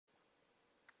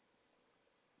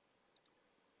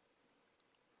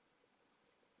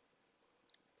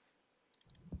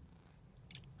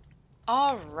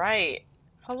Alright,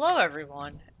 hello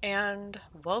everyone, and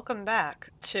welcome back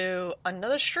to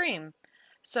another stream.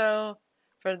 So,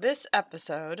 for this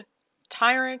episode,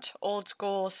 Tyrant,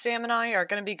 Oldskool, Sam and I are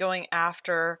going to be going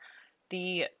after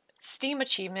the Steam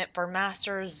achievement for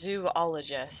Master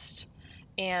Zoologist.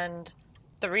 And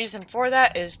the reason for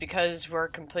that is because we're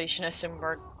completionists and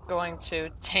we're going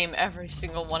to tame every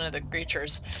single one of the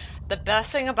creatures. The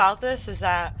best thing about this is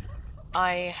that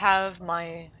I have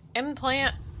my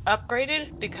implant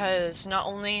upgraded because not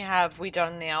only have we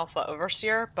done the Alpha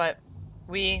Overseer, but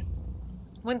we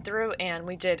went through and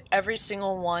we did every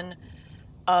single one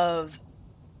of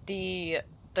the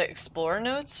Explorer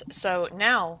notes. So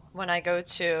now when I go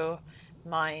to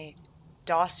my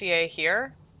dossier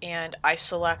here and I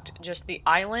select just the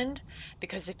island,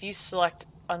 because if you select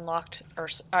unlocked, or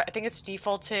I think it's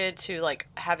defaulted to like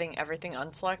having everything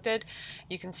unselected,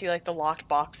 you can see like the locked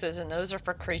boxes, and those are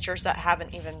for creatures that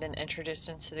haven't even been introduced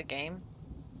into the game,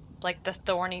 like the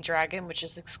thorny dragon, which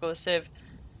is exclusive.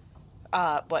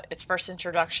 Its first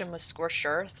introduction was Scorched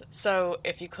Earth. So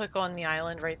if you click on the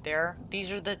island right there,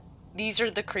 these are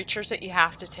the creatures that you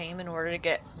have to tame in order to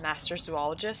get Master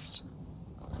Zoologist.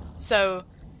 So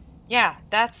yeah,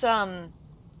 that's what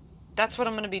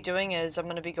I'm gonna be doing. Is I'm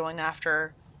gonna be going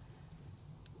after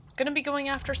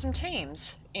some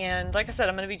tames. And like I said,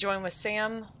 I'm gonna be joined with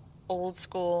Sam,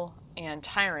 Oldskool, and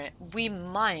Tyrant.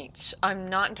 I'm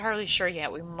not entirely sure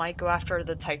yet, we might go after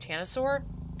the Titanosaur.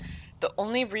 The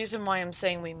only reason why I'm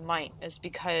saying we might is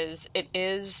because it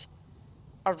is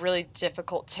a really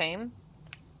difficult tame,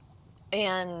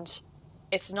 and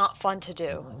it's not fun to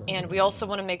do. And we also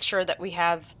want to make sure that we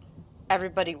have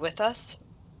everybody with us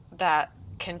that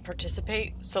can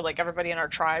participate. So like everybody in our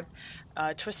tribe.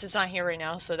 Twist is not here right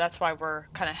now, so that's why we're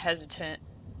kind of hesitant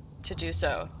to do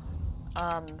so.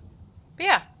 But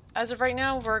yeah, as of right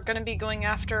now, we're going to be going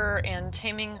after and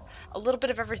taming a little bit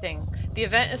of everything. The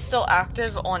event is still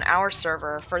active on our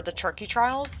server for the turkey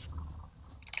trials.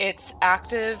 It's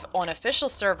active on official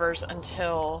servers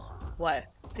until, what,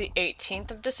 the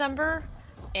 18th of December?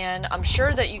 And I'm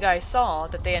sure that you guys saw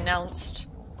that they announced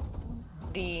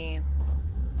the,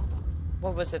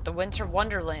 what was it, the Winter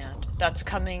Wonderland. That's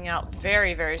coming out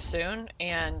very, very soon.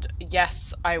 And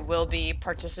yes, I will be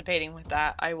participating with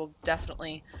that. I will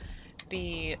definitely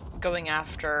be going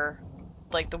after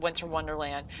like the Winter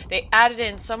Wonderland. They added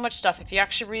in so much stuff. If you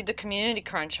actually read the community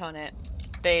crunch on it,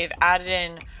 they've added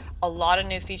in a lot of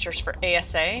new features for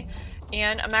ASA,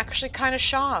 and I'm actually kind of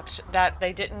shocked that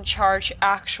they didn't charge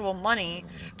actual money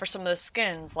for some of the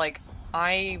skins. Like,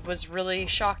 I was really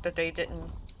shocked that they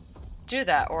didn't do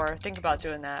that or think about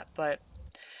doing that. But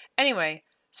anyway,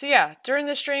 so yeah, during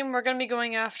the stream we're going to be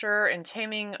going after and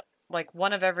taming like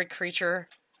one of every creature,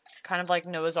 kind of like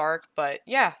Noah's Ark. But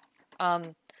yeah,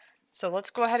 so let's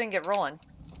go ahead and get rolling.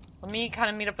 Let me kind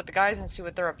of meet up with the guys and see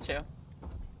what they're up to.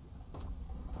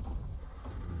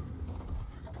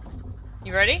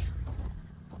 You ready?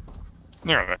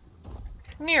 Nearly.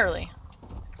 Nearly.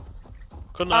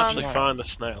 Couldn't actually find the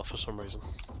snail for some reason.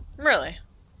 Really?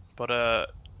 But,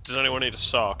 does anyone need a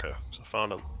Sarko? Because I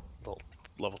found a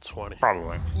level 20.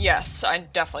 Probably. Yes, I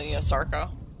definitely need a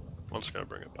Sarko. I'm just gonna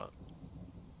bring it back.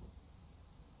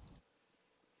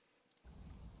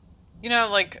 You know,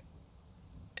 like,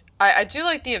 I do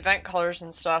like the event colors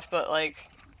and stuff, but like,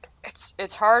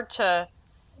 it's hard to.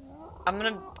 I'm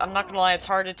not gonna lie, it's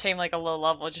hard to tame like a low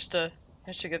level just to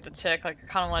get the tick. Like, I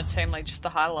kind of want to tame like just the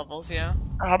high levels, you know?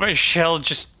 How about Shell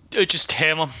just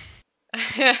tame him?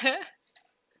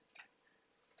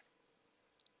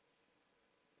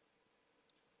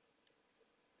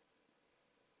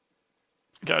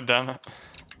 God damn it.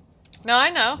 No, I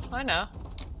know.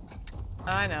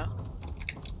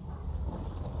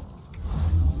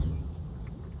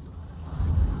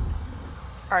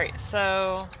 Alright,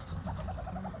 so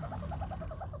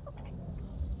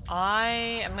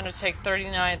I am gonna take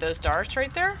 39 of those darts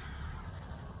right there.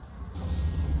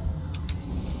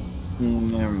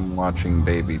 I'm watching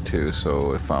baby too,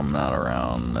 so if I'm not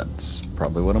around, that's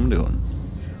probably what I'm doing.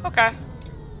 Okay.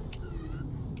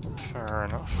 Fair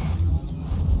enough.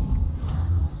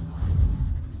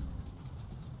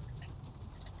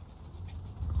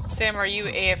 Sam, are you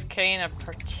AFK in a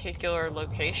particular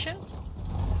location?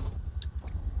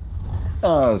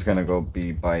 I was gonna go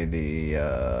be by the,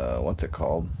 what's it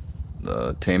called?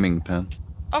 The taming pen.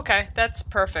 Okay, that's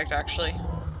perfect, actually.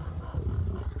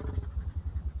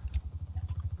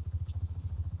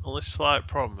 Only slight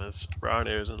problem is around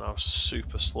here is now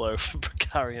super slow for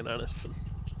carrying anything.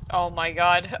 Oh my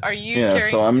god, are you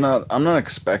carrying... so I'm not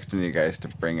expecting you guys to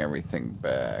bring everything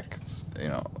back. You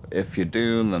know, if you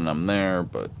do, then I'm there,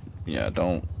 but yeah,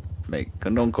 don't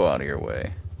go out of your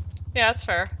way. Yeah, that's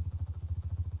fair.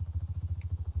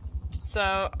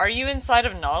 So, are you inside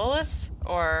of Nautilus,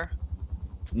 or...?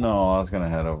 No, I was gonna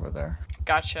head over there.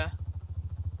 Gotcha.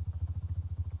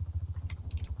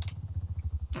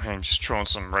 I'm just throwing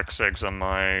some Rex eggs on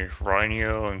my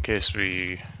Rhino in case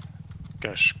we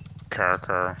get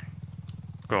Karkar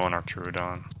going or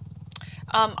Trudon.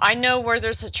 I know where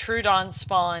there's a Trudon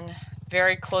spawn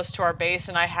very close to our base,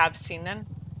 and I have seen them.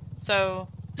 So...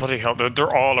 Bloody hell,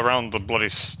 they're all around the bloody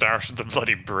start of the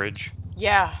bloody bridge.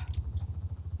 Yeah.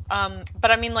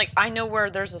 But I mean, like, I know where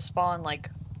there's a spawn, like,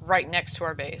 right next to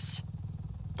our base.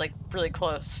 Like, really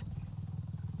close.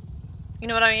 You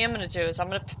know what I am gonna do is I'm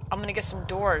gonna get some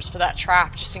doors for that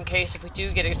trap, just in case if we do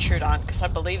get a Trudon, because I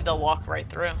believe they'll walk right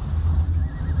through.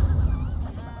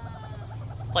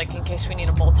 Like, in case we need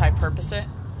to multi-purpose it.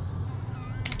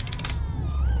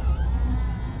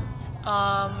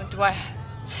 Do I...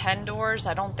 10 doors?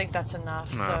 I don't think that's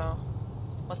enough, No. so...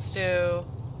 Let's do...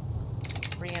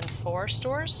 reinforce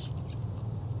doors.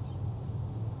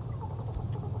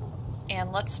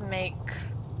 And let's make...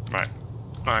 Right,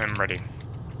 I'm ready.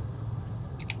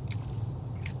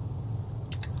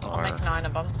 I'll make 9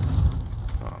 of them.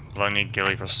 Well, I need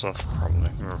Gilly for stuff, probably.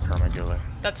 Let me repair my Gilly.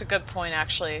 That's a good point,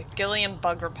 actually. Gilly and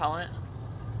bug repellent.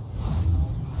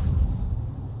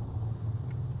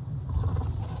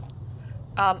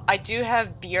 I do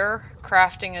have beer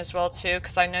crafting as well, too,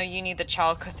 because I know you need the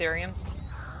Chalcotherium.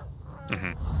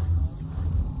 Mm-hmm.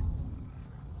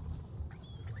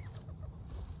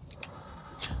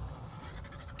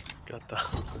 God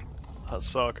damn. That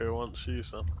Sarko wants you,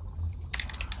 son.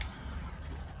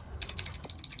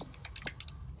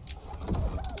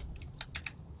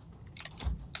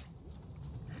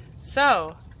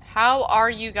 So, how are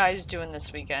you guys doing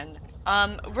this weekend?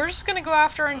 We're just gonna go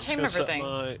after and tame everything.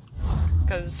 My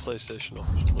Because PlayStation off.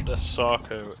 Well, this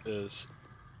Sarko is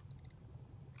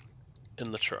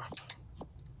in the trap.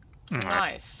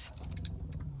 nice.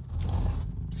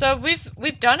 So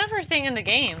we've done everything in the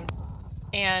game,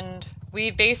 and we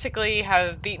basically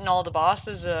have beaten all the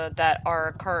bosses that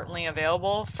are currently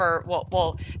available for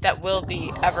well that will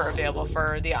be ever available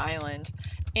for the island,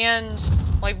 and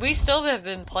like we still have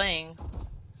been playing.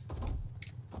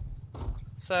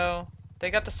 So they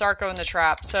got the Sarko in the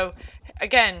trap. So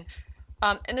again,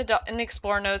 in the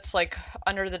Explore notes, like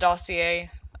under the dossier,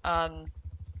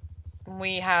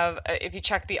 we have, if you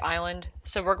check the island,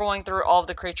 so we're going through all of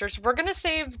the creatures. We're going to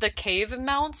save the cave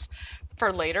mounts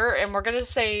for later, and we're going to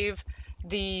save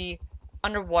the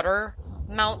underwater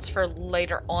mounts for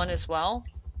later on as well,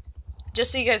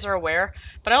 just so you guys are aware.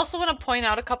 But I also want to point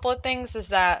out a couple of things, is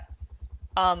that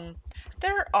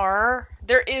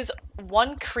there is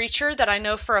one creature that I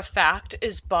know for a fact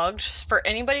is bugged. For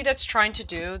anybody that's trying to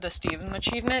do the Steven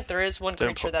achievement, there is one Don't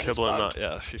creature put that is kibble in bugged. that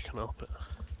yet if you can help it.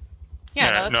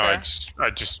 Yeah, no, that's fair. I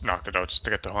just knocked it out just to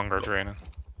get the hunger draining.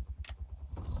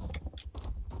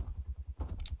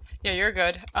 Yeah, you're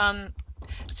good.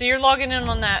 So you're logging in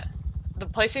on the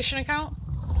PlayStation account?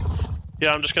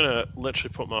 Yeah, I'm just gonna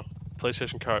literally put my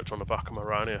PlayStation character on the back of my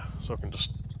Rhino so I can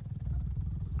just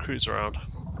cruise around.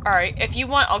 Alright, if you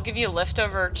want, I'll give you a lift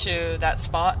over to that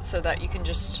spot so that you can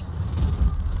just...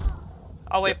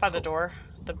 I'll wait by the door,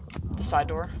 the side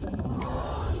door.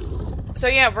 So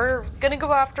yeah, we're gonna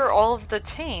go after all of the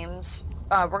tames.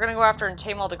 We're gonna go after and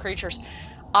tame all the creatures.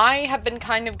 I have been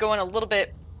kind of going a little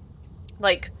bit,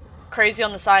 like, crazy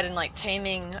on the side and, like,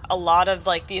 taming a lot of,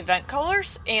 like, the event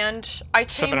colors, and I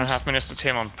tamed... 7.5 minutes to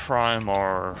tame on Prime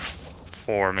or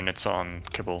 4 minutes on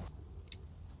Kibble.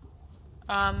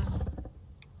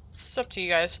 It's up to you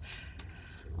guys.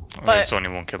 I mean, But it's only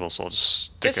one Kibble, so I'll just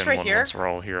stick this in right one here, once we're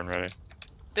all here and ready.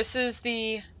 this is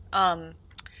the,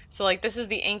 so, like, this is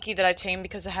the Anki that I tamed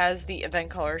because it has the event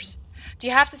colors. Do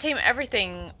you have to tame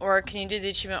everything, or can you do the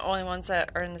achievement only ones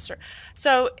that are in the...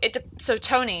 So,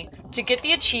 Tony, to get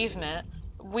the achievement,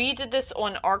 we did this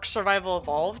on Ark Survival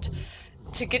Evolved.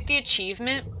 To get the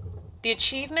achievement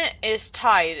is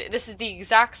tied. This is the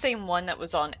exact same one that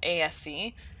was on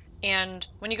ASC. And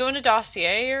when you go into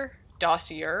dossier,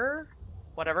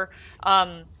 whatever,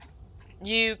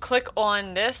 you click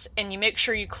on this, and you make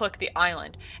sure you click the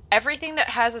island. Everything that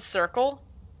has a circle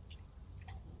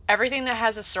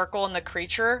in the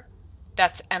creature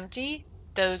that's empty,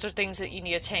 those are things that you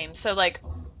need to tame. So, like,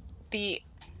 the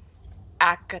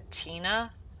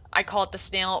Achatina, I call it the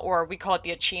snail, or we call it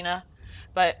the Achina,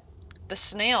 but the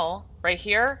snail right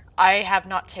here, I have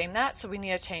not tamed that, so we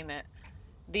need to tame it.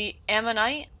 The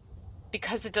Ammonite,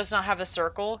 because it does not have a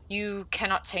circle, you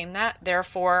cannot tame that,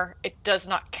 therefore it does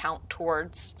not count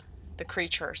towards the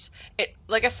creatures.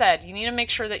 Like I said, you need to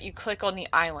make sure that you click on the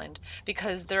island,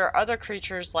 because there are other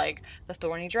creatures like the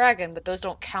thorny dragon, but those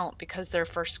don't count because they're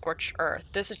for scorched earth.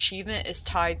 This achievement is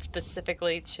tied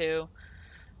specifically to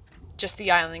just the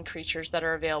island creatures that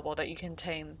are available that you can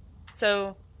tame.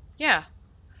 So, yeah.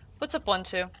 What's up,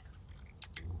 1-2?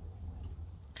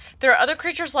 There are other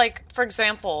creatures like, for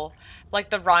example, like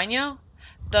the rhino.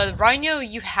 The rhino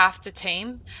you have to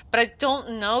tame, but I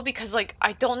don't know because, like,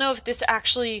 I don't know if this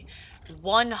actually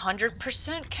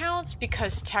 100% counts,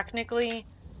 because technically,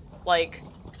 like,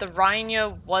 the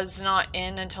rhino was not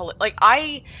in until, like,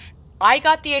 I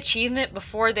got the achievement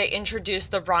before they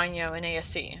introduced the rhino in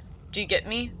ASE. Do you get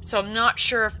me? So I'm not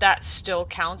sure if that still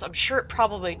counts. I'm sure it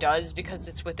probably does because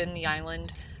it's within the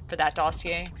island for that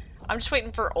dossier. I'm just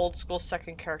waiting for Oldschool's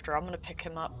second character. I'm gonna pick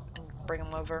him up and bring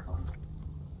him over.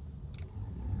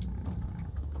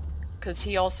 Because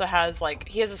he also has, like,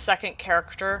 he has a second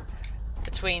character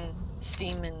between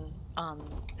Steam and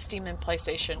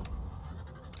PlayStation.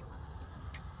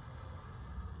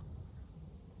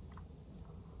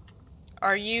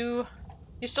 Are you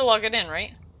still logging in,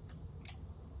 right?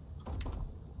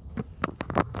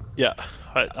 Yeah,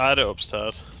 I had it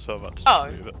upstairs, so I've had to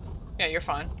just move it. Yeah, you're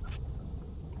fine.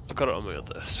 I've got it on my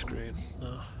other screen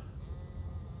now.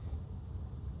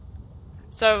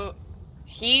 So,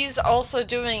 he's also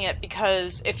doing it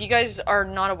because, if you guys are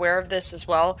not aware of this as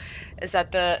well, is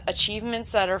that the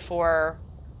achievements that are for...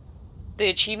 The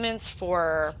achievements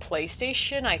for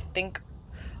PlayStation, I think,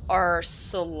 are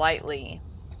slightly,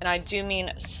 and I do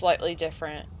mean slightly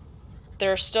different.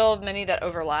 There are still many that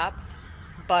overlap,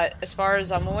 but as far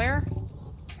as I'm aware,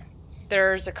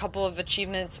 there's a couple of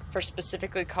achievements for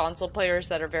specifically console players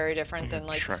that are very different than,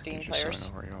 like, Steam players. So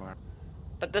I know where you are.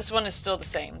 But this one is still the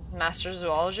same. Master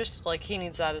Zoologist, like, he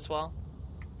needs that as well.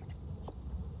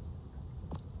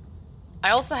 I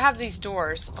also have these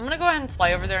doors. I'm gonna go ahead and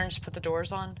fly over there and just put the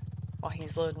doors on while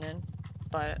he's loading in.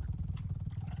 But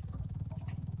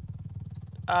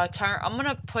I'm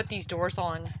gonna put these doors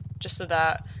on just so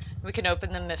that we can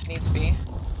open them if needs be.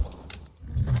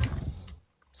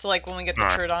 So, like, when we get the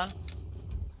Troodon.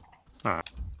 Alright.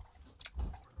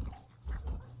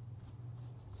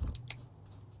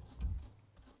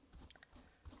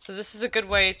 So this is a good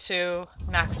way to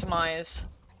maximize.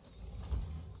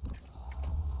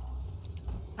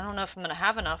 I don't know if I'm gonna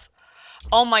have enough.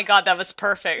 Oh my god, that was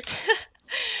perfect.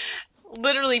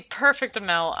 Literally perfect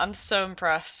amount. I'm so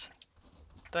impressed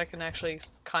that I can actually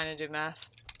kind of do math.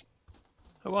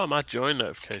 Oh wow, my join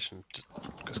notification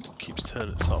just keeps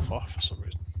turning itself off for some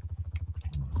reason.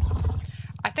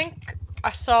 I think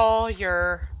I saw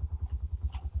your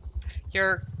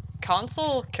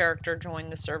console character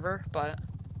join the server, but...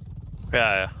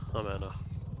 Yeah, I'm in now.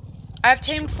 I have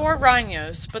tamed 4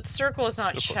 rhinos, but the circle is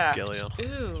not checked.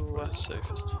 Ooh. It's the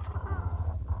safest.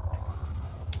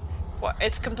 What?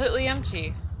 It's completely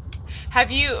empty. Have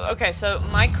you... Okay, so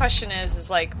my question is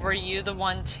like, were you the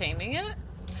one taming it?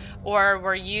 Or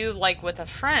were you, like, with a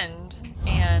friend,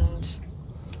 and...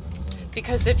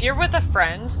 Because if you're with a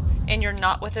friend, and you're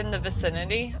not within the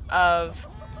vicinity of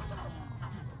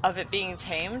it being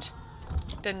tamed,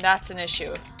 then that's an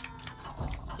issue.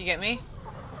 You get me?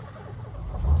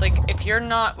 Like, if you're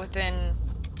not within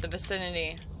the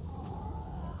vicinity,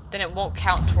 then it won't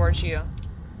count towards you.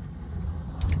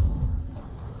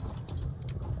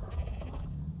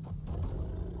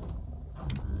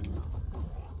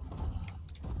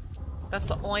 That's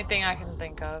the only thing I can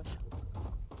think of.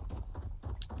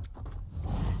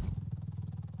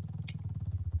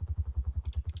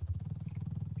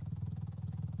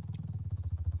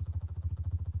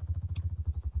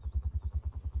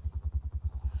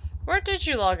 Where did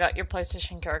you log out your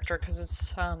PlayStation character? Because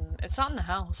it's not in the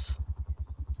house.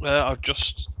 I'm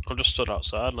just stood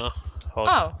outside now.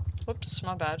 Oh, whoops,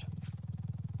 my bad.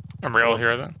 Are we all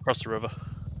here then? Across the river.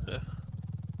 Yeah.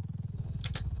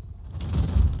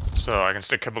 So I can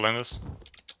stick Kibble in this?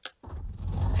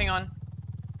 Hang on.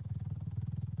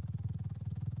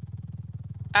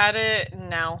 Add it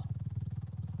now.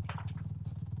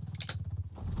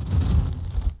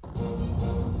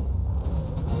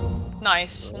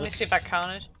 Nice. Let me see if that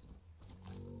counted.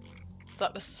 So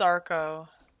that was Sarko.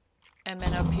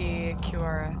 MNOP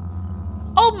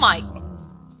Oh my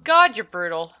god, you're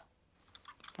brutal.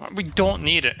 We don't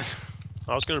need it.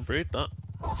 I was gonna breed that.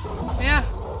 Yeah.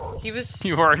 He was...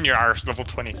 You are in your arse, level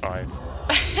 25.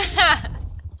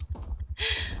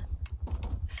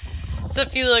 So I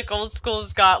feel like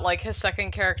Oldschool's got like his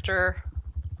second character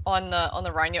on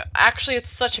the Rhino. Actually,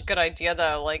 it's such a good idea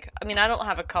though. Like, I mean, I don't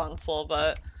have a console,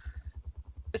 but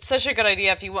it's such a good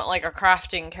idea if you want like a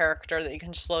crafting character that you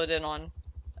can just load in on.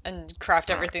 and craft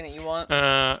everything that you want.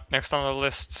 Next on the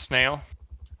list, snail.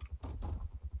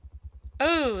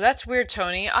 Oh, that's weird,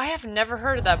 Tony. I have never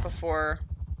heard of that before.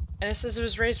 And it says it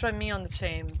was raised by me on the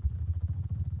tame.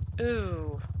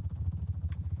 Ooh.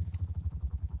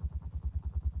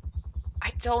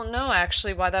 I don't know,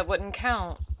 actually, why that wouldn't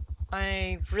count.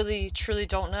 I really, truly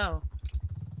don't know.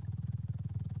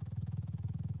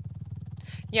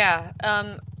 Yeah,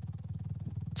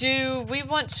 do we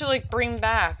want to, like, bring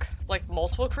back, like,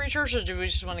 multiple creatures, or do we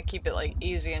just want to keep it, like,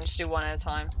 easy and just do one at a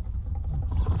time?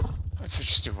 Let's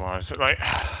just do one. Like,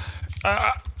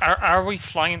 are we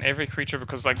flying every creature?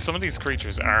 Because, like, some of these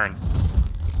creatures aren't...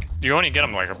 You only get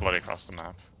them, like, a bloody across the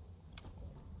map.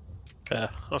 Yeah,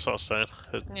 that's what I was saying.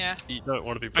 Yeah. You don't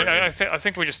want to be bringing... I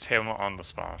think we just tail them on the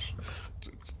spot.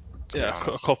 Yeah,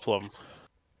 a couple of them.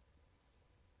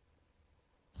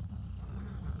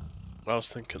 I was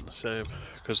thinking the same,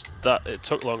 because it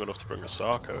took long enough to bring a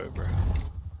Sarko over.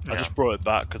 Yeah. I just brought it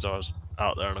back because I was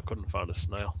out there and I couldn't find a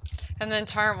snail. And then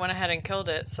Tyrant went ahead and killed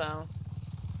it, so...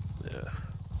 Yeah.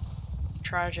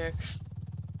 Tragic.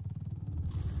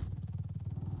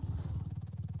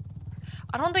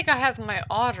 I don't think I have my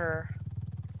otter.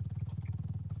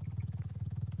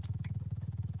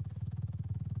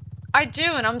 I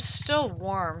do, and I'm still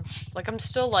warm. Like, I'm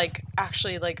still, like,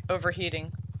 actually, like,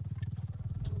 overheating.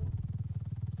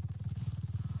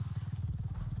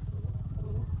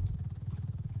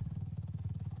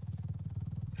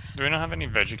 Do we not have any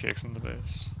veggie cakes in the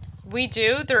base? We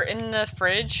do. They're in the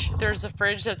fridge. There's a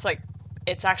fridge that's, like,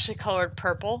 it's actually colored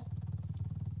purple.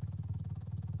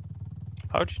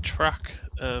 How do you track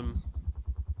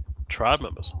tribe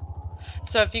members?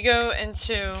 So if you go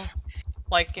into,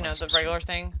 like, you know, the regular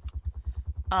thing,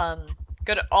 go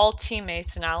to all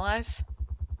teammates and allies.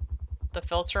 The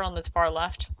filter on the far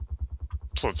left.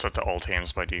 So it's set to all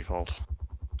teams by default.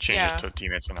 Change it to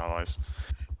teammates and allies.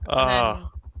 And then,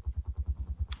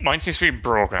 mine seems to be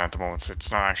broken at the moment. So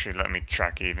it's not actually letting me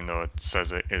track you, even though it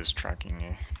says it is tracking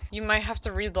you. you might have to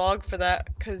relog for that,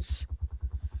 because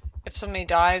if somebody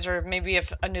dies, or maybe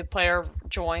if a new player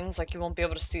joins, like, you won't be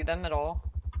able to see them at all.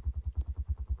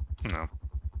 No.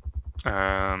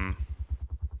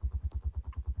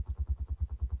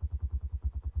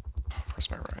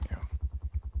 Where's my radio?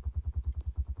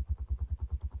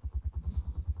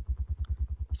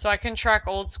 So I can track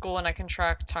Oldskool and I can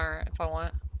track Tyrant if I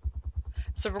want.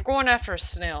 So we're going after a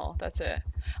snail, that's it.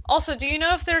 Also, do you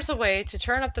know if there's a way to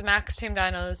turn up the max tame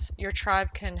dinos your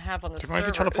tribe can have on the server? Did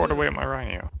I teleport away at my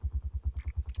rhino?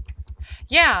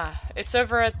 Yeah, it's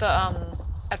over at the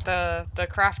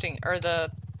crafting, or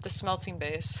the smelting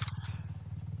base.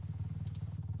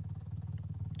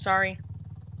 Sorry.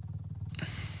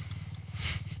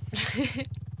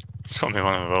 It's gonna be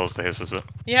one of those days, is it?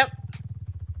 Yep.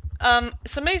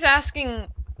 Somebody's asking,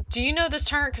 do you know this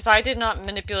Tyrant? Because I did not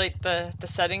manipulate the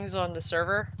settings on the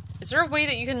server. Is there a way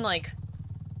that you can, like...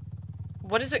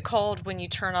 What is it called when you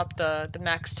turn up the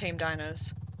max tame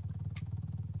dinos?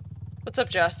 What's up,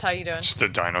 Just? How you doing? Just the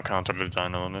dino counter, the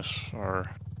dino limit,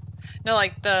 or... No,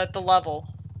 like, the level.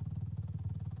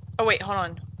 Oh, wait, hold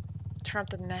on. Turn up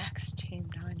the max tame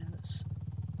dinos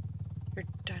your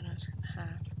dinos can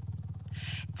have.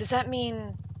 Does that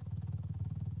mean...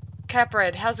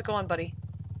 Capred, how's it going, buddy?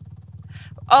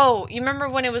 Oh, you remember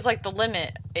when it was, like, the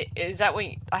limit? Is that what...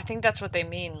 I think that's what they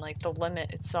mean, like, the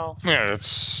limit itself. Yeah,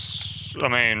 it's... I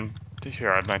mean...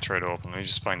 Here, I have Nitrado open. Let me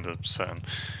just find the setting.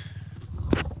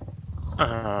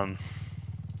 I'm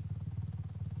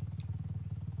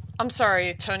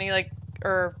sorry, Tony, like...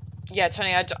 Or... Yeah,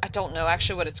 Tony, I don't know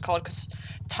actually what it's called, because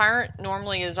Tyrant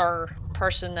normally is our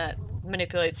person that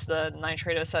manipulates the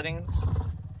Nitrado settings.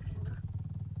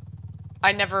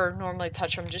 I never normally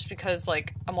touch them just because,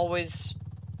 like, I'm always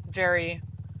very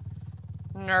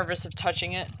nervous of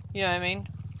touching it. You know what I mean?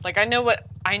 Like, I know what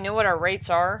our rates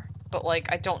are, but,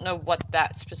 like, I don't know what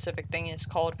that specific thing is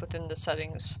called within the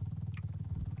settings.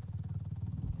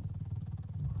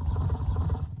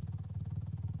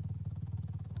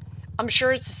 I'm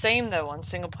sure it's the same, though, on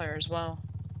single player as well.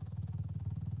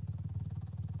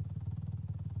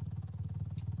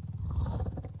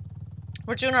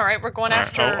 We're doing alright, we're going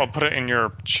after... I'll put it in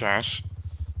your chat.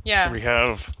 Yeah. We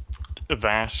have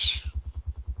that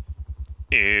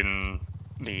in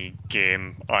the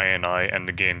game INI and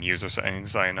the game user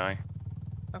settings INI.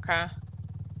 Okay.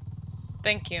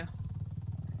 Thank you.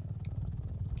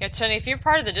 Yeah, Tony, if you're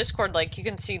part of the Discord, like, you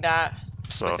can see that.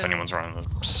 So if anyone's running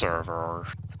the server or...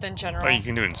 Within general. Oh, you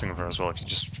can do it in single player as well if you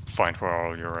just find where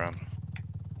all your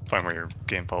find where your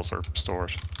game files are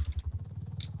stored.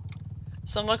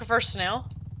 So I'm looking for a snail.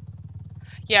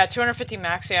 Yeah, 250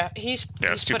 max. Yeah, he's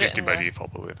it's put it 250 in by the...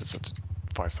 default, but if it's at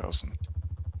 5,000.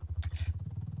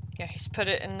 Yeah, he's put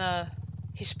it in the...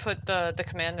 He's put the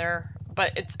command there.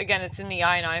 But it's, again, it's in the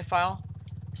INI file.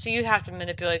 So you have to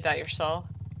manipulate that yourself.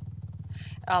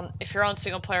 If you're on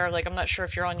single player, like, I'm not sure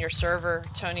if you're on your server,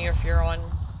 Tony, or if you're on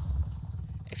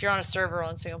a server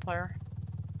on single player.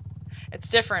 It's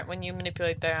different when you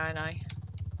manipulate the INI.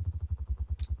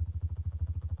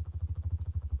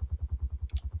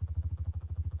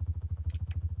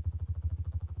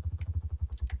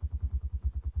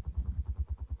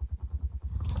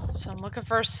 So I'm looking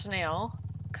for a snail,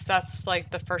 because that's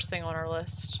like the first thing on our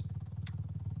list.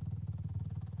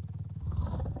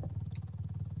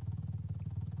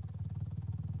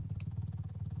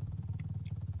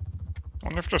 I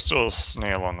wonder if there's still a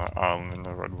snail on that island in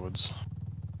the redwoods.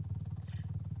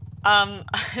 I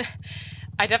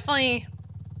definitely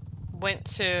went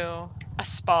to a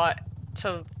spot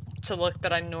to look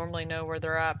that I normally know where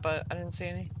they're at, but I didn't see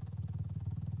any.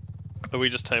 Are we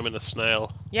just taming a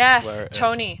snail? Yes, Where it is?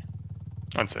 Tony.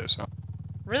 I'd say so.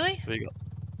 Really? We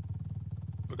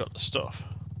got the stuff.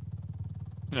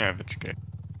 Yeah, but you get.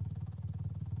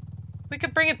 We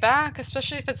could bring it back,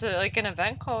 especially if it's like an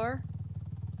event caller.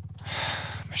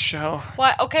 Michelle.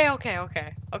 What? Okay.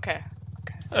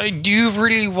 Do you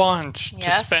really want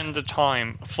Yes. to spend the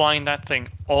time flying that thing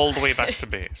all the way back to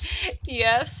base?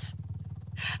 Yes.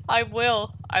 I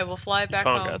will. I will fly back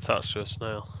Can't home. get attached to a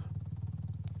snail.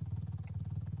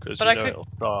 Because But you I know could- it'll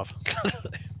starve.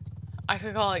 I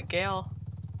could call it Gale.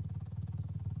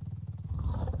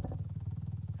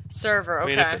 Server, I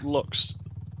okay. mean, if it looks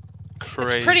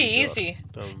crazy, It's pretty good, easy.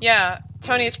 then- Yeah,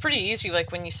 Tony, it's pretty easy,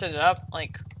 like, when you set it up,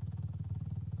 like...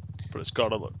 but it's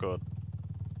gotta look good.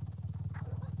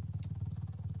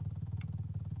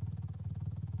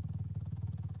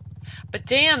 But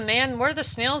damn, man, where are the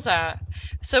snails at?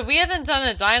 So we haven't done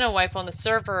a dino wipe on the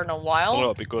server in a while. Well,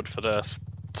 it'll be good for this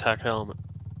tech helmet.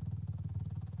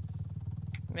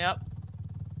 Yep.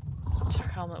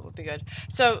 Tech helmet would be good.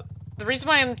 So, the reason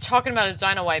why I'm talking about a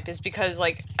dino wipe is because,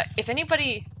 like, if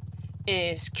anybody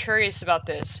is curious about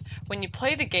this, when you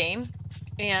play the game,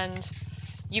 and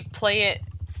you play it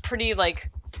pretty, like,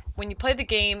 when you play the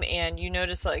game and you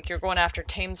notice, like, you're going after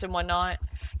tames and whatnot,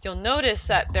 you'll notice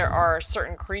that there are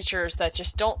certain creatures that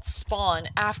just don't spawn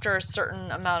after a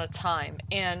certain amount of time,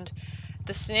 and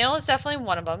the snail is definitely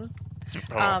one of them.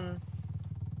 Oh.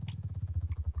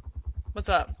 What's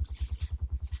up?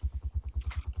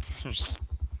 Just,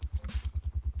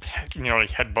 you know, like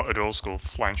headbutted Oldskool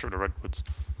flying through the redwoods.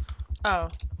 Oh.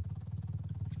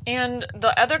 And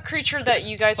the other creature that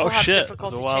you guys will Oh have shit! There's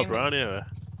difficulty a wild taming. rat here.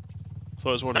 I thought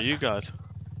it was one of you guys.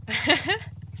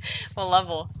 What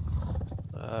level?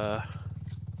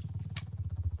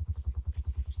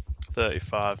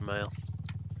 35 male.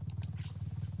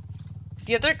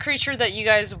 The other creature that you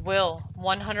guys will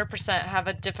 100% have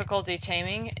a difficulty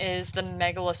taming is the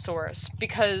Megalosaurus,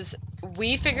 because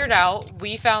we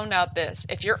found out this.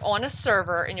 If you're on a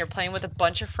server and you're playing with a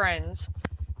bunch of friends,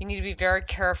 you need to be very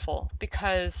careful,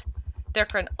 because there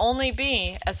can only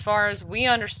be, as far as we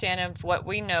understand of what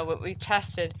we know, what we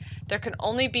tested, there can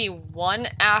only be one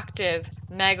active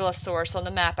Megalosaurus on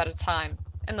the map at a time.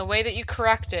 And the way that you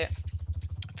correct it,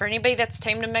 for anybody that's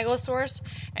tamed a Megalosaurus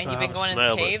and you've been going in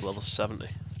the caves, level 70.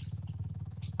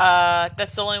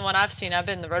 that's the only one I've seen. I've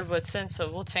been in the redwoods since, so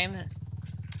we'll tame it.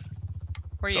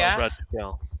 Where you Got at? a red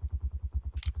gal.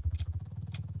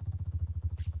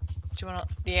 Do you wanna?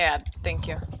 Yeah, thank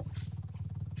you.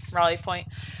 Raleigh point.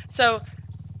 So,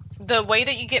 the way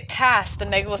that you get past the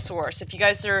Megalosaurus, if you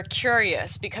guys are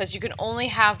curious, because you can only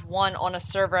have one on a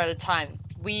server at a time.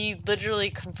 We literally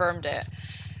confirmed it.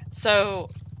 So,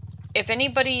 if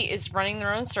anybody is running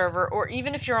their own server, or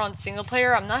even if you're on single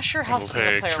player, I'm not sure how It'll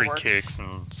single take player 3 works. cakes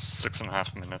in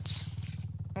 6.5 minutes.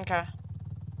 Okay.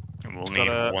 And we'll Got need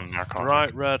a one narcotic.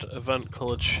 bright red event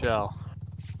coloured shell.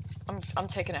 I'm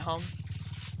taking it home.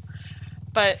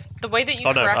 But the way that you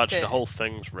Oh no, correct actually it, the whole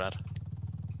thing's red.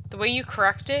 the way you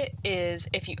correct it is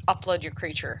if you upload your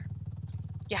creature.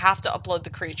 You have to upload the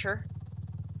creature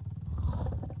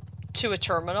to a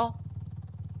terminal.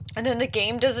 And then the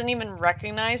game doesn't even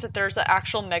recognize that there's an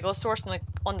actual Megalosaurus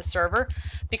on the server,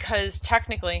 because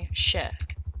technically, shit,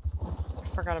 I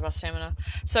forgot about stamina.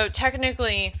 So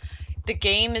technically, the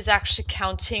game is actually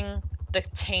counting the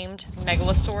tamed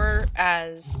Megalosaur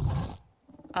as,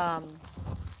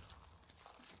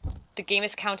 the game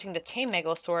is counting the tamed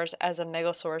Megalosaurus as a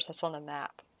Megalosaurus that's on the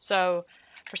map. So,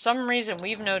 for some reason,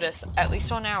 we've noticed, at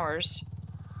least on ours,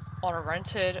 on a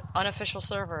rented, unofficial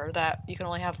server, that you can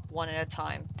only have one at a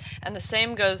time. And the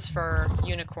same goes for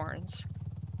unicorns.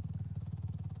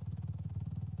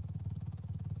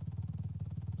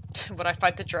 Would I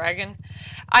fight the dragon?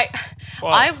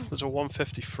 Wow, there's a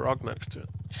 150 frog next to it.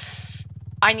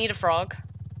 I need a frog.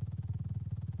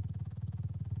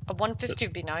 A 150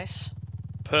 would be nice.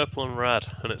 Purple and red,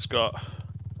 and it's got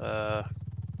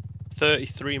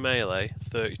 33 melee,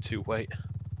 32 weight.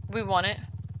 We want it.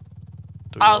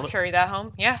 Do we I'll want it? carry that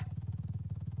home. Yeah.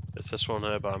 It's this one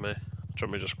here by me. Do you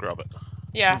want me to just grab it?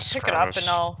 Yeah, Just pick it grab up it. and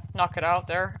I'll knock it out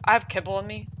there. I have kibble in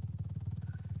me.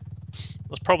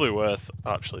 That's probably worth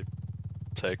actually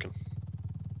taking.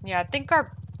 Yeah, I think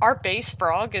our base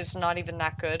frog is not even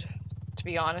that good, to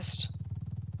be honest.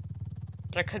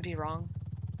 But I could be wrong.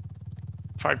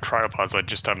 If I had cryopods, I'd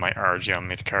just have my RG on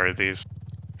me to carry these.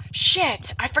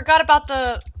 Shit! I forgot about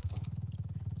the...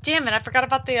 Damn it, I forgot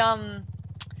about the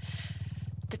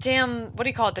damn... What do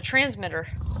you call it? The transmitter.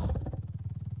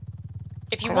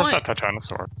 If you What's want... that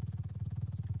Tyranosaur?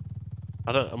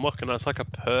 I'm looking, it's like a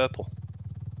purple.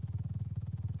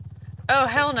 Oh,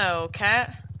 hell no,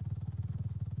 cat.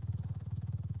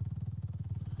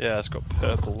 Yeah, it's got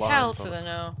purple lines Hell on to it. the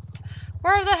no.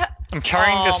 Where the hell... I'm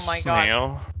carrying Oh this my God.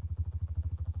 snail.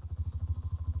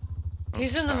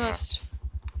 He's in the Stand there. most...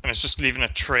 And it's just leaving a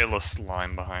trailless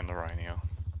line behind the rhino.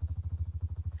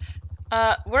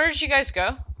 Where did you guys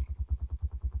go?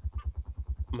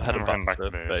 I'm heading heading back to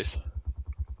base.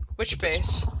 Which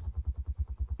base?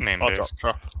 Main I'll base.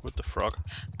 drop with the frog.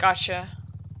 Gotcha.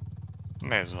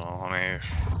 May as well. I mean,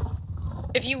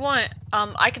 If you want,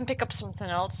 I can pick up something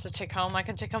else to take home. I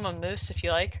can take home a moose if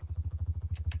you like.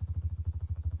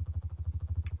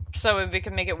 So we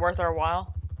can make it worth our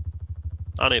while.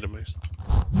 I need a moose.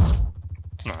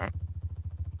 alright.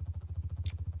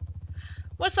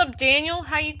 What's up, Daniel?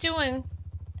 How you doing?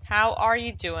 How are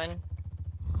you doing?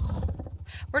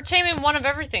 We're taming one of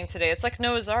everything today. It's like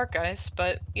Noah's Ark, guys,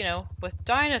 but, you know, with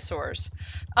dinosaurs.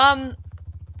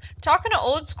 Talking to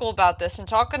Oldskool about this and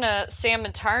talking to Sam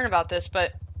and Tyrant about this,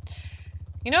 but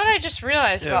you know what I just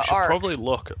realized Yeah, we about should Ark? probably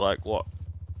look at like what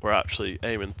we're actually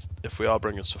aiming if we are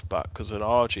bringing stuff back, because an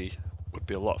RG would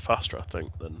be a lot faster, I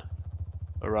think, than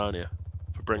a Rania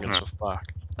for bringing stuff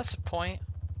back. That's the point.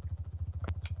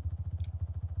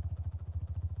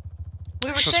 We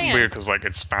were It's just saying... weird because like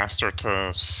it's faster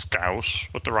to scout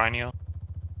with the rhino.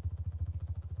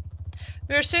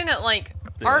 We were saying that, like,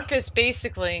 Yeah. Ark is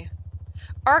basically...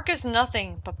 Ark is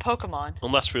nothing but Pokemon.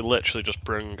 Unless we literally just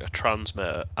bring a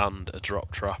transmitter and a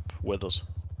drop trap with us.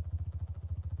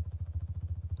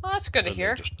 Well, that's good to And then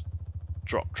hear. just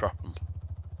drop trap them.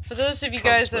 For those of you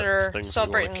guys that transmits are things we wanna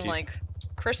celebrating, keep. like,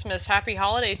 Christmas, happy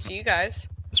holidays to you guys.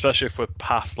 Especially if we're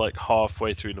past like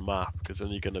halfway through the map, because then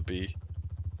you're gonna be.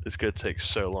 It's gonna take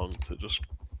so long to just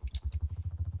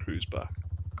cruise back.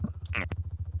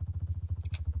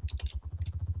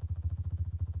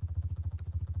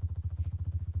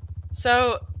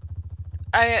 So,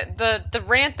 the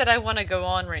rant that I want to go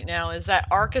on right now is that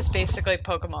Ark is basically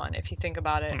Pokemon, if you think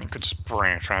about it. You could just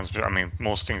bring a transmitter. I mean,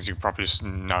 most things you probably just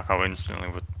knock out instantly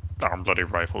with our bloody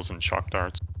rifles and shock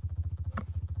darts.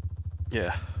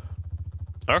 Yeah.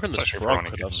 I reckon this Especially if we're frog only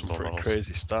could have getting some pretty levels.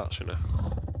 crazy stats, you know.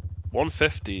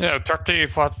 150s. Yeah,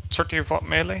 30 what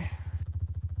melee?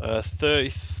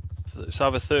 30. It's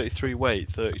either 33 weight,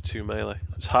 32 melee.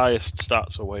 Its highest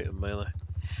stats are weight and melee.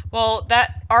 Well,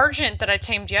 that Argent that I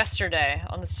tamed yesterday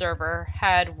on the server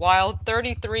had wild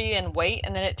 33 in weight,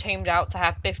 and then it tamed out to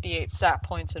have 58 stat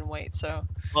points in weight, so...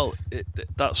 Well,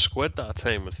 that squid that I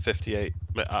tamed with 58,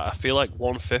 I feel like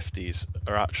 150s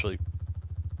are actually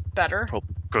Better?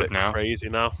 probably a Good bit now. crazy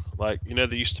now. Like, you know,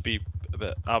 they used to be a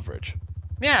bit average.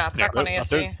 Yeah, back on I ASC.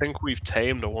 don't think we've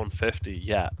tamed a 150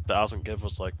 yet that hasn't given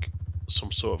us like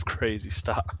some sort of crazy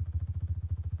stat.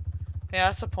 Yeah,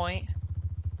 that's a point.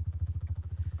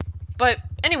 But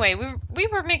anyway, we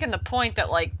were making the point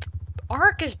that, like,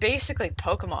 Ark is basically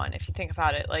Pokemon, if you think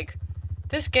about it. Like,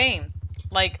 this game,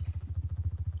 like,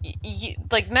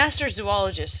 like, Master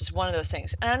Zoologist is one of those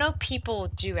things. And I know people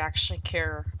do actually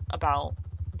care about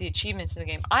the achievements in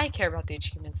the game. I care about the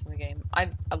achievements in the game. I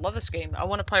love this game. I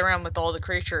want to play around with all the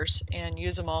creatures and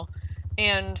use them all.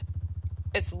 And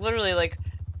it's literally like,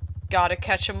 gotta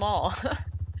catch them all.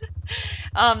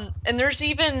 And there's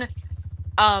even,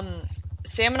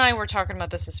 Sam and I were talking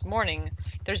about this morning.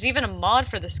 There's even a mod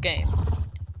for this game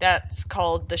that's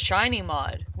called the Shiny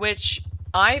mod, which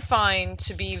I find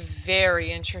to be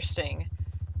very interesting.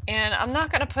 And I'm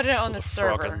not gonna put it on the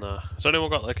Frog server. in there. Has anyone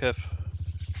got like a?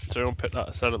 Has anyone picked that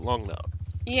ascendant long now?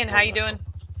 Ian, how you doing?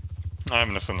 I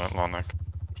haven't listened to that long neck.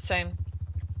 Same.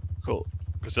 Cool,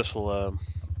 because this will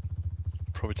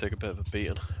probably take a bit of a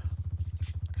beating.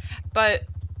 But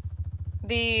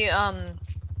the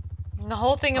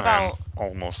whole thing about I'm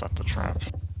almost at the trap.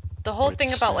 the whole with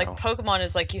thing about like snail. Pokemon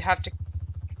is like you have to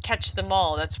catch them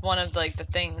all. That's one of like the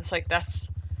things, like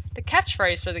that's the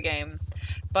catchphrase for the game.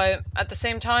 But at the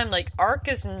same time, like Ark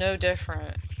is no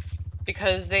different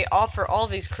because they offer all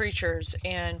these creatures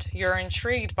and you're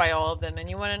intrigued by all of them and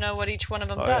you want to know what each one of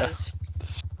them does. Yeah. The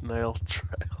snail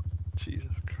trail.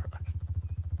 Jesus Christ.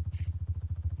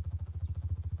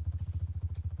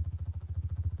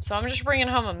 So I'm just bringing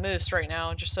home a moose right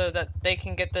now just so that they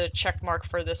can get the check mark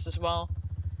for this as well.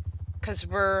 Because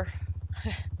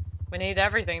we need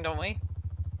everything, don't we?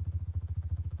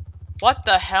 What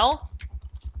the hell?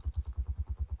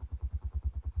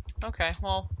 Okay,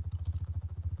 well.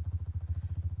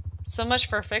 So much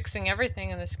for fixing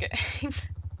everything in this game.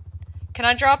 Can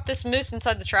I drop this moose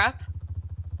inside the trap?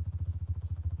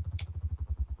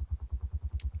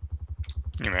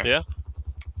 You may. Yeah.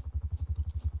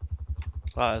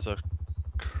 That is a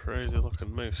crazy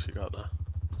looking moose you got there.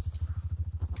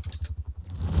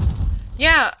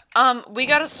 Yeah, we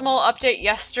got a small update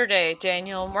yesterday,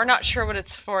 Daniel, and we're not sure what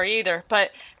it's for either,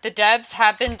 but the devs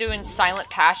have been doing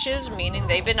silent patches, meaning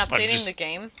they've been updating the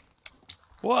game.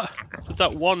 What? Did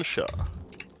that one shot?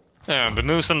 Yeah, the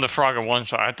moose and the frog are one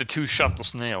shot. I had to two shot the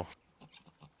snail.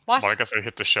 What? Well, I guess I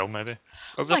hit the shell maybe.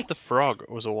 As if the frog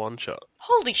was a one shot.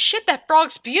 Holy shit, that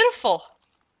frog's beautiful!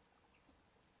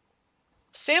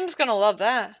 Sam's gonna love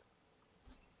that.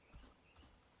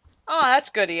 Oh, that's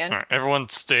good, Ian. Alright, everyone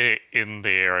stay in the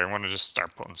area. I want to just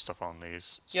start putting stuff on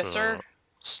these. Yes, sir.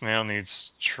 Snail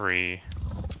needs 3.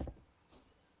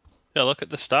 Yeah, look at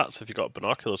the stats if you got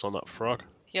binoculars on that frog.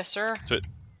 Yes, sir.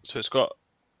 So it's got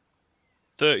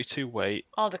 32 weight.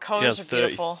 Oh, the colors are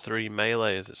beautiful. 33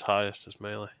 melee is its highest as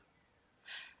melee.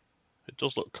 It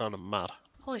does look kind of mad.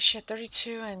 Holy shit,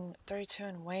 32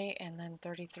 in weight, and then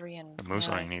 33 in The moose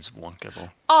melee. only needs 1 kibble.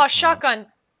 Oh, Shotgun,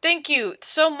 thank you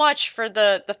so much for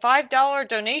the $5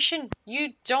 donation.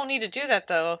 You don't need to do that,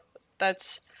 though.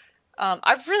 That's,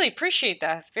 I really appreciate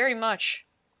that very much.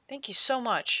 Thank you so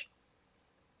much.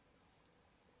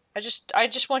 I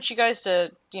just want you guys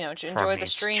to, you know, to enjoy the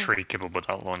stream. 3 kibble, but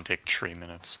that'll only take 3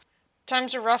 minutes.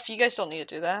 Times are rough. You guys don't need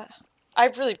to do that. I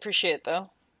really appreciate it, though.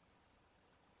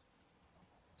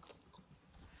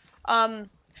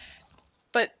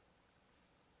 But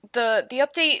the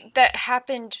update that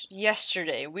happened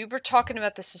yesterday, we were talking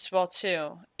about this as well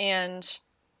too, and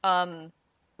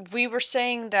we were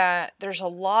saying that there's a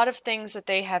lot of things that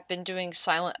they have been doing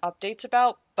silent updates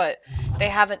about, but they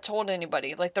haven't told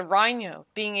anybody. Like the Rhino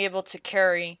being able to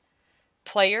carry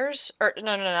players, or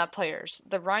no, not players.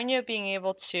 The Rhino being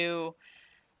able to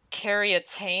carry a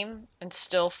tame and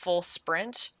still full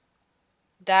sprint.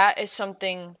 That is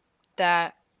something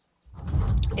that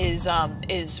was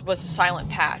a silent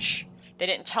patch. They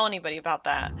didn't tell anybody about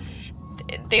that.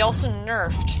 They also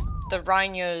nerfed the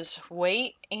Rhino's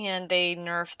weight and they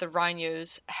nerfed the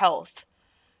Rhino's health.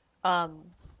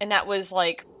 And that was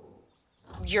like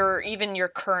even your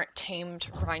current tamed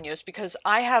Rhinos, because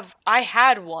I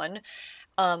had one.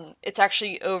 It's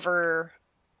actually over.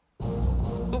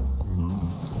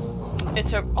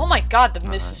 Oh my god, the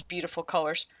moose is beautiful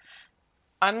colors.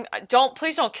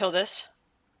 Please don't kill this.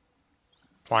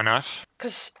 Why not?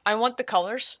 Because I want the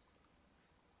colors.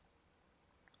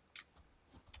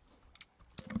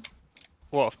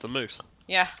 What, off the moose?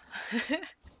 Yeah.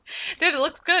 Dude, it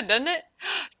looks good, doesn't it?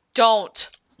 Don't.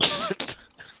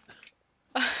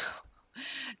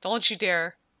 Don't you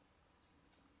dare.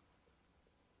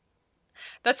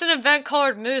 That's an event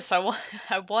colored moose. I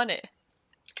want it.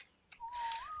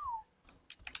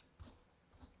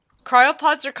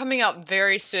 Cryopods are coming out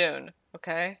very soon,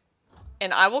 okay?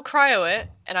 And I will cryo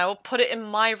it, and I will put it in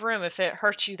my room if it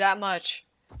hurts you that much.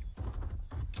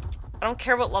 I don't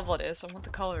care what level it is, I want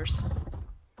the colors.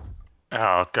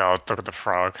 Oh god, look at the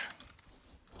frog.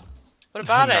 What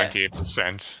about it?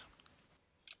 98%.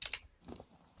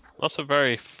 That's a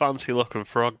very fancy looking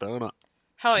frog though, isn't it?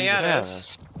 Hell yeah, it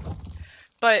is.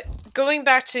 But going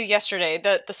back to yesterday,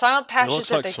 the silent patches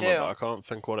that they do. I can't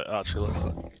think what it actually looks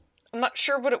like. I'm not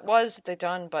sure what it was that they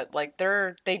done, but like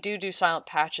they do silent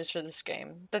patches for this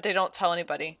game that they don't tell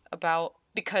anybody about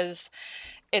because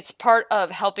it's part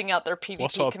of helping out their PvP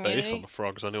What's our community. base on the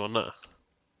frogs? Anyone know?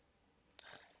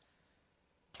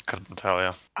 Couldn't tell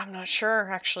you. I'm not sure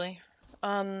actually.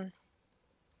 Let me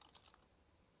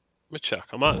check.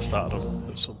 I might have started on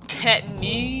with some. Pet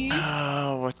news.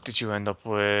 What did you end up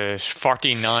with?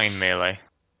 49 melee.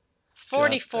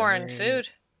 44 in food.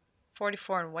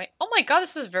 44 in weight. Oh my god,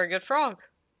 this is a very good frog.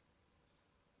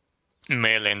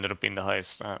 Melee ended up being the highest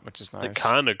stat, which is nice. It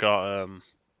kind of got a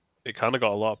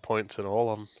lot of points in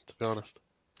all of them, to be honest.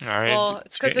 Well,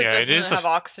 it's because it doesn't have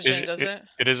oxygen, does it?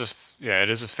 It is a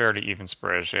fairly even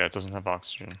spread. Yeah, it doesn't have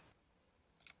oxygen.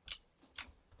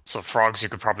 So frogs you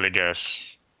could probably get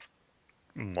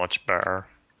much better.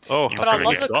 Oh, You But I could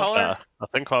love get the got color. there. I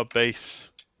think our base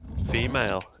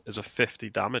female is a 50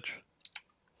 damage.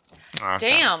 Okay.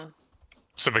 Damn.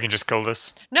 So we can just kill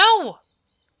this. No.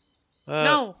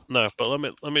 No. No, but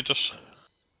let me just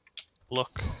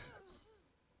look.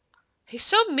 He's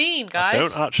so mean, I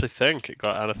guys. don't actually think it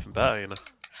got anything better, you know.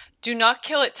 Do not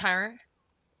kill it, Tyrant.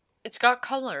 It's got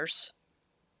colors.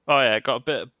 Oh yeah, it got a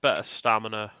bit better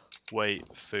stamina, weight,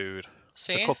 food.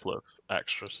 See? It's a couple of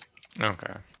extras,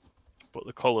 Okay. but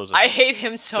the colours are I hate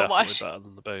him so definitely much. better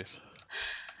than the base.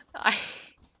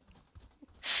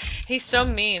 He's so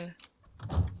mean.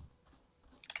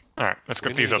 Alright, let's We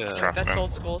get these need, up to trap That's then.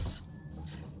 Oldskool's.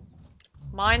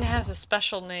 Mine has a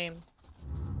special name.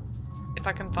 If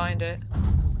I can find it.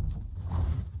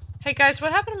 Hey guys,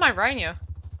 what happened to my rhino?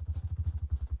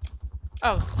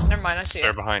 Oh, never mind, I see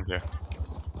They're it. behind you.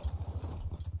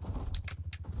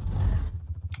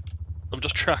 I'm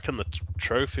just tracking the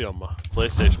trophy on my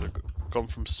PlayStation. I've gone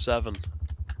from 7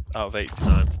 out of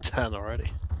 89 to 10 already.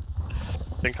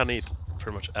 I think I need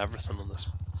pretty much everything on this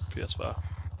PS5.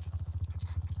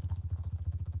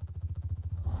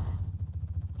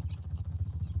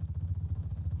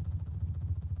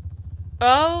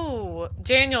 Oh,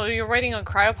 Daniel, you're waiting on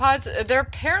cryopods? They're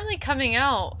apparently coming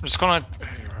out. I'm just gonna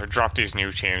drop these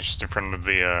new chains just in front of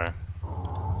the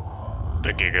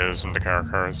Gigas and the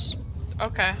Caracaras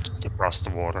Okay. across the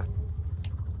water.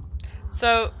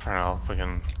 So, For now, we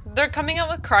can they're coming out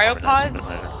with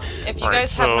organize cryopods. a bit later. If you Alright,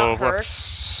 guys have so not heard.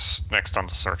 what's next on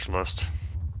the search list?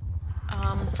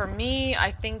 For me,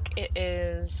 I think it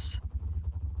is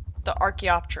the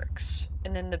Archaeopteryx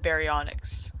and then the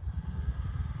Baryonyx.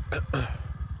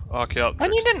 Archaeopteryx. I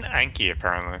need an Anki,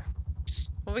 apparently.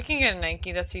 Well, we can get an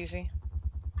Anki, that's easy.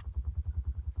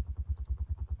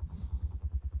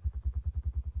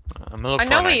 I'm gonna look I for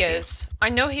know an he Anki. is. I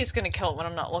know he's gonna kill it when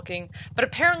I'm not looking. But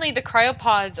apparently the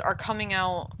cryopods are coming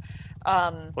out.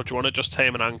 Well, do you want to just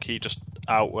tame an Anki just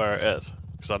out where it is?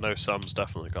 Because I know Sam's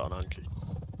definitely got an Anki.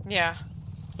 Yeah.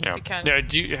 Yeah. We can. Yeah.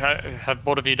 Do you have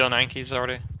both of you done Ankis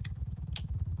already?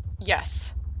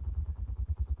 Yes.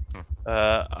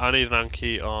 I need an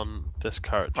Anki on this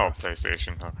character. Oh,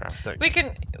 PlayStation. Okay. I think. We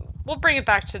can. We'll bring it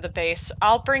back to the base.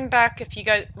 I'll bring back if you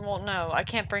guys. Well, no, I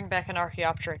can't bring back an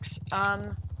Archaeopteryx.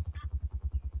 I'll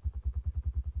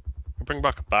bring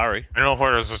back a Barry. I know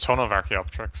where there's a ton of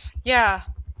Archaeopteryx. Yeah.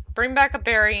 Bring back a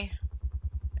berry,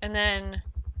 and then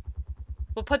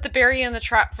we'll put the berry in the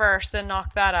trap first, then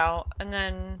knock that out, and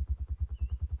then.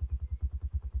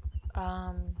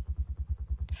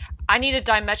 I need a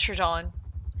Dimetrodon.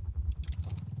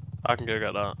 I can go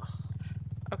get that.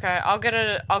 Okay, I'll get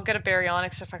a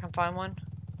Baryonyx if I can find one.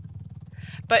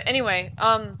 But anyway,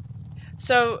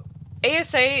 so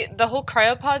ASA, the whole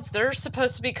cryopods, they're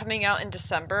supposed to be coming out in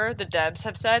December, the devs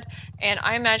have said, and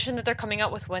I imagine that they're coming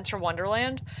out with Winter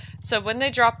Wonderland. So when they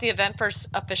drop the event for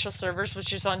official servers,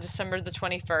 which is on December the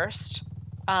 21st,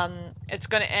 it's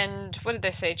going to end, what did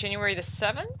they say, January the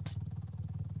 7th?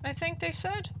 I think they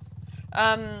said.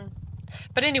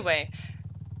 But anyway,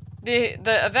 the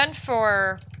event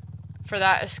for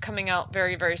that is coming out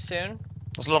very, very soon.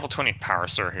 There's a level 20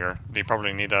 parser here. You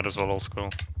probably need that as well,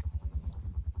 Oldskool.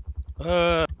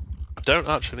 I don't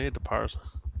actually need the parasol.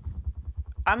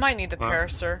 I might need the Huh?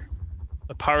 Parasaur.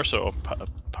 A parasol or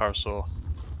parasol?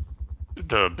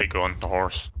 The big one, the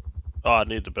horse. Oh, I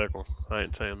need the big one. I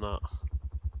ain't saying that.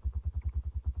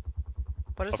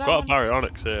 What is I've that got one? a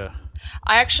Baryonyx here.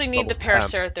 I actually need the level 10.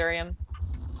 Paraceratherium,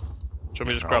 Shall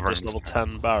we just Oh, grab this Vernon's level fair.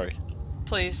 10 Barry?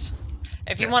 please.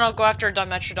 If you Yeah. want, I'll go after a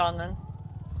Dimetrodon then.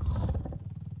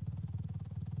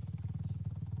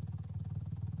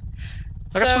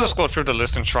 I guess So- we'll just go through the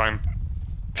list and try and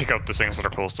pick out the things that are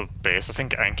close to base. I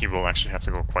think Anki will actually have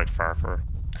to go quite far for.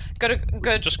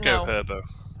 Good. Just no. go Herbo.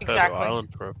 Exactly. Herbo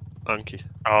Island for Anki.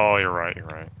 Oh, you're right. You're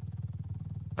right.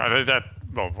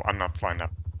 Well, I'm not flying that.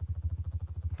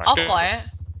 I'll fly it.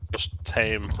 Just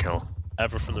tame Kill.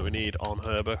 everything that we need on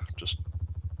Herbo. Just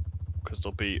because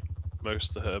they'll beat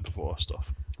most of the herbivore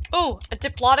stuff. Ooh, a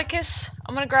Diplodocus.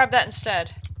 I'm gonna grab that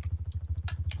instead.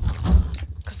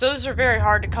 Because those are very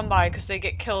hard to come by because they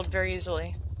get killed very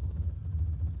easily.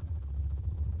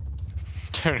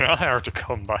 They're not hard to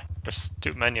come by. There's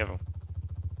too many of them.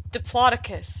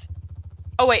 Diplodocus.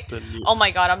 Oh wait. Then you- Oh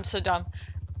my god, I'm so dumb.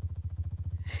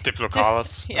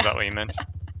 Diplocalus? Yeah. Is that what you meant?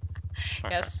 Okay.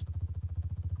 Yes.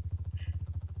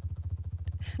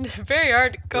 They're very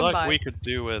hard to come like by. we could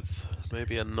do with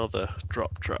maybe another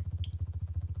drop trap.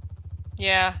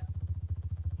 Yeah.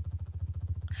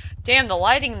 Damn, the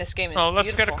lighting in this game is Oh,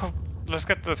 let's beautiful. let's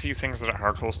get the few things that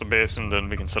are close to base, and then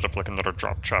we can set up like another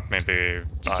drop trap, maybe. Do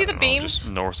you see the beams? Just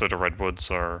north of the redwoods,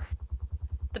 or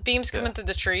the beams coming through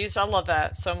the trees. I love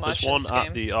that so much. There's one in this at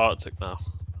game. the Arctic now,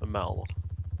 a metal one.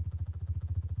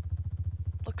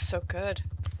 Looks so good.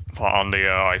 on the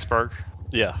iceberg.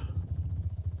 Yeah,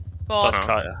 Well, that's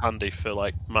kind of handy for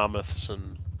like mammoths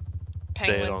and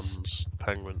penguins. Daedons,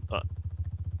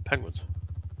 penguins.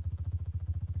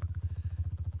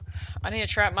 I need to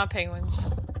trap my penguins.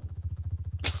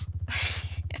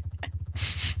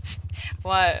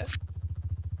 What?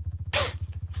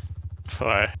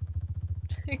 Why?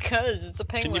 Because it's a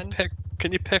penguin.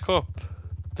 Can you pick up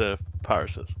the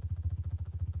parrots?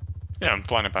 Yeah, I'm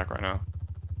flying it back right now.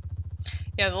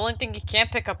 Yeah, the only thing you can't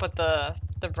pick up with the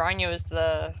rhino is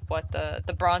the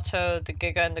Bronto, the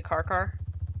Giga, and the Karkar.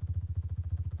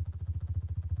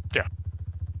 Yeah.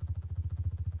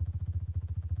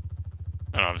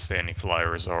 And obviously any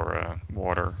flyers or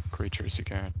water creatures you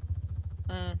can.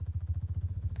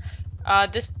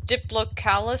 This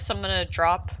Diplocaulus I'm gonna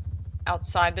drop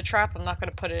outside the trap. I'm not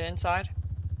gonna put it inside.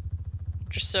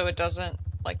 Just so it doesn't,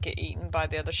 like, get eaten by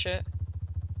the other shit.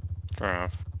 Fair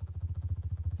enough.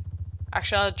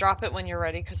 Actually, I'll drop it when you're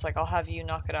ready, because, like, I'll have you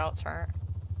knock it out, Tyrant.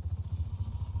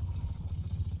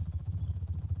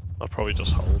 I'll probably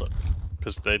just hold it,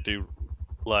 because they do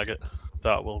lag it.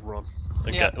 That will run.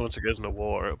 And once it goes into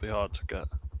water, it'll be hard to get.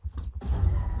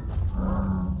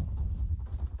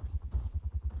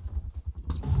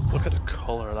 Look at the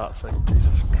colour of that thing,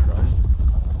 Jesus Christ.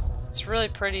 It's really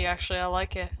pretty, actually. I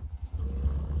like it.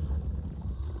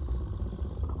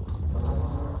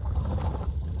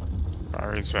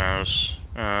 Barry's out.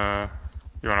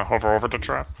 You want to hover over the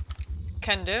trap?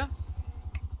 Can do.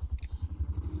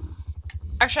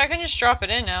 Actually, I can just drop it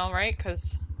in now, right?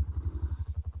 Because...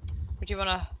 Or do you want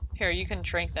to... Here, you can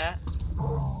drink that.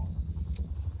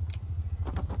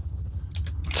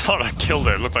 Thought I killed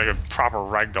it. It looked like a proper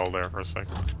ragdoll there for a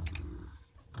second.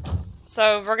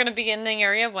 So, we're going to be in the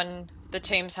area when the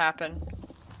tames happen.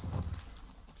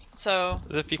 So...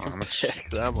 As if you can pick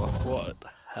them up. What the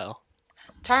hell?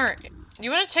 Tyrant, you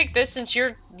want to take this since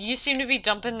you seem to be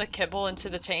dumping the kibble into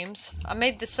the tames? I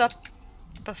made this up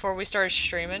before we started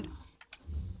streaming.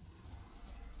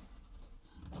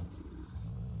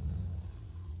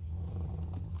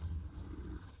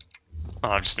 Oh,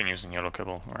 I've just been using yellow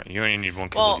kibble. Alright, you only need one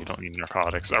kibble, you don't need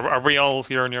narcotics. Are we all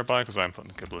here nearby? Because I'm putting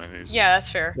the kibble in these. Yeah, that's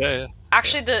fair. Yeah.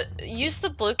 Actually, use the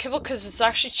blue kibble because it's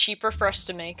actually cheaper for us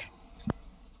to make.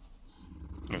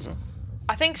 Is it?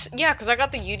 I think, yeah, because I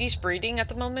got the Uties breeding at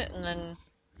the moment, and then,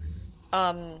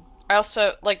 I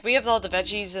also, like, we have all the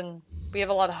veggies, and we have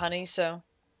a lot of honey, so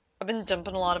I've been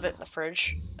dumping a lot of it in the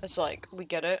fridge. It's like, we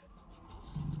get it.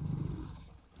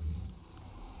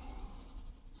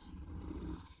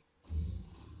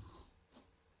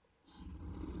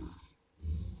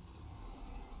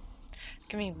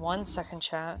 Give me 1 second,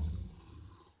 chat.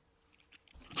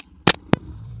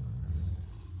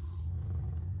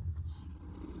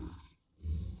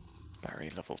 Barry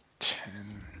level 10.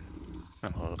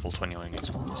 I'm level 29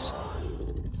 as well. So.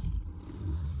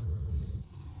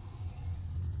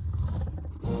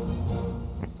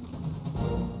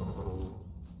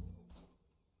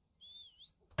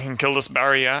 I can kill this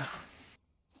Barry, yeah?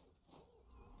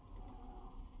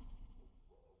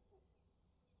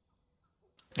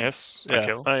 Yes, I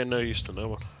kill. I know used to know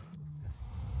one.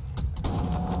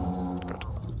 Good.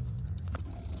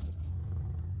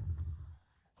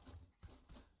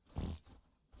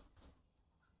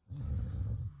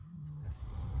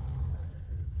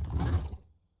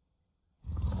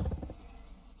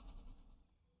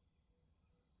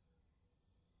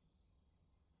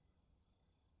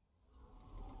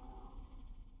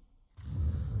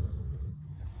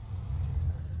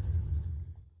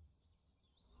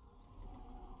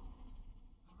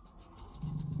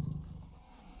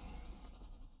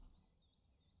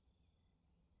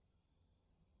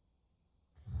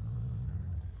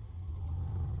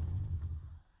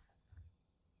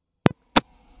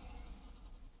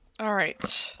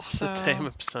 Alright, What's so... the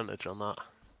taming percentage on that?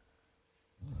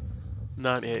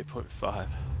 98.5.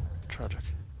 Tragic.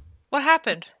 What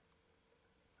happened?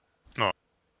 No.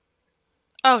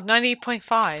 Oh,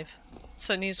 98.5.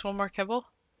 So it needs one more kibble?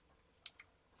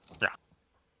 Yeah.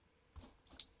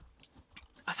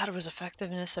 I thought it was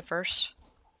effectiveness at first.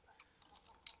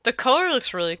 The color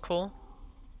looks really cool.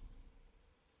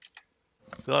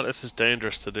 I feel like this is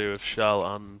dangerous to do with shell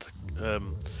and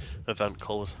event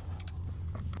colours.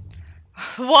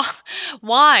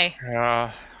 Why?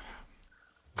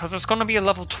 Because it's going to be a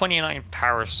level 29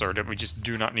 Parasaur that we just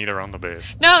do not need around the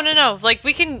base. No. Like,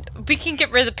 we can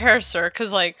get rid of the Parasaur,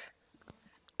 because, like...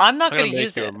 I'm not I'm going gonna to make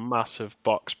use you it. a massive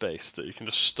box base that you can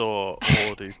just store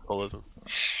all of these colours in.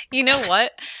 You know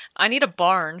what? I need a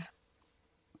barn.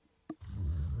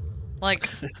 Like,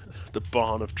 The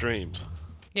Barn of Dreams.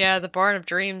 yeah, the Barn of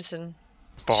Dreams and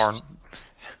Barn.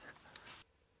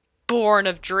 Born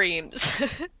of Dreams.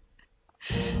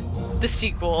 The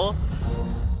sequel.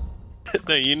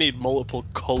 No, you need multiple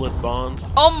coloured barns.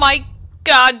 Oh my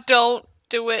god, don't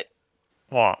do it.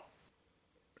 What?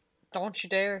 Don't you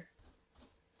dare.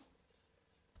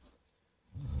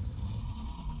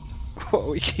 What are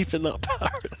we keeping that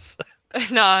Paris?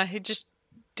 Nah, you just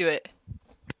do it.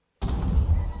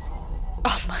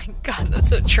 Oh my god, that's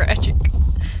so tragic.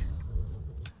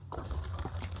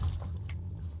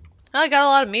 I got a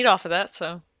lot of meat off of that,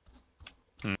 so.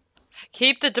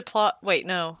 Keep the deplot. Wait,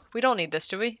 no. We don't need this,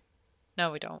 do we?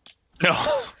 No, we don't.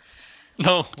 No.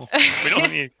 No. We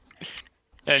don't need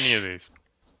any of these.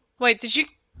 Wait, did you.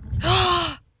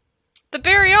 The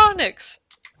baryonyx!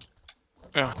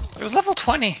 Yeah. It was level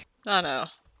 20. Oh no.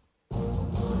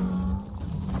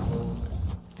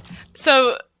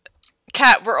 So,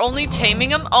 Cat, we're only taming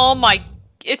him? Oh my.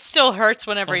 It still hurts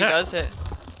whenever he Okay. does it.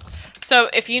 So,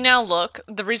 if you now look,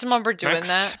 the reason why we're doing Next.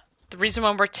 that, the reason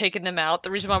why we're taking them out,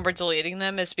 the reason why we're deleting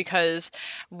them is because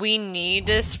we need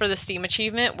this for the Steam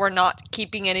achievement. We're not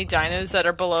keeping any dinos that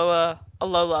are below a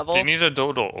low level. Do you need a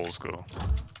dodo, Oldskool?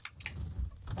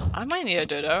 I might need a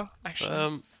dodo, actually.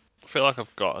 I feel like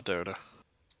I've got a dodo.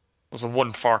 There's a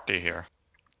 140 here.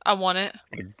 I want it.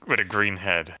 With a green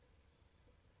head.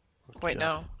 Wait,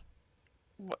 Yeah.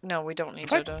 no. No, we don't need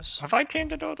Have dodos. Have I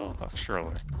tamed a dodo? Oh,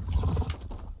 surely.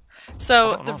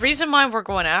 So, don't the know. reason why we're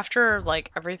going after,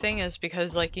 like, everything is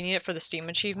because, like, you need it for the Steam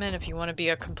achievement if you want to be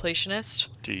a completionist.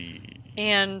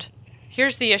 And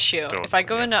here's the issue. Dodo, If I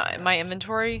go yes. into my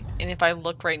inventory, and if I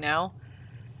look right now,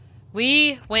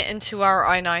 we went into our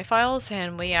i9 files,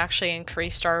 and we actually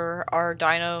increased our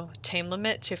dino tame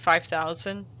limit to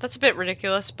 5,000. That's a bit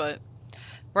ridiculous, but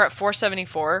we're at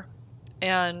 474.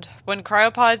 And when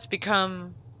cryopods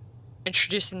become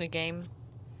introduced in the game,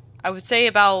 I would say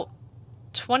about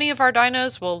 20 of our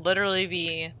dinos will literally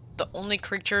be the only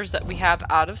creatures that we have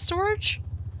out of storage.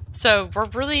 So we're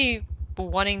really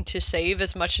wanting to save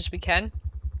as much as we can.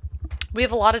 We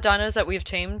have a lot of dinos that we've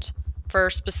tamed for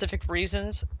specific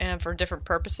reasons and for different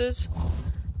purposes.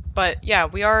 But yeah,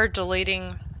 we are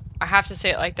deleting, I have to say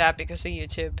it like that because of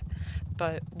YouTube,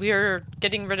 but we are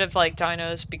getting rid of like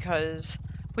dinos because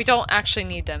we don't actually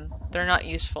need them. They're not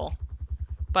useful.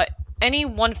 But any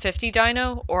 150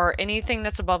 dino or anything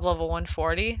that's above level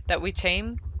 140 that we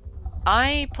tame,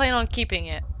 I plan on keeping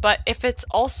it. But if it's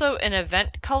also an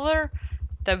event color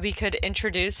that we could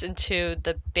introduce into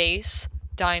the base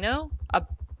dino, a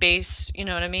base, you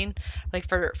know what I mean? Like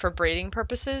for breeding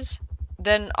purposes,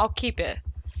 then I'll keep it.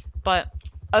 But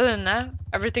other than that,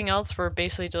 everything else we're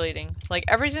basically deleting. Like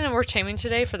everything that we're taming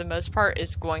today for the most part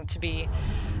is going to be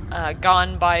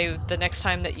gone by the next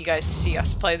time that you guys see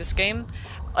us play this game.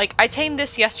 Like, I tamed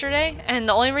this yesterday, and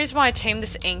the only reason why I tamed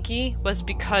this Anki was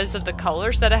because of the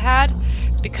colors that it had,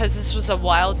 because this was a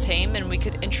wild tame, and we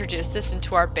could introduce this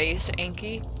into our base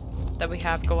Anki that we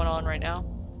have going on right now.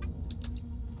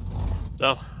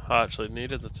 No, I actually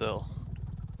needed the turtle.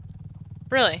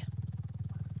 Really?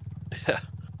 Yeah.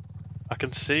 I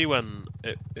can see when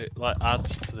it like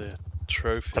adds to the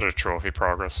trophy. For the trophy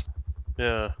progress.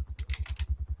 Yeah.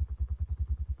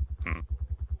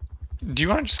 Do you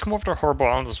want to just come over to Horrible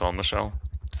Island as well, Michelle?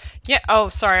 Yeah, oh,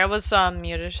 sorry, I was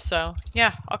muted, so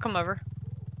yeah, I'll come over.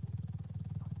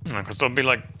 Because there'll be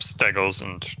like stegos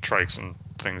and trikes and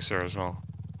things here as well.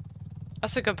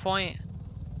 That's a good point.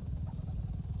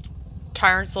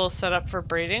 Tyrant's all set up for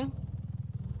breeding.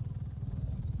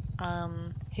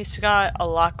 He's got a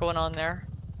lot going on there.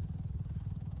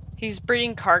 He's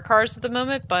breeding cars at the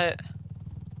moment, but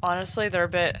honestly, they're a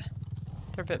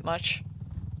bit much.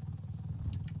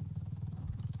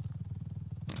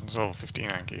 There's level 15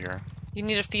 Anki here. You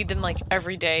need to feed them like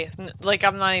every day. Like,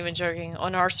 I'm not even joking.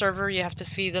 On our server, you have to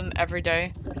feed them every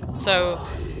day. So,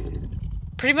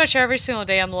 pretty much every single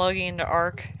day I'm logging into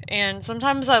Ark. And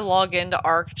sometimes I log into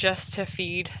Ark just to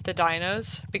feed the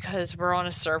dinos because we're on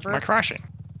a server. Am I crashing?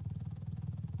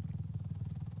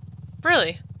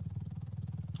 Really?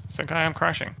 I think I am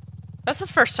crashing. That's the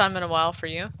first time in a while for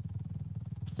you.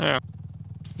 Yeah.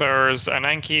 There's an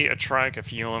Anki, a Trike, a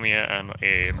Philomia, and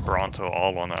a Bronto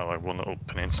all on like one little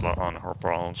peninsula on Horrible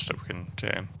Island that we can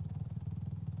tame.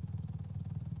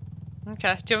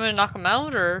 Okay. Do you want me to knock them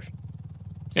out, or...?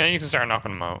 Yeah, you can start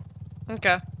knocking them out.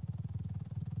 Okay.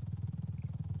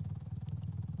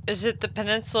 Is it the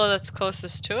peninsula that's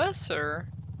closest to us, or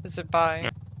is it by... Yeah.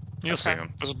 You'll see Okay.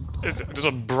 them. There's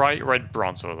a bright red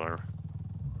Bronto there.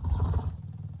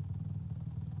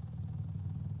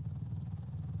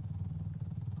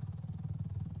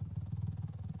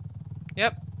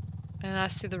 Yep. And I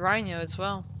see the rhino as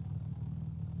well.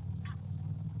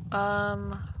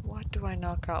 What do I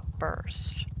knock out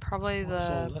first? Probably What's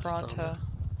all the this Bronto. down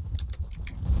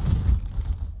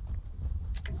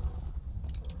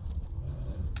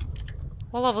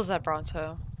What level is that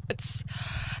Bronto?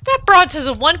 That Bronto's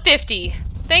a 150!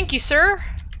 Thank you, sir!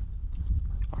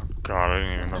 Oh god, I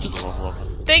didn't even know the level.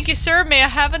 Thank you, sir. May I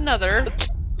have another?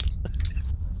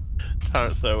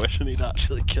 Tyrant's there wishing he'd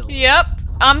actually killed him. Yep.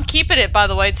 I'm keeping it, by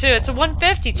the way, too. It's a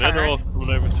 150 They're all turn. coming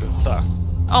over to attack.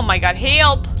 Oh my god,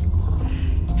 help!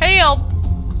 Help!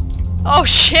 Oh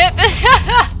shit!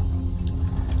 I'd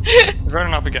rather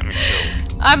not be getting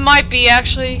killed. I might be,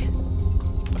 actually.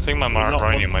 I think my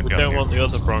rhino might We be don't on want the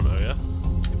other Bronto, yeah?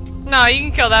 No, you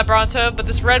can kill that Bronto, but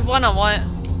this red one I want.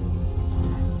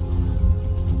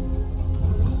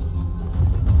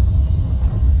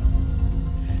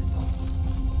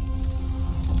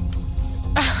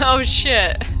 Oh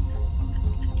shit.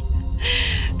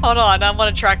 Hold on, I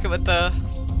want to track it with the...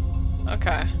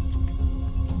 Okay.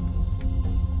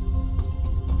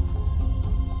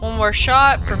 One more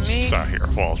shot We're from me. just out here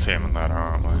wall taming that,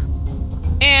 aren't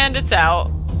we? And it's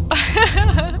out.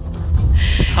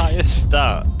 Highest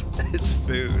stat is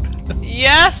food.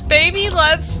 Yes, baby,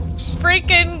 let's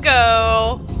freaking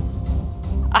go.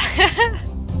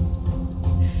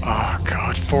 Oh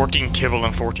god, 14 kibble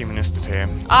and 14 minutes to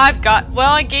tame.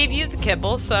 Well, I gave you the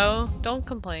kibble, so don't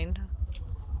complain.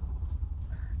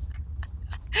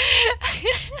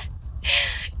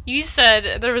 You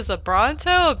said there was a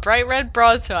Bronto, a bright red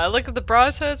Bronto. I look at the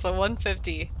Bronto, it's a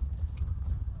 150.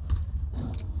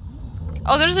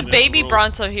 Oh, there's a baby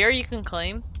Bronto here you can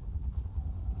claim.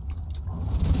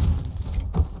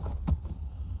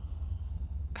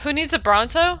 Who needs a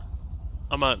Bronto?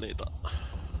 I might need that.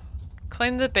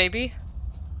 Claim the baby.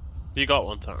 You got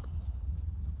one, Tyrant.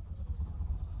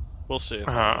 We'll see. If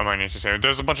I might need to tame.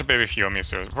 There's a bunch of baby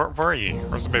Fiomis here. Where are you?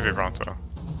 Where's the baby Bronto?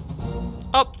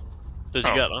 Oh, Did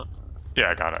you get that? Yeah,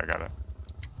 I got it.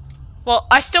 well,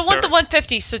 I still want There. the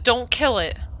 150, so don't kill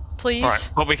it, please.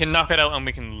 Alright, but we can knock it out and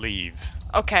we can leave.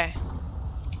 Okay.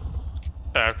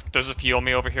 There's a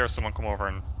Fiomi over here, someone come over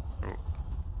and... Ooh.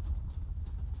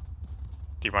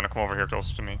 Do you want to come over here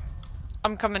closer to me?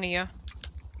 I'm coming to you.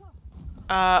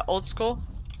 Oldskool?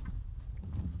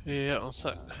 Yeah, one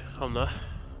sec. I'm there.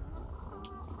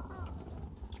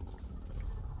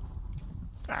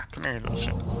 Ah, come here, you little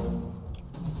shit.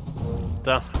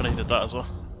 Damn, I needed that as well.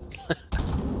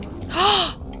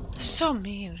 So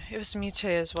mean. It was me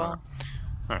today as well.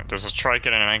 Alright, there's a Trike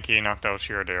and an Anki knocked out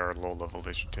here. They are low level,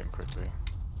 they should tame quickly.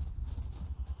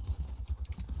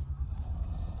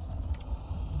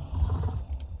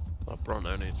 That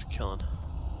Bronto needs killing.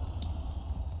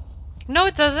 No,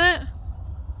 it doesn't.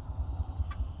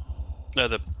 No,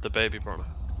 the baby Bronto.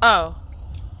 Oh.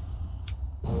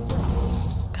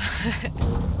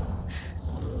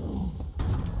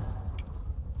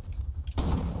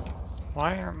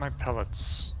 Why aren't my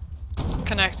pellets...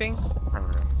 Connecting. There we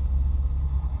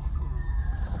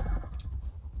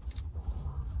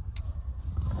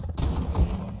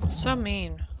go. So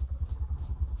mean.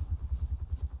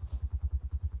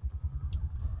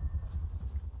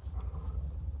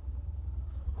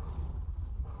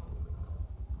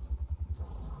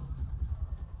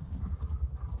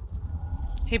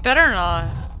 He better not.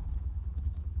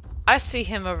 I see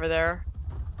him over there.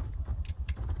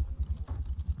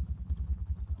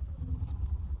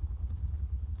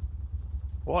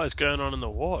 What is going on in the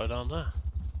water down there?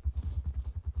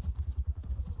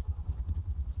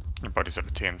 Your buddies have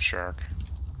a tamed shark.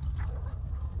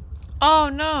 Oh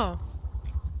no.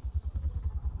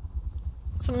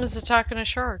 Someone's attacking a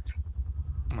shark.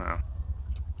 No.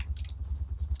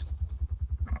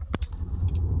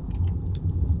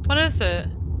 What is it?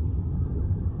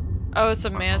 Oh, it's a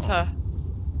manta.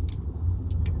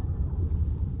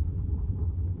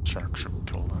 Shark should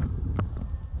kill that.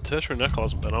 Tertiary nickel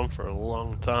hasn't been on for a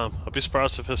long time. I'd be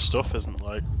surprised if his stuff isn't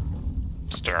like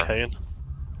decaying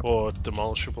or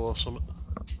demolishable or something.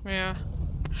 Yeah.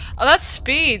 Oh, that's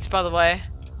speeds, by the way.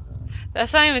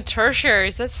 That's not even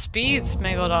tertiaries, that's speeds,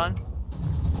 Megalodon.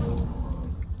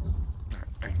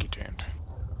 Anki tamed.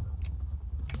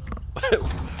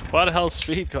 Why the hell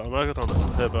speed got a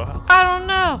Megalodon here, bro? I don't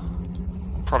know.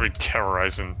 Probably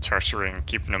terrorizing tertiary and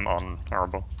keeping him on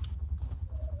Arbo.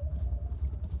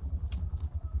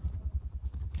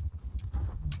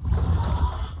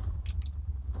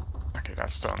 Okay,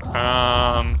 that's done.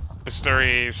 Is there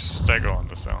a stego on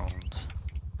the sound?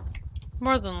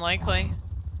 More than likely.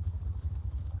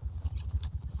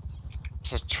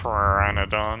 There's a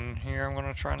Pteranodon here I'm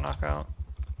gonna try and knock out.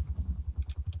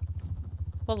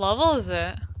 What level is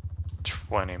it?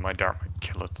 20, my dart might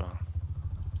kill it though.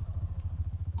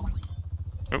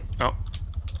 Oh, no.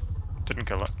 Didn't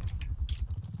kill it.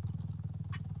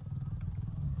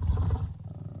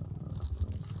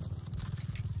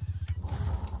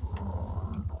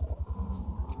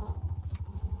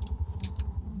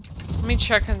 Let me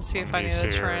check and see if I need a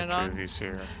These here, Pteranodon. these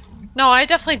here. No, I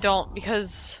definitely don't,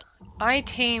 because I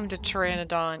tamed a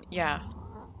Pteranodon, yeah.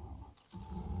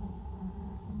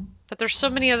 But there's so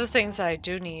many other things that I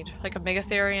do need, like a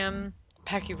Megatherium,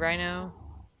 Pachyrhino,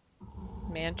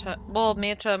 Manta. Well,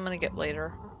 Manta I'm gonna get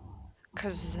later,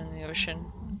 because it's in the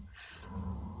ocean.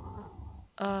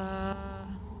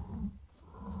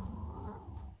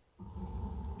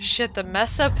 Shit, the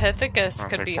Mesopithecus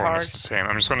could be hard.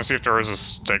 I'm just gonna see if there is a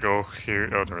stego here.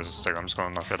 Oh, there is a stego. I'm just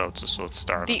gonna knock it out just so it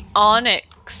starts. The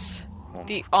Onyx.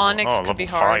 The Onyx could be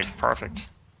hard. Level 5, perfect.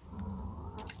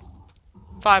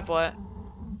 5 what?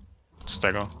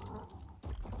 Stego.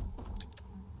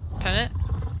 Pennant?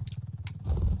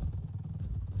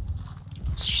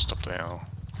 It's just up the hill.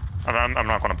 I'm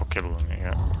not gonna put kibble in it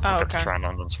yet. Oh, Get the okay.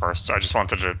 Pteranodons first. I just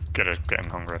wanted to get it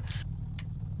getting hungry.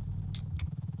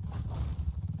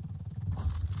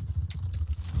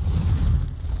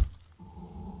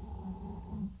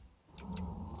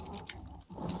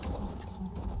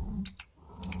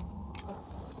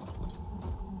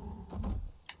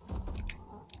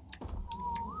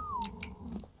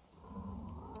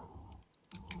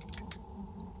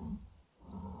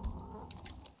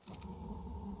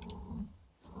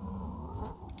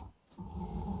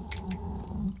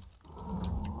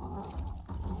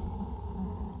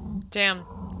 Damn,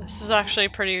 this is actually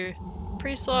pretty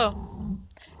slow.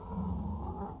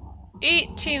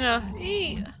 Eat, Tina,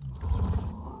 eat!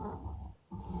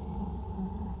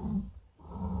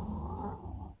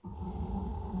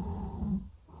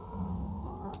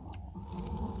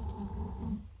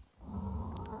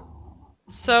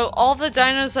 So all the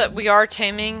dinos that we are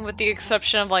taming, with the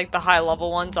exception of like the high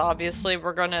level ones, obviously,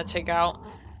 we're gonna take out.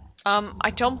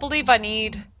 I don't believe I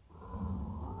need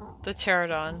the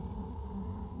Pteranodon.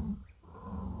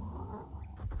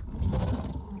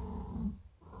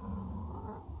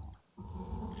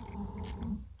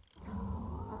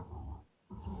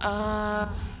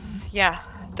 Yeah.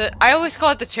 I always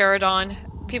call it the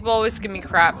Pteranodon. People always give me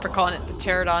crap for calling it the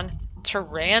Pteranodon.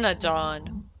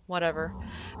 Pteranodon. Whatever.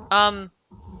 The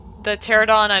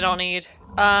Pteranodon I don't need.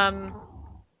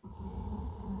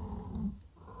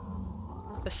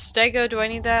 The Stego, do I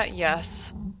need that?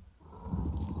 Yes.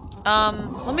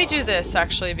 Let me do this,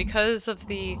 actually, because of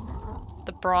the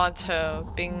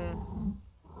Bronto being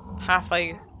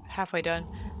halfway done.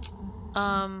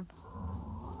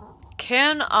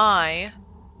 Can I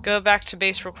go back to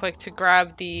base real quick to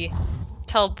grab the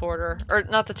teleporter? Or,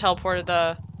 not the teleporter,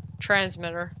 the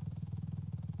transmitter.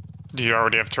 Do you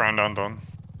already have Pteranodon done?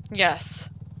 Yes.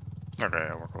 Okay,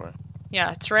 I'll work away.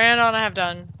 Yeah, Pteranodon I have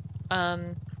done.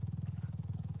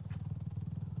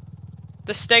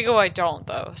 The Stego I don't,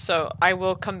 though, so I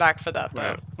will come back for that, though.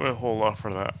 Right, we'll hold off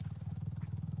for that.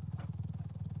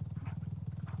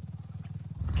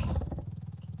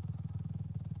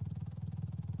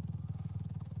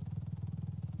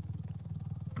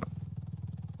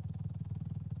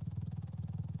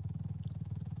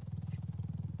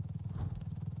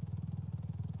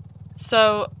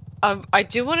 So, I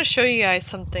do want to show you guys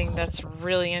something that's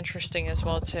really interesting as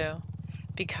well, too.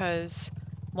 Because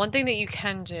one thing that you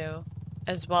can do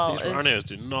as well These is... rhinos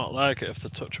do not like it if they're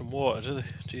touching water, do they?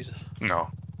 Jesus.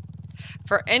 No.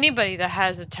 For anybody that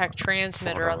has a tech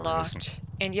transmitter whatever unlocked, reason.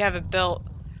 and you have it built,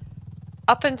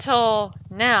 up until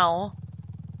now,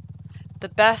 the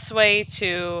best way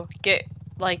to get,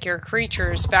 like, your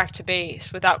creatures back to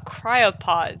base without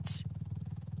cryopods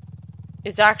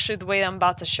is actually the way I'm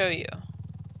about to show you.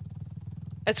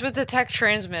 It's with the tech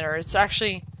transmitter. It's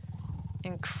actually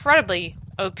incredibly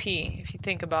OP if you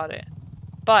think about it.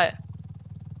 But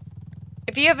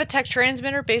if you have a tech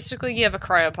transmitter, basically you have a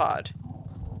cryopod.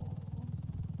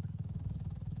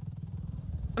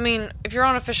 I mean, if you're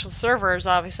on official servers,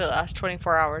 obviously it lasts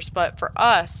 24 hours, but for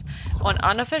us, on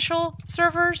unofficial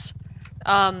servers,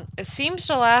 it seems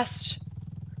to last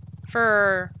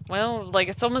for, well, like,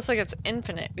 it's almost like it's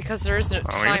infinite, because there is no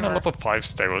timer. Even a level 5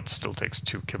 stego, it still takes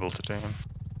 2 kibble to tame.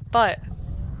 But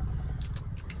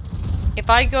if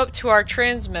I go up to our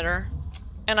transmitter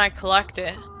and I collect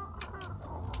it,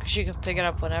 because you can pick it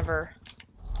up whenever,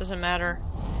 doesn't matter.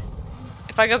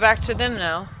 If I go back to them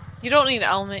now, you don't need an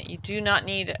element, you do not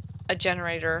need a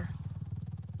generator.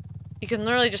 You can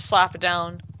literally just slap it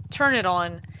down, turn it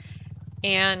on,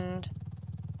 and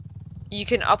you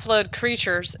can upload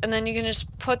creatures, and then you can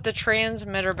just put the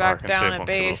transmitter back down at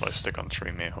base. If I stick on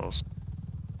 3 mayholes.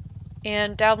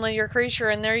 and download your creature,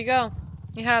 and there you go.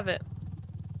 You have it.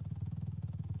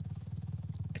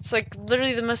 It's like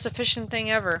literally the most efficient thing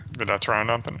ever. Did that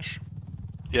Pteranodon finish?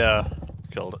 Yeah,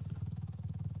 killed it.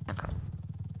 Okay.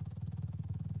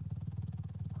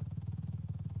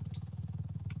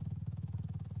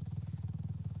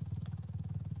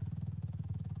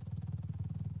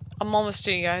 I'm almost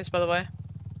to you guys, by the way.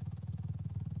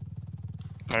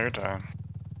 No, you're dying.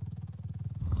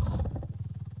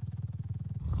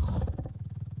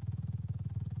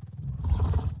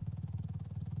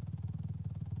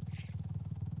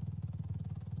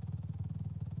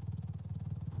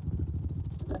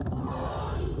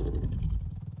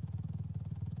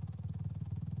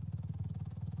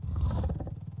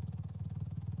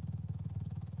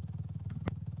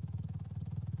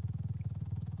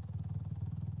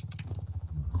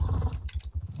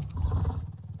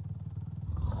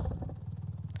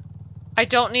 I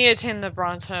don't need to tame the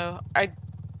Bronto.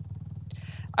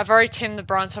 I've already tamed the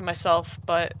Bronto myself,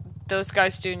 but those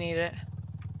guys do need it.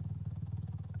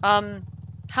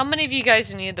 How many of you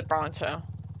guys need the Bronto?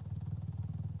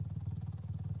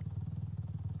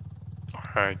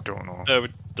 I don't know. Yeah, we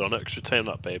done it 'cause we tamed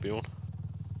that baby one.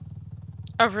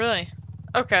 Oh, really?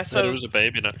 Okay, so there was a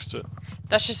baby next to it.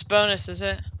 that's just bonus, is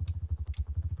it?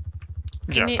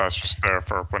 Yeah, you- that's just there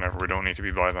for whenever we don't need to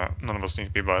be by that. None of us need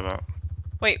to be by that.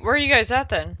 Wait, where are you guys at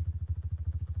then?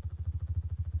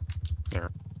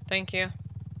 There. Thank you.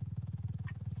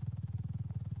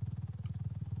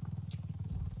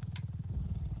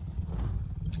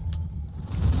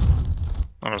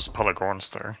 Oh, there's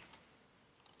Pelagorns there.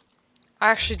 I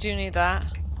actually do need that.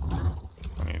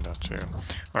 I need that too.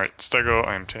 Alright, Stego,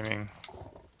 I am taming.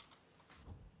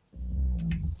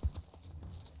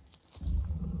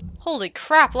 Holy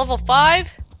crap, level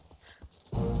 5?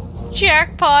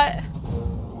 Jackpot!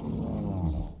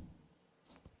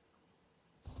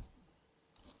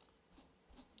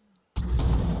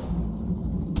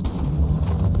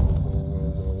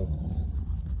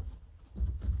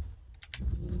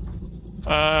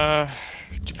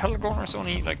 Do Pelagorns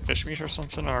only eat like fish meat or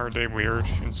something, or are they weird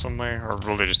in some way, or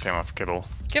will they just tame off kibble?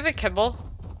 Give it kibble.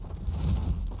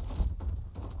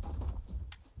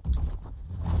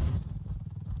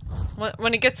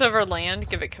 When it gets over land,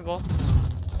 give it kibble.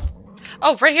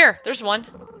 Oh, right here! There's one.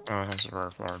 Oh, that's a rare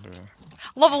flower, dude.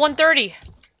 Level 130!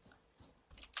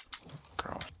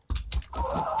 God.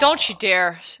 Don't you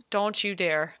dare. Don't you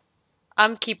dare.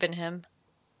 I'm keeping him.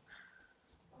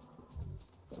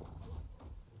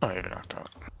 Oh, you knocked out.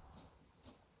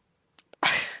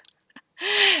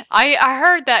 I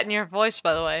heard that in your voice,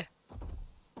 by the way.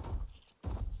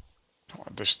 Oh,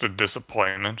 just the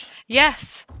disappointment.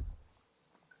 Yes.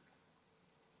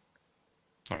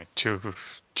 Alright, two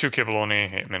kibble only,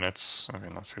 8 minutes.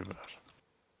 Okay, not too bad.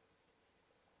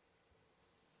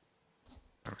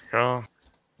 There we go.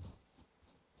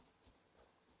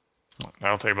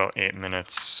 That'll take about 8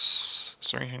 minutes.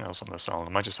 Is there anything else on this island?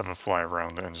 I might just have a fly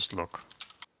around it and just look.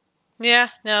 Yeah,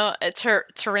 no, it's her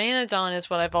Pteranodon is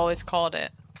what I've always called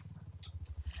it.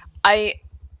 It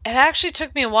actually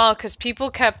took me a while because people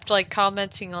kept like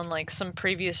commenting on like some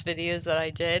previous videos that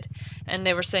I did, and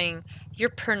they were saying, you're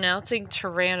pronouncing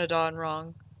Pteranodon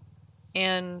wrong.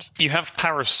 And You have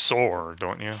Parasaur,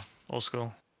 don't you,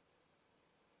 Oldskool?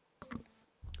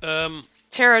 Pterodon,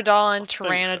 so.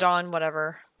 Pteranodon,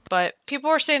 whatever. But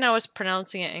people were saying I was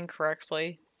pronouncing it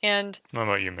incorrectly. And What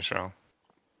about you, Michelle?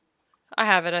 I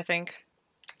have it, I think.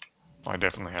 I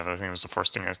definitely have it. I think it was the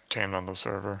first thing I tamed on the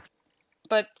server.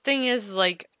 But the thing is,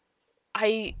 like,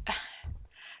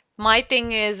 my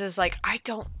thing is like, I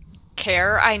don't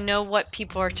care. I know what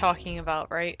people are talking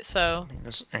about, right? So, I think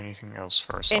there's anything else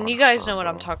first. and you guys know what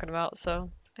I'm talking about, so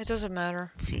it doesn't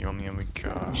matter. Feel me, oh my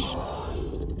gosh.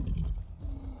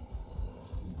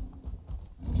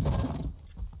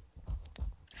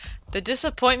 The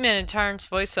disappointment in Tyrant's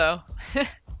voice, though.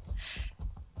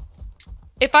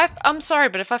 I'm sorry,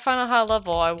 but if I find a high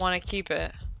level, I want to keep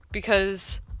it.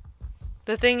 Because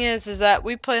the thing is that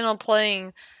we plan on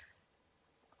playing,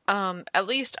 at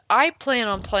least I plan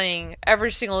on playing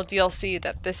every single DLC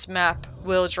that this map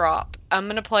will drop. I'm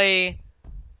gonna play,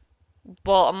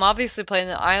 well, I'm obviously playing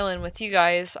the island with you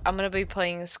guys. I'm gonna be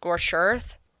playing Scorched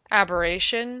Earth,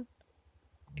 Aberration,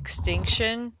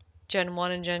 Extinction, Gen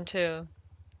 1 and Gen 2.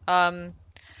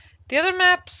 The other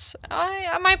maps,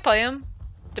 I might play them.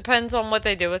 Depends on what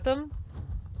they do with them.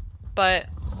 But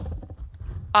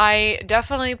I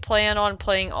definitely plan on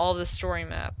playing all the story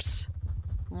maps.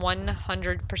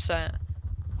 100%.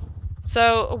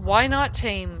 So why not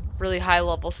tame really high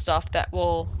level stuff that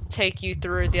will take you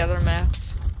through the other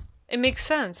maps? It makes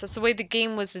sense. That's the way the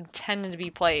game was intended to be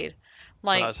played.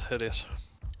 Like, That's hideous.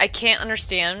 I can't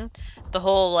understand the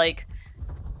whole, like...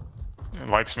 It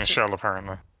likes Michelle,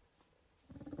 apparently.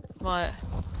 What?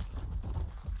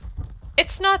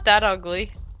 It's not that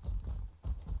ugly.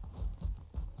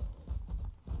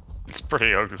 It's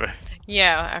pretty ugly.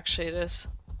 Yeah, actually it is.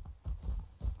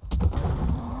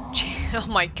 Oh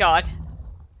my god.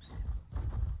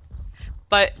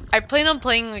 But I plan on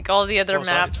playing like all the other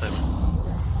maps.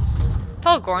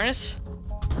 Pelagornis.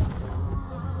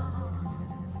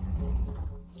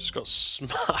 Just got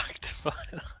smacked by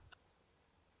that.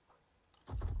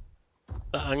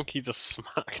 That Anki just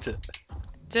smacked it.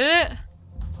 Did it?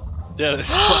 Yeah,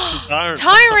 it's fucking Tyrant.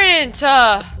 Tyrant!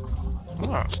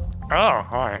 Oh, oh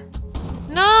hi.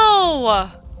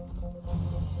 No!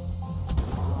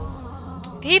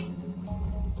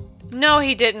 No,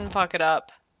 he didn't fuck it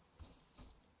up.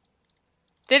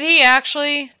 Did he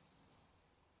actually?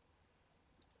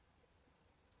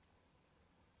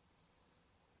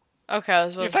 Okay, I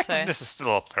was about to say. This is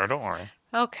still up there, don't worry.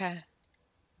 Okay.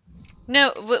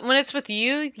 No, when it's with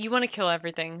you, you want to kill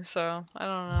everything, so I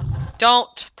don't know.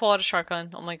 Don't pull out a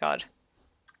shotgun. Oh my god.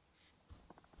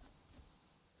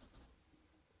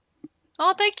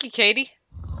 Oh, thank you, Katie.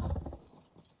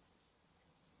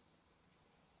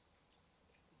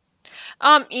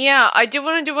 Yeah, I do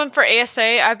want to do one for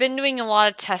ASA. I've been doing a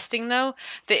lot of testing, though.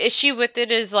 The issue with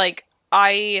it is, like,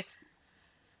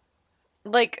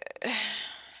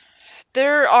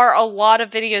 there are a lot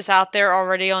of videos out there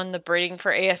already on the breeding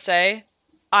for ASA.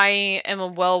 I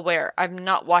am well aware. I've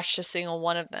not watched a single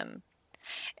one of them.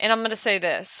 And I'm going to say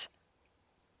this.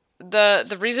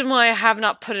 The reason why I have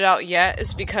not put it out yet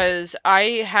is because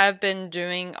I have been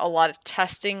doing a lot of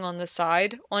testing on the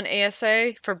side on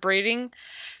ASA for breeding.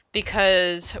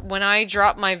 Because when I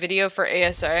drop my video for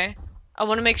ASA, I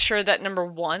want to make sure that number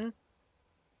one,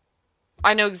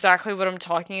 I know exactly what I'm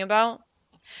talking about.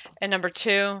 And number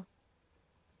two,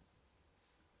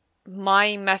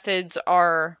 my methods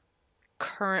are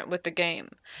current with the game.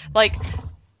 Like,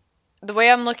 the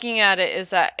way I'm looking at it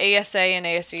is that ASA and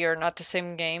ASE are not the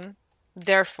same game.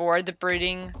 Therefore, the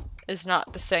breeding is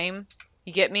not the same.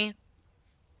 You get me?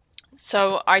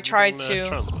 So I try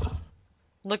to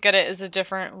look at it as a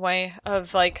different way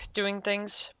of, like, doing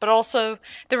things. But also,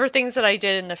 there were things that I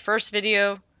did in the first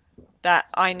video that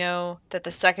I know that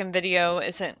the second video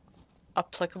isn't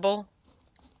applicable.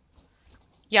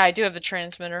 Yeah, I do have a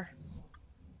transmitter.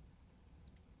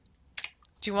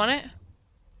 Do you want it?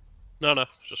 No,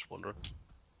 just wondering.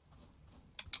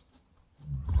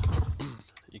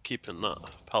 You keeping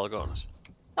that Pelagornis?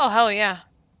 Oh, hell yeah.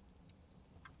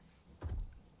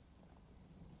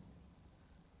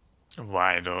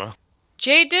 Why though?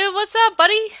 Jay dude, what's up,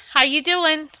 buddy? How you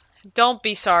doing? Don't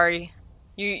be sorry.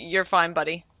 You're fine,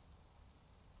 buddy.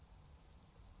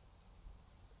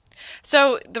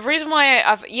 So, the reason why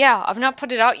I've not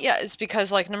put it out yet is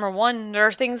because, like, number one, there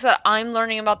are things that I'm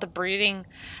learning about the breeding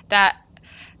that,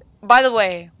 by the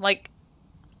way, like,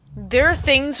 there are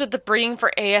things with the breeding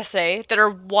for ASA that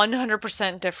are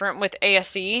 100% different with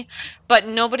ASE, but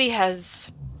nobody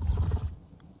has...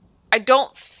 I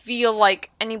don't feel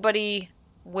like anybody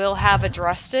will have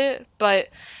addressed it, but,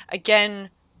 again...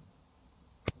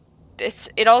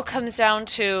 It all comes down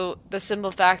to the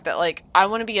simple fact that, like, I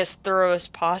want to be as thorough as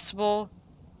possible.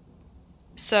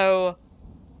 So,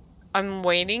 I'm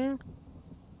waiting.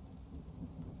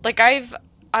 Like, I've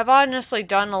honestly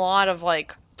done a lot of,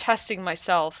 like, testing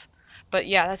myself. But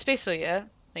yeah, that's basically it.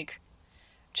 Like,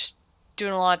 just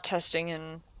doing a lot of testing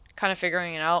and kind of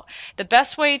figuring it out. The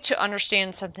best way to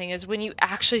understand something is when you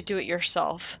actually do it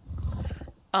yourself.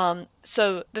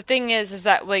 So the thing is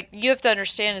that, like, you have to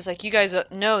understand is, like, you guys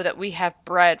know that we have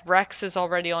bred. Rex is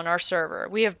already on our server.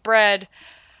 We have bred,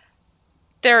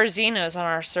 there are Xenos on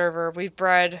our server. We've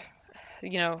bred,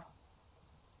 you know,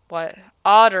 what,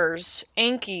 otters,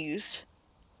 Ankies,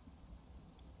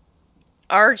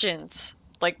 Argents.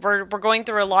 Like, we're going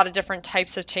through a lot of different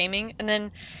types of taming, and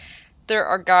then there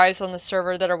are guys on the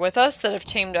server that are with us that have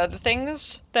tamed other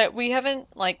things that we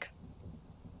haven't, like,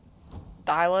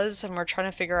 Thylas, and we're trying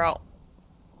to figure out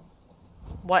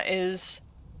what is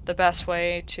the best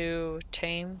way to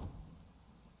tame,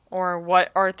 or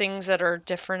what are things that are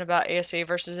different about ASA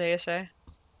versus ASA.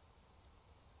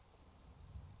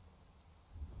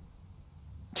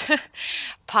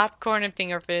 Popcorn and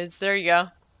finger foods, there you go.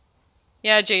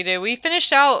 Yeah, JD, we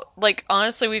finished out, like,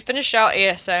 honestly, we finished out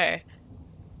ASA.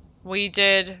 We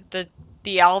did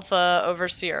the Alpha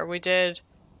Overseer, we did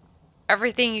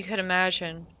everything you could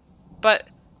imagine. But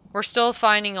we're still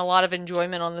finding a lot of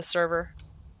enjoyment on the server.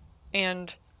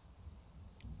 And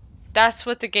that's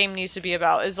what the game needs to be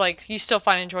about, is, like, you still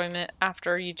find enjoyment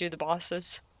after you do the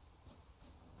bosses.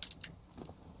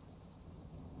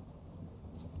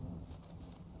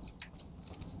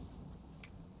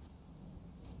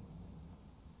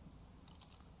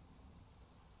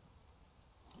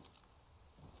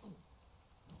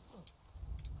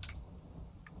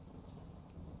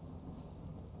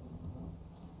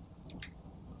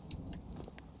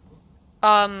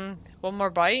 One more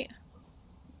bite?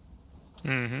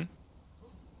 Mm-hmm.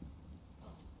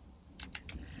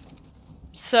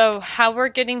 So, how we're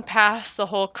getting past the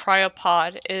whole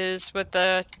cryopod is with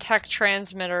the tech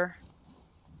transmitter.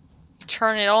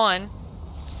 Turn it on.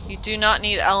 You do not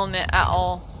need element at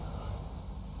all.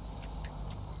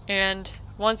 And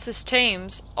once this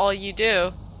tames, all you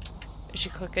do is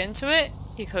you click into it,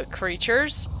 you click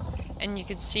creatures, and you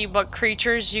can see what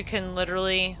creatures you can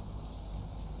literally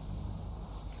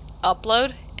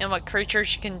upload and what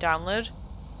creatures you can download.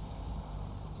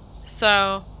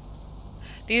 So,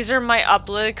 these are my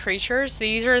uploaded creatures.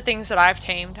 These are things that I've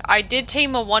tamed. I did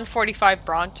tame a 145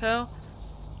 Bronto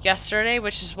yesterday,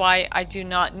 which is why I do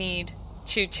not need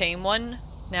to tame one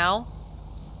now.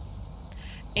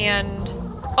 And,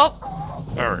 oh!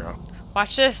 There we go.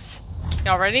 Watch this.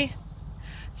 Y'all ready?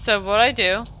 So what I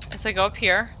do is I go up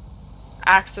here,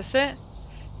 access it,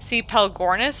 see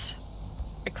Pelgornis,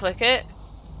 I click it,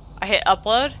 I hit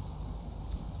upload,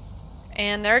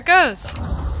 and there it goes.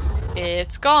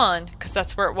 It's gone, because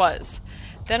that's where it was.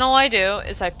 Then all I do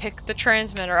is I pick the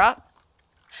transmitter up,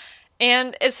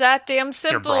 and it's that damn Your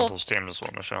simple. Bronto's tamed as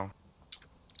well, Michelle.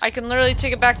 I can literally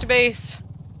take it back to base.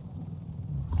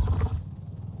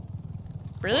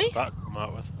 Really? What did that come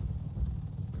out with?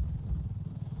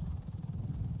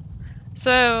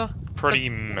 So, Pretty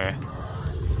meh.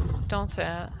 don't say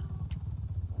that.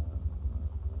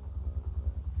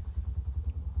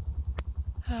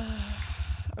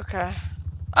 Okay.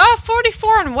 Oh,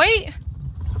 44 in weight?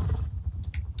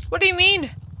 What do you mean?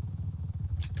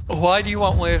 Why do you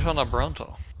want weight on a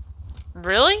Bronto?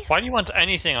 Really? Why do you want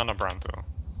anything on a Bronto?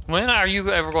 When are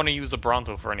you ever going to use a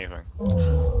Bronto for anything?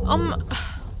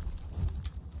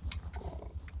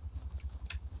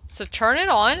 So turn it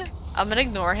on. I'm gonna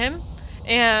ignore him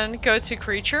and go to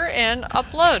creature and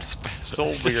upload. It's so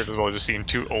weird as well, just seeing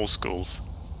two old schools.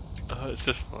 Oh, it's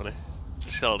just funny.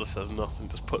 Michelle just says nothing,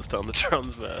 just puts down the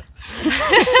transmitter.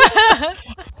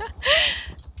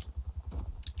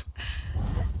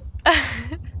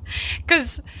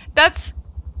 Because that's...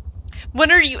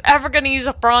 When are you ever going to use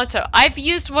a Bronto? I've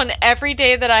used one every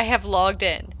day that I have logged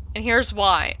in. And here's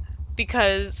why.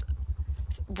 Because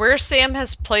where Sam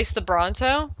has placed the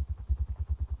Bronto,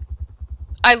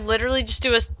 I literally just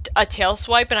do a tail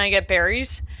swipe and I get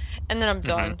berries. And then I'm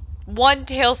done. One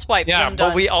tail swipe, Yeah, I'm done.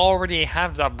 but we already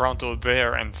have that Bronto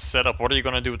there and set up. What are you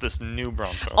going to do with this new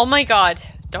Bronto? Oh my god,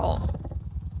 don't.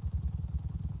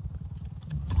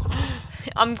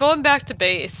 I'm going back to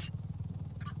base.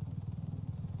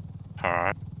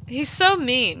 Alright. He's so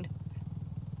mean.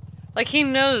 Like, he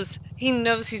knows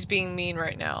he's being mean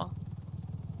right now.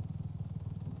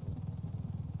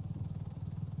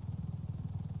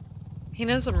 He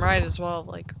knows I'm right as well,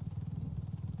 like...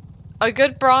 A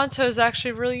good Bronto is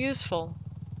actually really useful.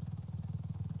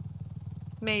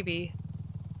 Maybe.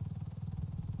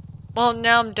 Well,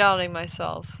 now I'm doubting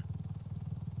myself.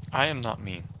 I am not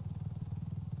mean.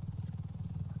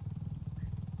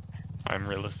 I'm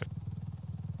realistic.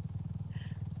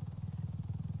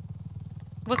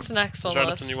 What's next Is on there the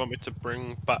anything list? you want me to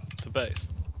bring back to base?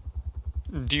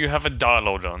 Do you have a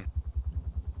download on?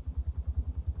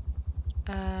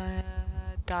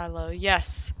 Dilo,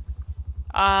 yes.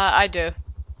 I do.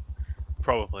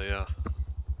 Probably, yeah.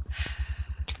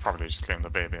 Probably just claim the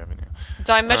baby, haven't you?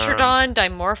 Dimetrodon,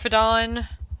 Dimorphodon,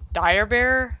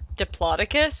 Direbear,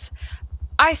 Diplodocus.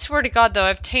 I swear to God, though,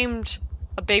 I've tamed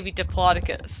a baby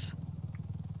Diplodocus.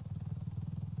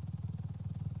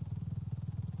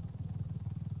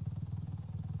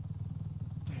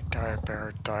 Dire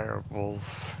bear, dire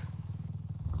wolf.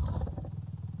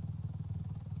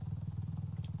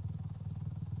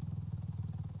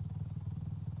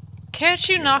 Can't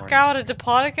you knock out a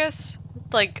Diplodocus?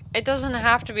 Like, it doesn't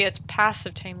have to be its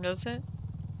passive tame, does it?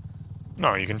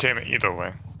 No, you can tame it either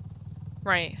way.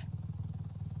 Right.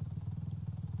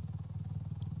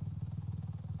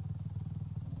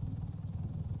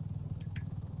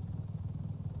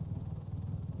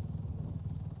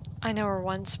 I know where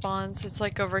one spawns. It's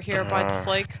like over here by this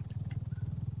lake.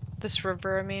 This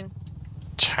river, I mean.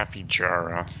 Tappy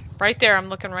Jara. Right there, I'm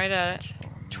looking right at it.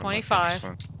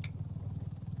 25.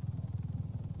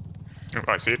 Oh,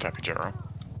 I see a Tappy Jara.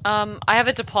 I have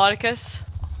a Diplodocus.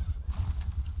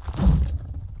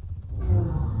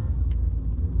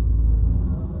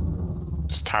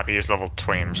 This Tappy is level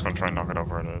 20. I'm just gonna try and knock it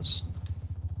over. It is.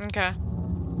 Okay.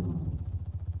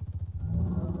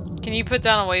 Can you put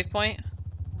down a waypoint?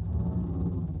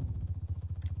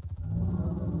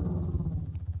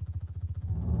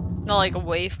 No, like a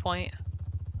waypoint.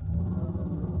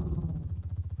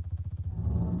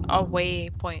 A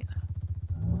waypoint.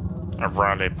 A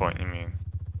rally point, you mean?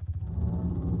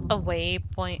 A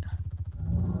waypoint.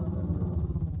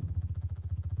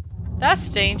 That's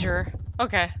danger.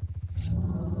 Okay.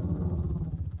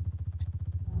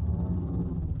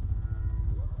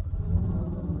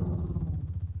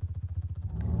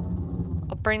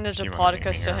 I'll bring the Do you wanna meet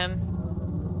me Diplodocus to here? him.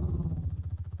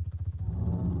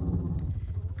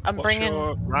 I'm What's bringing...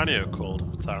 your radio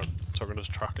called, Tyrant? So I can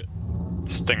just track it.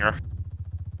 Stinger.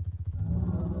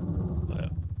 There.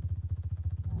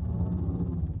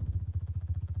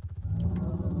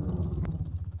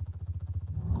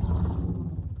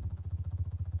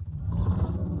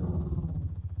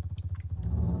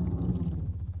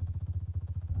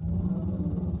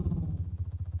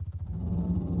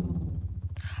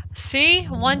 See?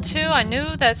 1-2, I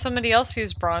knew that somebody else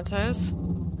used Brontos.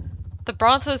 The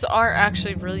Brontos are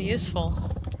actually really useful.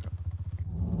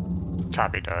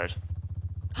 Tabby died.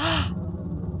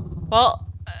 Well,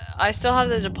 I still have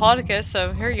the Diplodocus,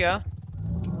 so here you go.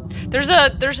 There's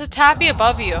a tappy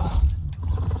above you.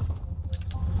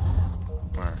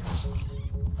 Where?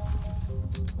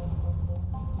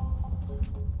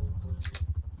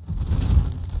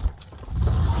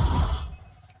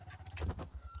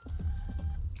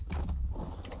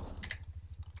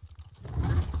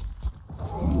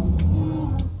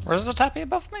 Where's the tappy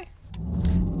above me?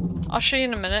 I'll show you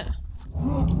in a minute.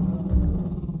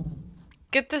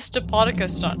 Get this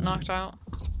Diplodocus knocked out.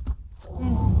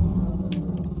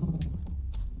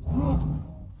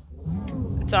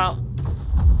 It's out.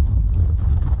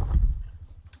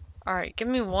 Alright, give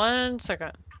me 1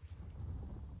 second.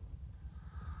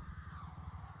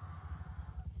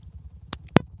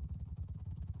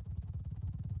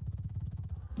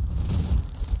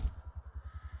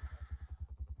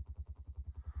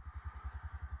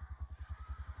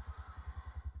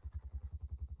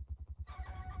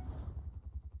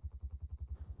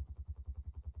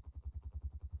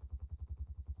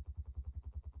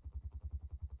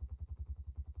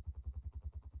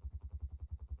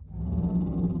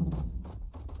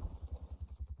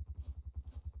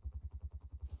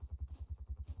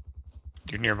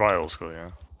 You're nearby Oldskool,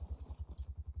 yeah?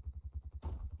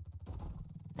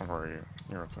 Or where are you?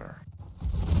 You're up there.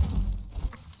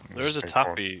 There is a Just take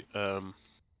forward. tappy,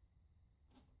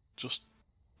 just...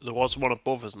 There was one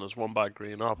above us and there's one by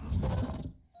Green Ob.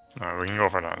 No, we can go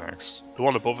for that next. The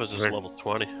one above us is Sick. level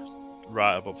 20.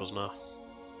 Right above us now.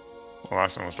 The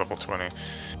last one was level 20.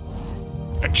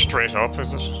 Like straight up,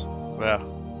 is it? Yeah.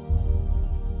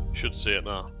 You should see it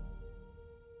now.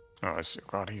 Oh, I see.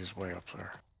 God, he's way up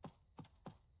there.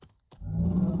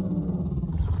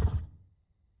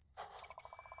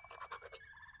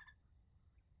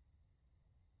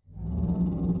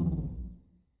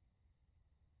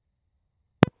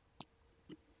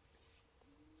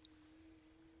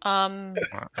 I hit it,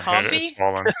 Copy? it's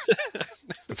fallen.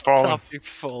 It's fallen. Tappy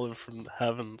falling from the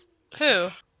heavens. Who?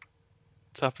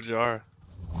 Tapajara.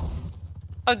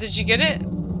 Oh, did you get it?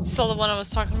 Still the one I was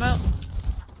talking about?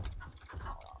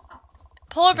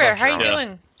 Polar Bear, how you Yeah.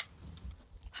 doing?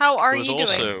 How are There was you doing?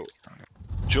 also,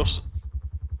 just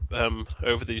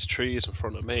over these trees in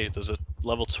front of me, there's a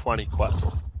level 20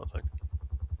 Quetzal, I think.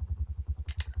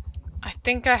 I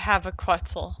think I have a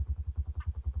Quetzal.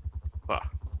 Ah,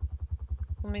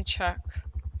 Let me check.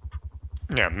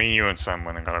 Yeah, me, you, and Sam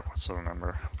went and got a Quetzal,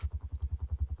 remember?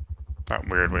 That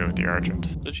weird way with the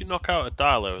Argent. did you knock out a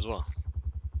Dilo as well?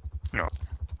 No.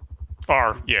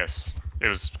 Or, yes. It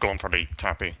was going for the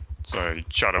tappy. So he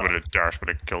shot it with a dart, but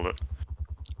it killed it.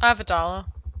 I have a dollar.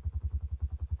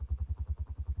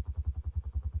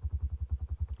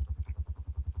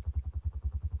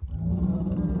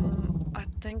 I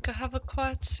think I have a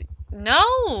Quetz.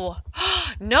 No!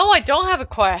 No, I don't have a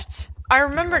Quetz. I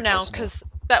remember Not now, possible. because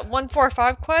that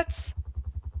 145 Quetz,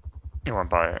 You went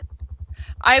by it.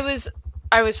 I was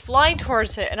flying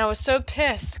towards it, and I was so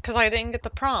pissed, because I didn't get the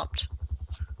prompt.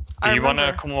 Do I you want to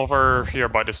remember. come over here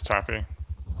by this tappy?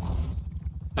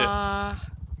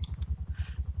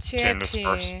 Chain this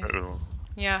first. TIP. It'll...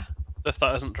 Yeah. If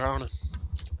that isn't drowning.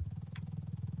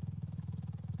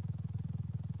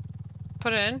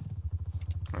 Put it in.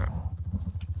 Yeah.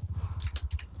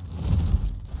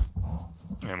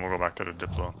 And we'll go back to the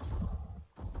Diplo.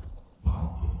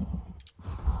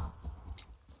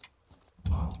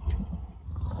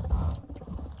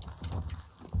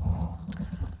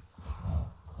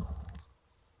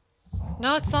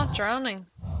 No, it's not drowning.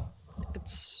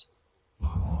 It's...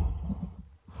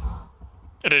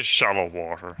 It is shallow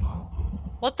water.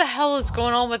 What the hell is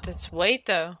going on with its weight,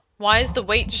 though? Why is the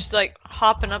weight just, like,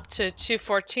 hopping up to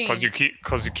 214?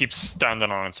 Because you keep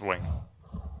standing on its wing.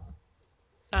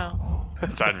 Oh.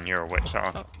 It's adding your weight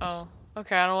on. Oh.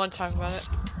 Okay, I don't want to talk about it.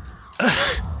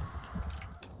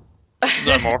 There's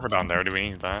a Dimorphodon there. Do we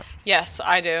need that? Yes,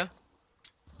 I do.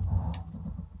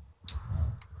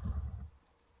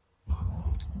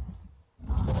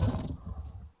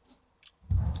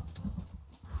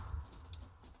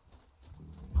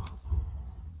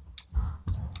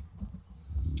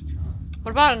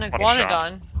 What about an What a shot.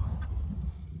 iguanodon?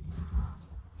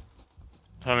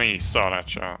 How many saw that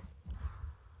shot?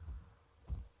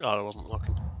 God, I wasn't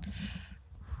looking.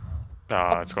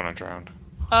 Ah, it's gonna drown.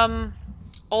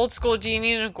 Old school, do you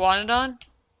need an iguanodon?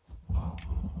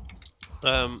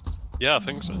 Yeah, I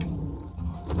think so.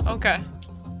 Okay.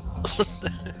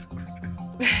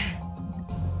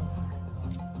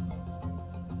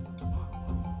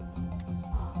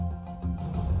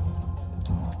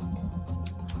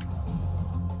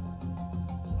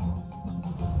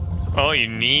 Oh, you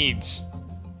need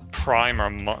Prime or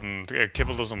Mutton.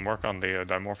 Kibble doesn't work on the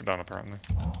Dimorphodon apparently.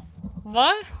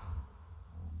 What?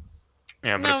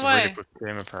 Yeah, but No it's a way. really quick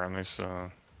game apparently,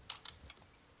 so...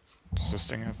 Does this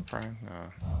thing have Prime?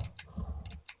 No.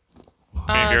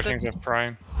 Maybe your things have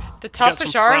Prime? The top some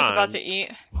Bashar is prime. about to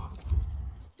eat.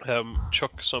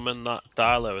 Chuck some in that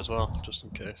dialo as well, just in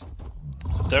case.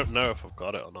 I don't know if I've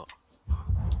got it or not.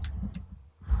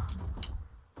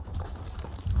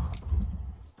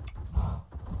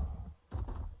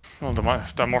 Well, the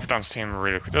Dimorphodon's team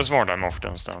really quick. There's more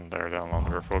Dimorphodons down there, down along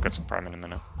the river. We'll get some Prime in a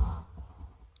minute.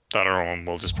 That other one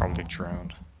will just probably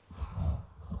drown.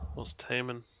 What's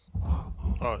taming?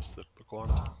 Oh, it's the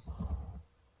iguana.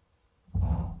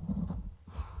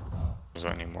 Does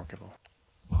that need more kibble?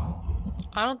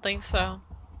 I don't think so.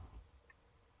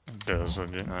 It does, I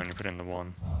only put in the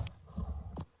one.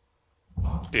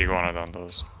 The Iguanodon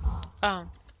does. Oh.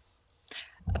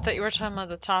 I thought you were talking about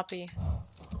the toppy.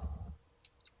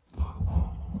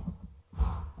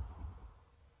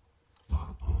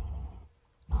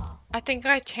 I think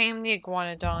I tamed the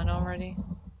iguanodon already.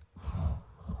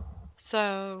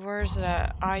 So, where's it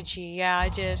at? IG, yeah, I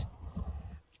did.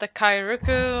 The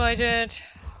Kairuku, I did.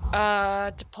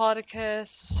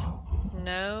 Diplodocus,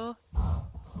 no.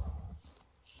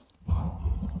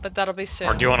 But that'll be soon.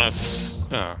 Or do you want to...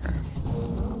 Oh, okay.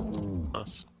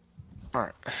 Nice.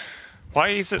 Alright. Why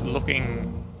is it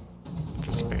looking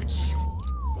into space?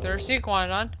 There's the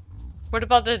iguanodon. What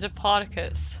about the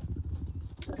Diplodocus?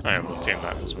 Oh yeah, we'll tame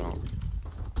that as well.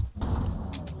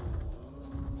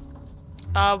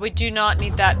 We do not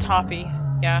need that toppy.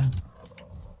 Yeah.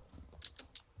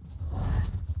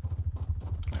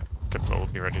 Diplo will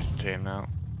be ready to tame now.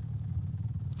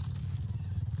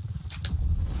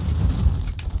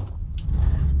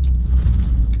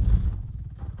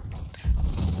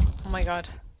 Oh my god.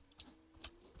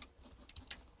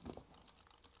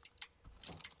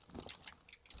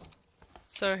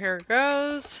 So here it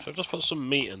goes. So just put some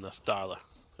meat in this dialer.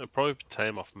 It'd probably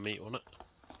tame off meat, wouldn't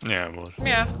it? Yeah, it would.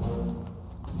 Yeah.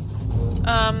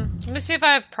 Let me see if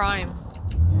I have Prime.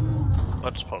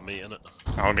 I'd just put meat in it.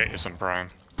 I'll get you some Prime.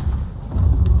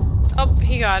 Oh,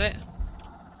 he got it.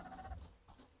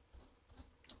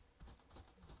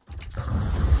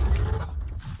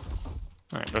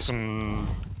 Alright, there's some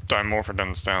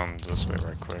Dimorphodons down this way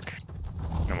right quick.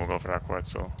 Then we'll go for that quite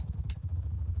so.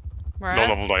 Where Low at?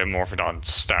 level Dimorphodon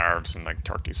starves in like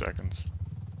 30 seconds.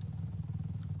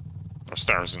 Or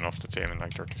starves enough to tame in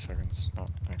like 30 seconds. Not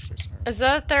actually starve. Is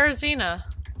that Therizina?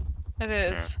 It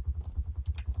is.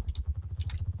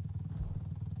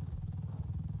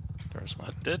 There's one.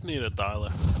 I did need a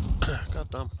dialer. God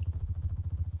damn.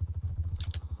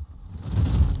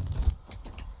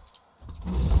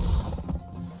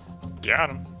 Got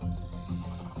him.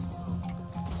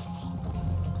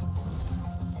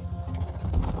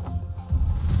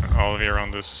 All of you are on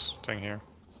this thing here.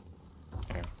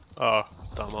 Yeah. Oh,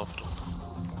 damn off.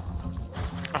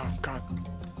 Oh god.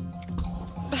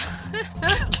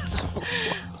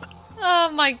 Oh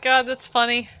my god, that's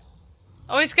funny.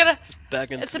 Oh, he's gonna.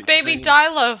 Begging It's to a be baby tamed.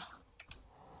 Dilo.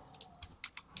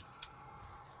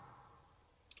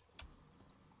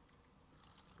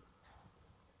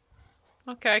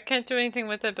 Okay, I can't do anything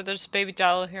with it, but there's a baby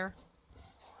Dilo here.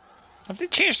 Have they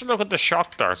changed the look at the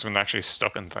shock darts when they're actually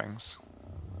stuck in things?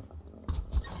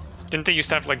 Didn't they used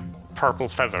to have like purple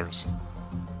feathers?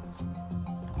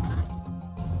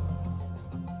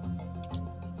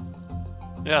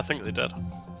 Yeah, I think they did.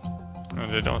 No,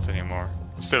 they don't anymore.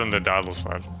 It's still in the Daddle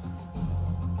slide.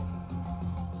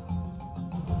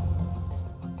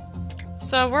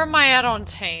 So where am I at on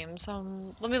tames?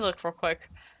 Let me look real quick.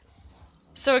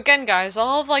 So again, guys,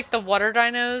 all of like the water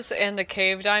dinos and the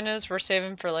cave dinos we're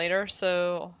saving for later.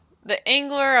 So the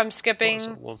angler, I'm What was skipping.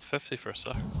 it, 150 for a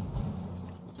sec?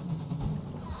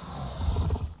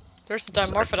 There's the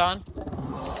Dimorphodon.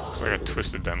 Looks like a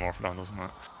twisted Dimorphodon, doesn't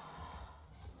it?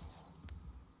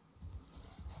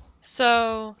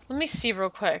 So, let me see real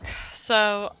quick.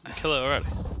 So, Kill it already.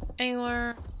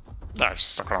 angler I just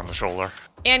stuck it on the shoulder.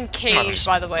 and cave, just-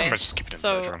 by the I'm way. gonna skip it in the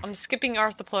So, bedroom. I'm skipping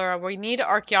Arthropleura. We need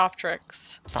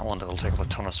Archaeopteryx. It's not one that'll take up a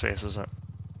ton of space, is it?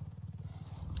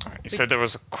 Alright, you said there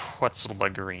was a Quetzal by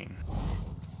green.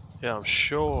 Yeah, I'm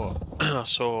sure I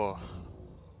saw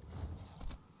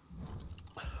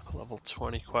a level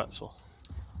 20 Quetzal.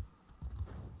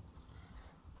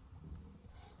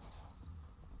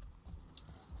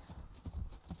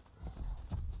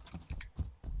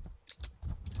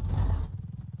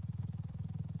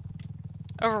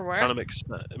 Over where? Kind of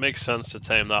it makes sense to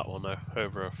tame that one though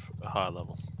over a high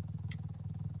level.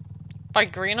 By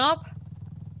green up?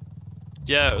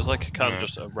 Yeah, it was like kind of Yeah.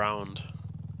 just around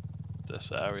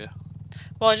this area.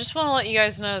 Well, I just want to let you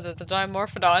guys know that the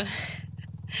Dimorphodon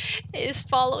is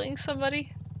following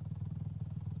somebody.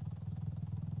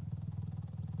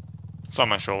 It's on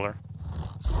my shoulder.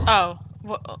 Oh.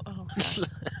 Oh.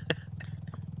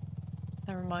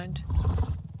 Never mind.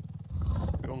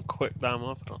 Going quick down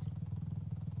off it on.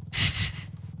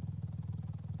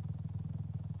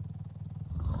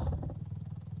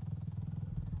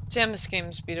 Damn, this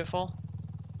game's beautiful.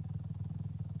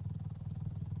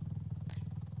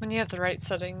 When you have the right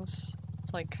settings,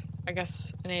 like, I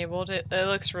guess, enabled, it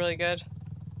looks really good.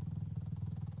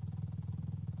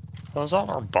 Those all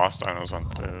our boss dinos on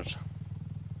food.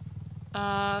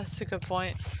 That's a good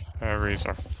point. Aries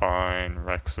are fine.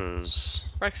 Rexes.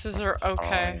 Rexes are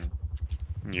okay. Fine.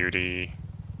 Nudie.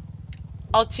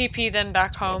 I'll TP them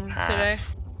back home half. today.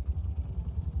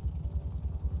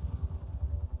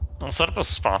 I'll set up a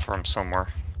spot for him somewhere.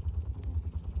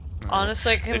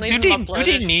 Honestly, I can Do leave they, them do they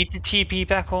uploaded. need to TP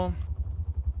back home?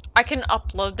 I can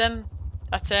upload them.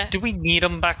 That's it. Do we need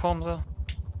them back home though?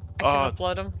 I can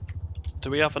upload them. Do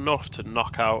we have enough to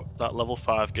knock out that level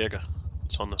 5 Giga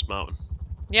that's on this mountain?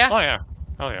 Yeah. Oh yeah.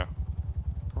 Oh yeah.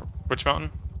 Which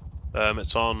mountain?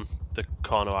 It's on the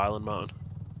Corner Island mountain,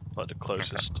 like the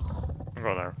closest. I'll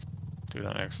go there. Do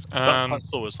that next. That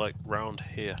Quetzal was like round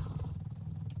here.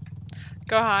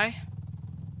 Go high.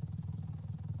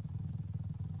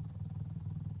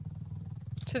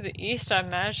 To the east, I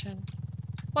imagine.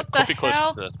 What the Could be close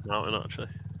hell? to this mountain actually.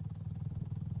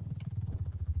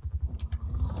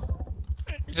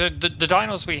 The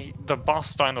dinos the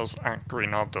boss dinos aren't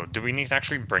green up though. Do we need to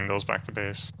actually bring those back to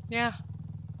base? Yeah.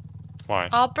 Why?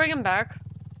 I'll bring them back.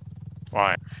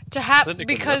 Why? To have Then you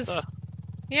can live because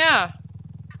yeah.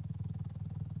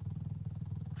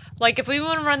 Like if we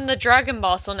want to run the Dragon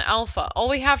Boss on Alpha, all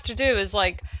we have to do is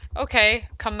like, okay,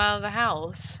 come out of the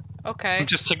house. Okay. I'm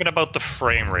just thinking about the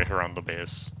frame rate around the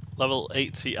base. Level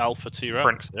 80 Alpha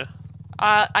T-Rex, yeah?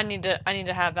 I need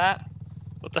to have that.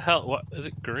 What the hell? What is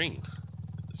it green?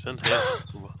 It's in here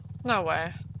somewhere. No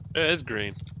way. It is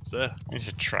green. It's there. I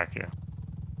should track you.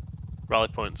 Rally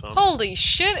points on. Holy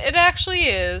shit, it actually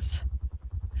is.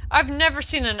 I've never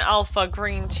seen an alpha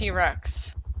green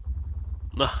T-Rex.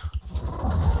 Nah.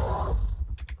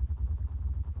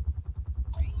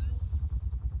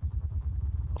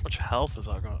 How much health has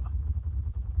that got?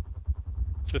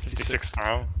 56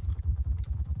 now.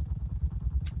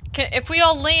 If we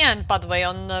all land, by the way,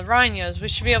 on the rhinos, we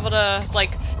should be able to,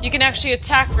 like, you can actually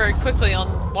attack very quickly on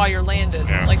while you're landed,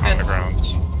 Yeah, like on this. the ground.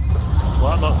 Will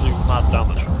that not do mad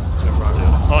damage to it right here?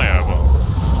 Oh yeah,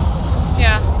 well.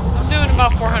 Yeah, I'm doing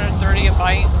about 430 a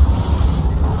bite.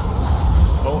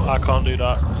 Oh, I can't do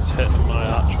that. It's hitting my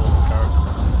actual character.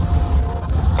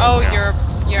 Oh,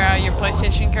 Yeah. your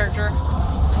PlayStation character.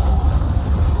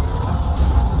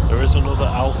 There is another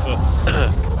alpha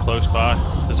close by,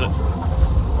 is it?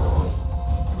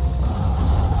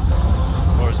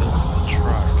 Or is it a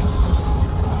track?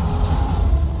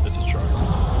 It's a track.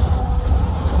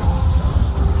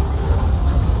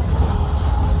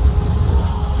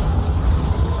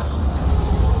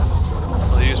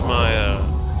 I'll use my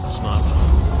sniper.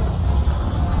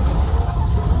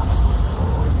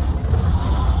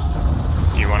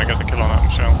 Do you want to get the kill on that,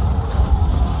 Michelle?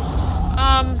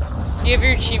 Do you have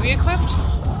your chibi equipped?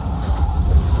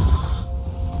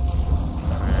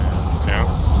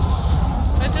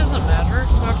 Yeah. It doesn't matter.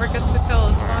 Whoever gets the kill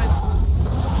is fine.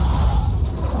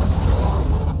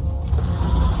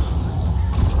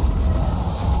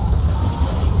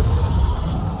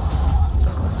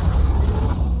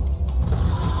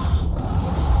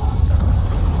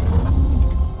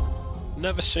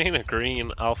 Never seen a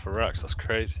green Alpha Rex, that's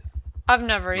crazy. I've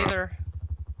never either.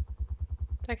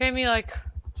 That gave me like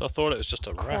So I thought it was just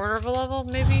a quarter Rex. of a level,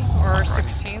 maybe? Or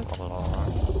 16th?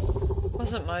 Well,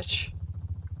 Wasn't much.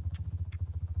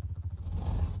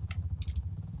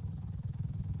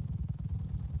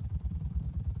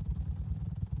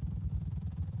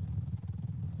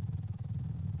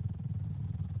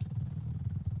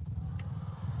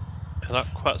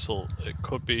 That Quetzal, it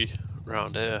could be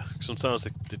around here. Sometimes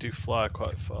they do fly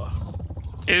quite far.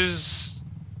 Is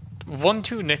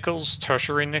 1-2 nickels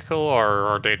tertiary nickel, or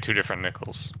are they two different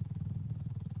nickels?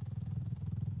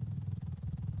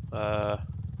 Oh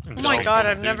my god,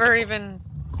 I've never even...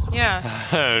 Yeah.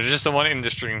 There's just the one in the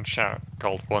stream chat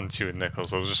called 1-2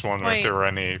 nickels. I was just wondering if there were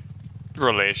any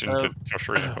relation to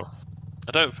tertiary nickel.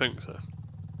 I don't think so.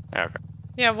 Okay.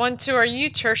 Yeah, 1-2, are you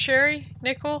tertiary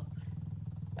nickel?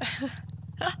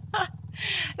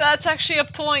 That's actually a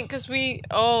point, because we...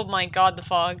 Oh my god, the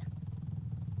fog.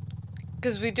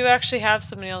 Because we do actually have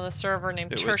somebody on the server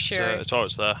named Tertiary. It's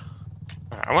always there.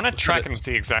 I want to track and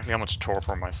see exactly how much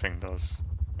torpor my thing does.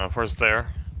 Where's there?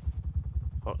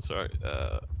 Oh, sorry.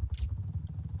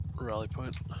 Rally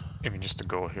point. Even just to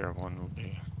go here, one will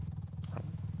be...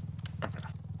 Okay.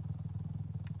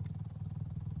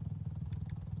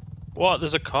 What?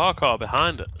 There's a car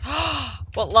behind it.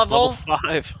 What level? Level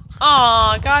 5.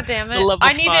 Aw, god damn it.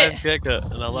 I need 5 it. Giga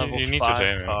and a level You need 5 to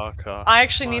tame it. car. I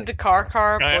actually need the car.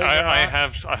 I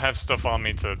have stuff on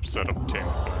me to set up tame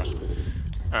for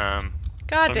that.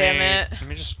 God damn it. Let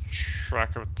me just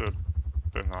track it with the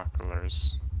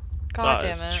binoculars. God That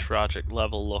damn is it. tragic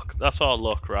level luck. That's all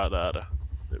luck right there.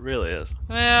 It really is.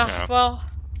 Yeah, well...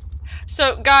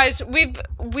 So, guys, we've,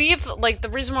 like, the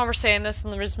reason why we're saying this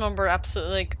and the reason why we're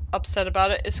absolutely, like, upset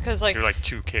about it is because, like... You're like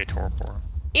 2k torpor.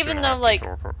 Even though, like,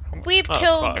 we've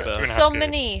killed so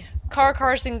many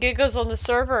cars and gigas on the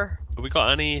server. Have we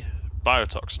got any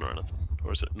biotoxin or anything?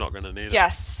 Or is it not going to need it?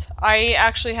 Yes. I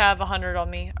actually have 100 on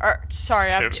me. Or,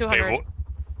 sorry, I have 200.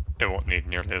 It won't need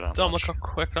nearly that Damn, much. look how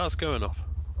quick that's going up.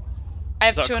 I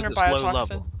have 200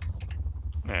 biotoxin.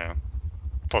 Yeah.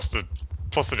 Plus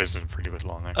it is a pretty good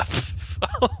long neck.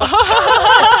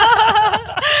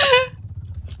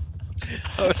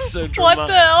 That was so dramatic. What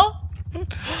the hell?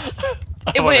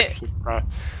 Wait.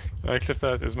 I clip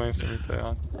that. Is my instant replay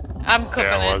on? I'm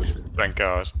clipping yeah, it. Was. Thank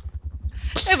God.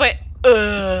 Hey, wait.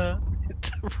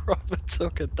 Robert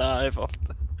took a dive off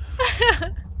the...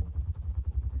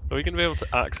 Are we going to be able to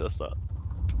access that?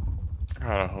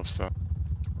 I hope so.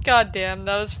 God damn,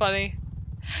 that was funny.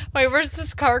 Wait, where's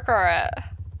this car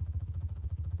at?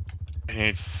 It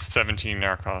needs 17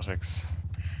 narcotics.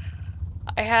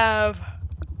 I have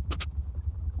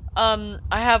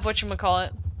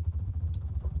whatchamacallit.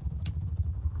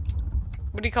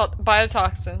 What do you call it?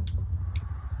 Biotoxin.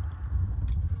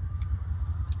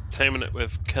 Taming it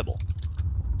with kibble.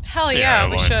 Hell yeah,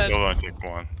 we should. We'll only take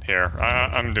one. Here,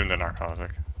 I'm doing the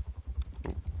narcotic.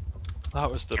 That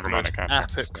was the most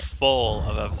epic fall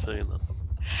I've ever seen. Then.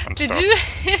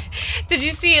 Did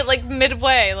you see it like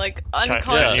midway, like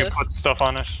unconscious? Yeah, you put stuff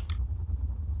on it.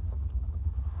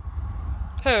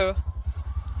 Who?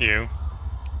 You.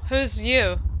 Who's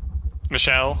you?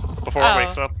 Michelle, before it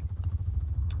wakes up.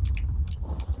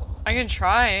 I can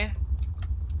try.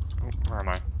 Oh, where am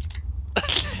I?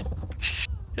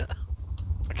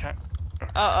 I can't.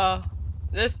 Uh-oh.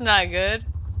 That's not good.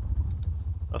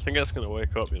 I think that's gonna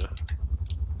wake up, you know.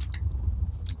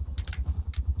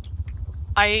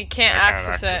 I can't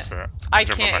access it. I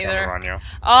can't either. You.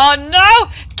 Oh no!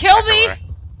 Kill me!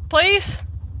 Please?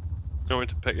 You want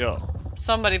me to pick you up?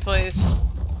 Somebody please.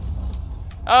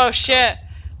 Oh shit.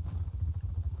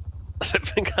 I don't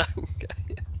think I can get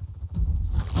you.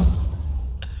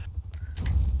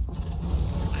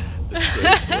 It's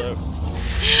so slow.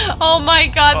 Oh my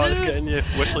god, this is...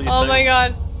 Oh my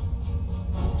god.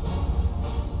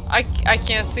 I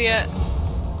can't see it.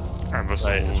 I'm just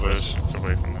a little bit. It's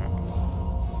away from that.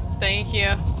 Thank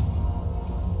you.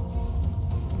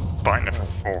 Buying it for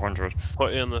 400.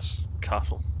 Put you in this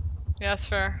castle. Yeah, that's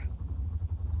fair.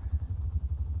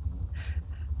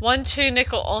 1-2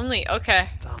 nickel only. Okay.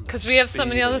 Because we have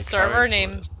somebody on the server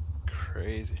named...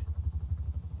 Crazy.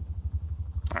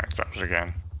 Alright, stop it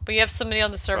again. But you have somebody on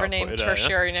the server named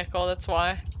Tertiary Nickel, that's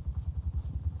why.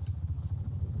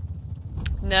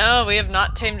 No, we have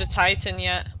not tamed a Titan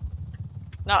yet.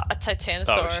 Not a Titanosaur.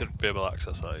 Oh, we should be able to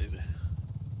access that easy.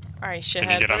 Alright, shithead.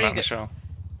 Can you get on that, Michelle?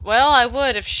 Well, I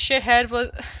would if shithead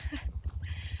was...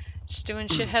 just doing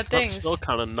shithead things. That's still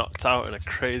kind of knocked out in a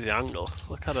crazy angle.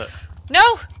 Look at it.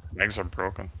 No! Legs are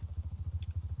broken.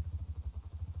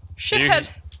 Shithead!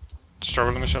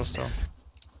 Struggling, Michelle, still?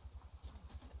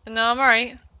 No, I'm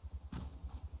alright.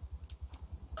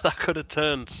 That could have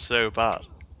turned so bad.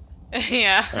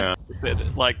 Yeah.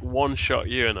 It, like, one shot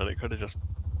you and then it could have just...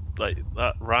 Like,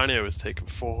 that Rhino was taking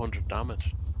 400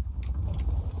 damage.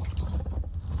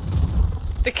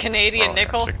 The Canadian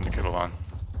Nickel? I'm sticking the kibble on.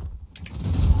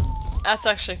 That's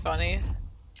actually funny.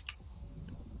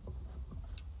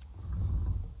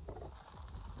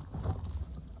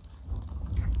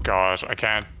 God, I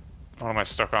can't What am I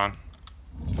stuck on?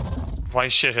 Why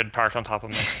is shithead parked on top of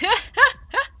me?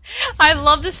 I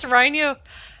love this rhino.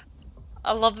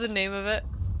 I love the name of it.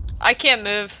 I can't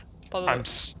move. By the way. I'm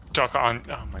stuck on.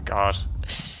 Oh my god.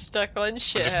 Stuck on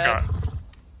shithead.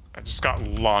 I just got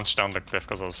launched down the cliff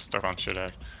because I was stuck on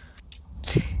shithead.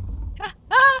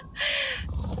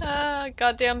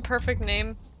 Goddamn perfect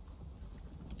name.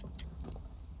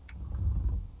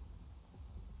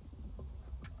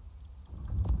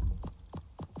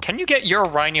 Can you get your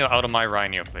rhino out of my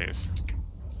rhino, please?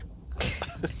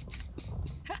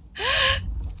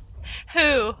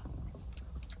 Who?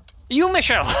 You,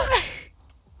 Michelle!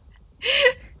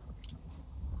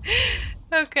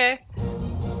 Okay.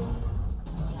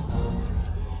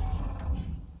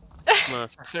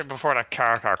 Nice. Before that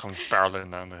car comes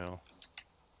barreling down the hill.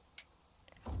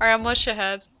 Alright, I'm much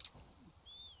ahead.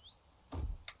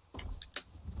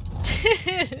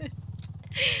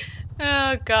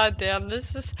 Oh goddamn,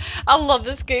 this is. I love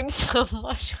this game so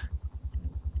much.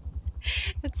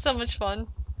 It's so much fun.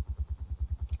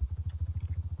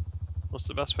 What's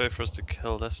the best way for us to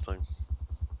kill this thing?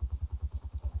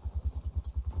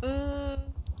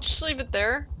 Just leave it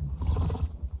there.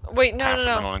 Wait, no, Passive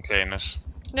no, and no. unclaim it.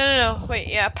 No. Wait,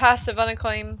 yeah, passive,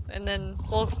 unclaim, and then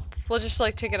we'll just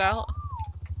like take it out.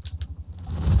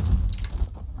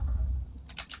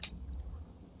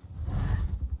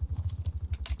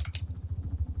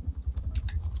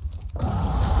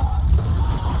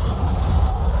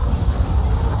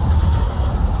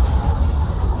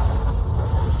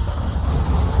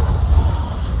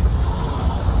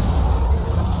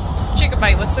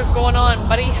 Jacobite, what's going on,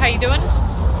 buddy? How you doing?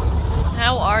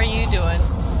 How are you doing?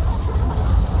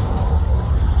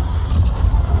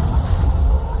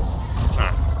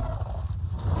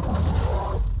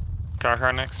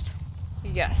 Car next.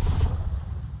 Yes.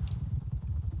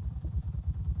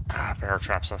 Bear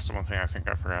traps, that's the one thing I think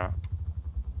I forgot.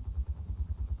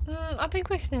 I think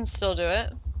we can still do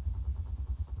it.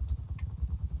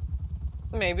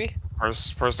 Maybe.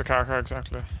 Where's the car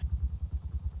exactly?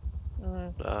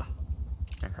 Ah.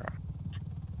 Okay.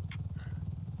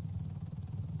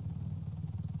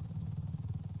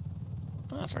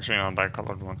 That's actually not a bad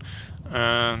colored one.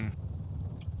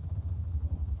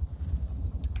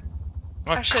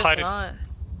 I'll Actually, cut it's it not.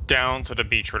 down to the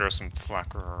beach where there's some flat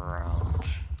ground.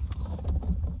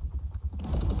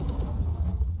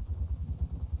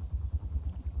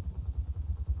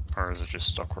 Or is it just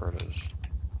stuck where it is?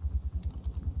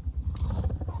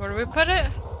 Where do we put it?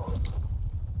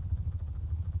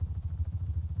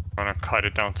 I'm gonna cut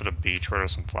it down to the beach where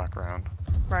there's some flat ground.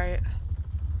 Right.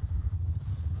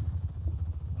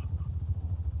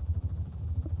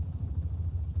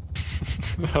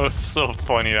 That was so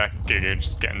funny, that Giga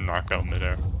just getting knocked out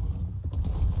midair.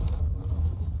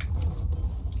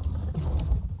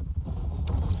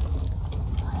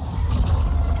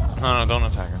 No, don't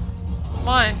attack it.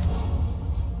 Why?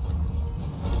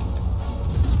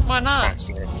 Why not?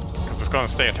 Because it's gonna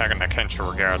stay attacking that Kensha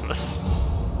regardless.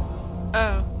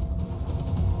 Oh.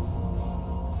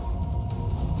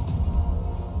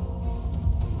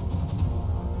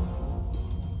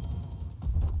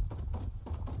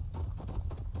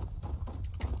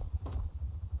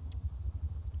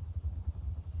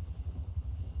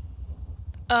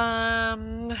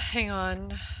 Hang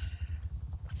on.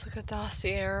 Let's look at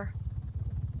dossier.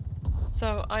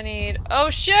 So I need. Oh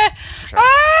shit! Okay.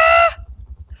 Ah!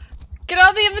 Get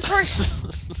out of the inventory!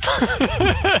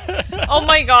 Oh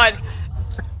my god!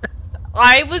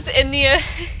 I was in the.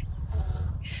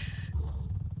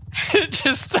 It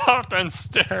just stopped and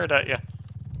stared at you.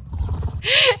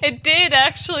 It did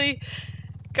actually.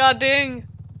 God dang.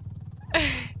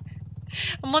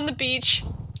 I'm on the beach.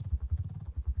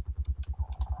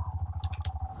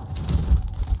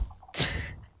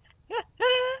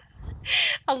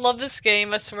 I love this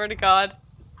game, I swear to God.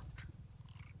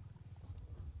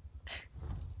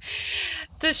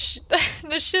 This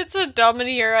shit's so dumb in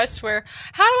here, I swear.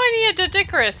 How do I need a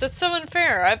Dodicarus? That's so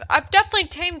unfair. I've definitely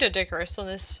tamed a Dodicarus on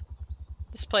this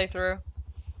playthrough.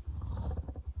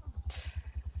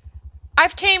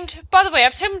 By the way,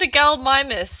 I've tamed a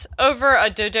Gallimimus over a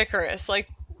Dodicarus. Like,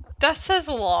 that says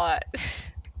a lot.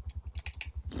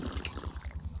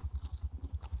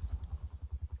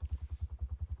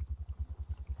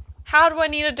 How do I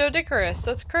need a Dodicarus?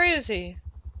 That's crazy.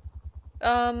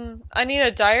 I need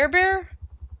a dire bear?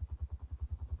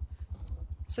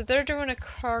 So they're doing a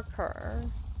car.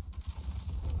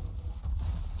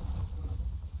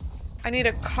 I need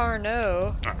a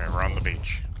Carno. Okay, we're on the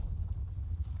beach.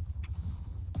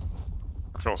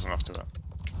 Close enough to it.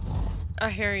 I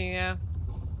hear you, yeah.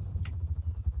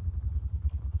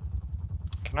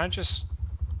 Can I just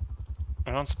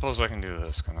I don't suppose I can do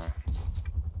this, can I?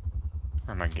 Where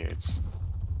are my gates?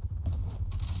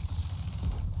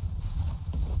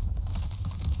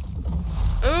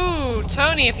 Ooh,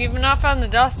 Tony, if you've not found the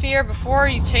dossier before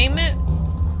you tame it,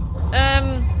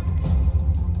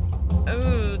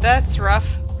 ooh, that's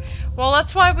rough. Well,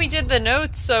 that's why we did the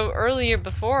notes so earlier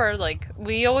before. Like,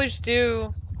 we always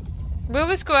go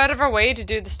out of our way to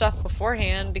do the stuff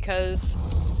beforehand because,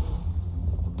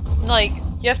 like,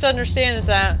 you have to understand is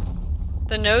that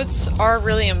the notes are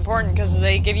really important because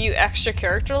they give you extra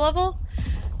character level,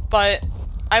 but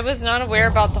I was not aware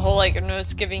about the whole, like,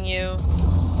 notes giving you...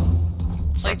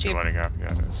 It's like not you lighting up,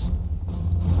 yeah it is.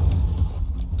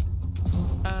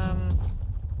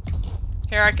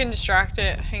 Here, I can distract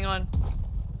it. Hang on.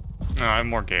 No, I have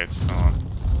more gates, hold on.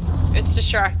 It's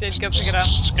distracted. Go pick it up.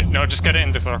 Just get it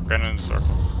in the circle, get it in the circle.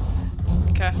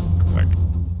 Okay. Like...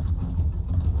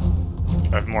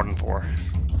 I have more than 4.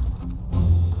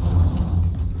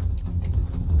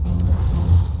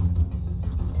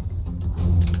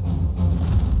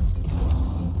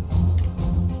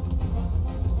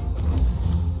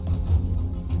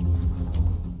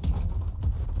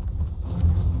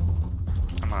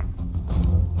 Come on.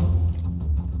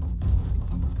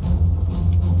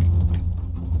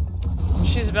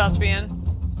 She's about to be in.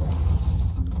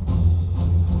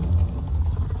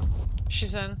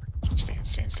 She's in.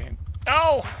 Stand.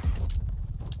 Oh!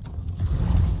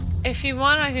 If you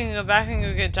want, I can go back and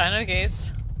go get dino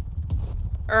gates.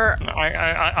 Or No,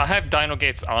 I have dino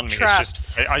gates on me. traps.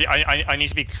 It's just I need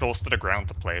to be close to the ground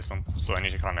to place them, so I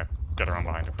need to kind of get around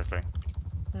behind it quickly.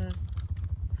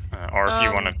 Or if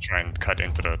you want to try and cut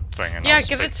into the thing and Yeah, I'll just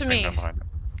give it place to the thing me. down behind it.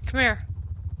 Come here.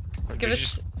 But Give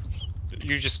it.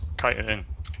 You just cut it in.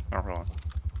 Oh, hold on.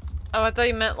 Oh, I thought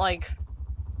you meant like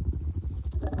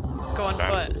go on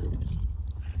Sorry. foot.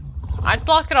 I'd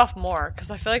block it off more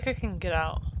because I feel like I can get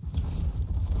out.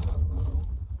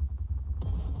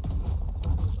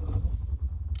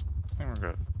 I think we're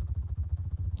good.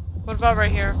 What about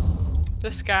right here?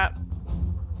 This gap.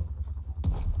 Do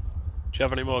you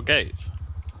have any more gates?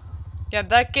 Yeah,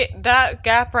 that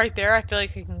gap right there. I feel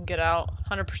like I can get out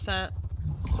 100%.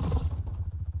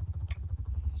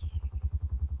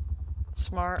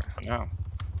 Smart. No.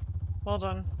 Well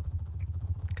done.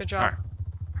 Good job. Alright.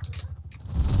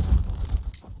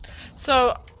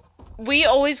 So, we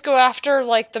always go after,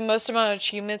 like, the most amount of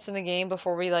achievements in the game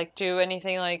before we, like, do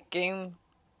anything, like, game...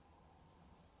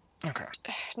 Okay.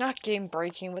 Not game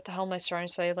breaking, what the hell am I trying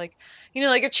to say? Like, you know,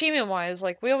 like, achievement-wise,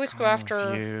 like, we always go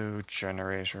after View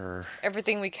generator.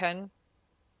 everything we can.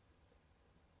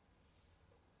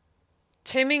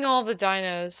 Taming all the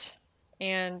dinos,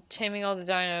 and taming all the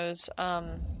dinos,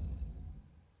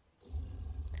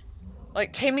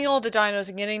 like, taming all the dinos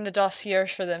and getting the dossiers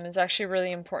for them is actually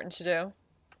really important to do.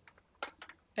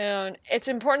 And it's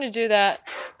important to do that,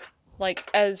 like,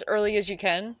 as early as you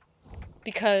can,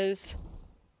 because...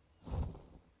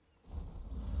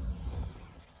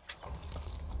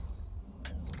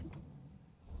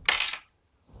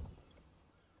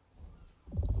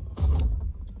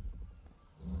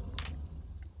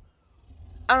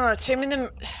 I don't know,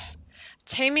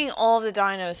 taming all of the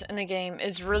dinos in the game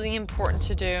is really important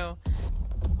to do,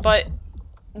 but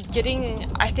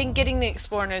I think getting the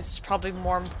Explorer notes is probably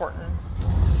more important.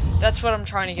 That's what I'm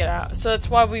trying to get at. So that's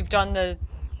why we've done the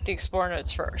Explorer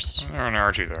notes first. There's an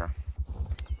RG there.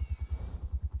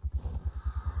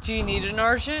 Do you need an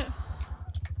Argent?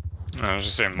 No, I was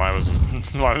just saying, why was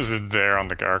it there on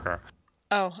the character?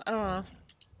 Oh, I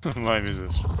don't know. Why is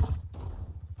it?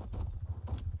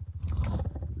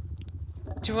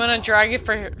 Do you want to drag it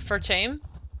for tame?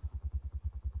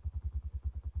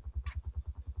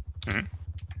 Hmm?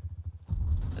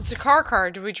 It's a car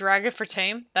card. Do we drag it for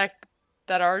tame? That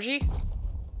RG?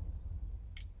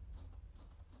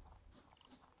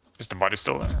 Is the body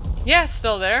still there? Yeah, it's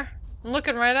still there. I'm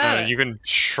looking right at it. You can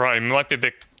try. It might be a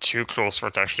bit too close for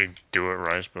it to actually do it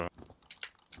right, but.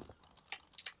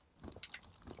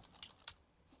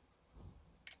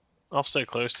 I'll stay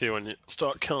close to you when you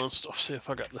start killing stuff, see if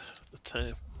I get the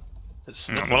tame. It's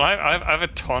Well, I have a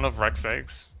ton of Rex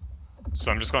eggs, so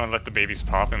I'm just gonna let the babies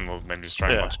pop and we'll maybe just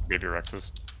try and watch baby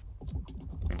Rexes.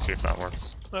 And see if that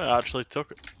works. I actually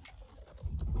took it.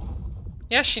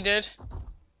 Yeah, she did.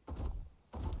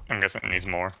 I'm guessing it needs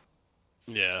more.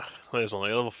 Yeah, there's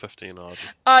only level 15 odd.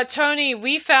 Tony,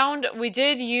 we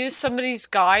did use somebody's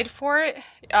guide for it.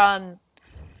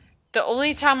 The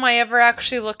only time I ever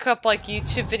actually look up, like,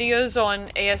 YouTube videos on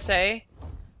ASA,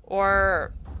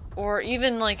 or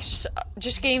even, like,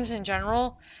 just games in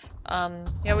general,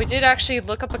 yeah, we did actually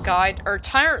look up a guide, or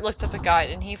Tyrant looked up a guide,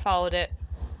 and he followed it.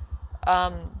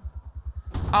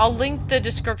 I'll link the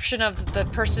description of the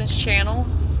person's channel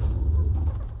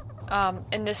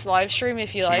in this live stream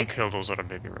if you like. Kill those other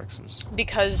baby Rexes.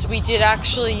 Because we did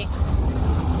actually,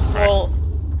 well,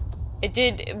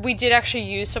 we did actually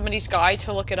use somebody's guide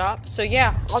to look it up. So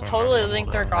yeah, I'll totally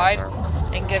link their guide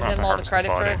and give them all the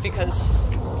credit for it because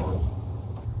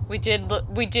we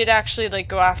did actually like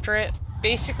go after it.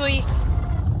 Basically,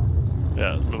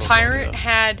 yeah,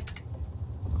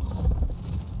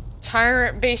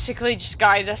 Tyrant basically just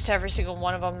guided us to every single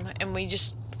one of them, and we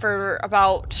just, for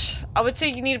about, I would say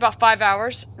you need about 5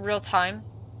 hours real time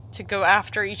to go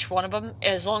after each one of them,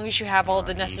 as long as you have all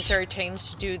the necessary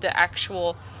tames to do the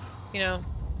actual, you know,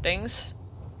 things.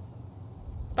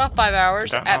 About 5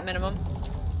 hours at minimum.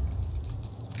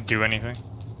 Do anything?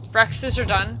 Rexes are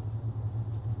done.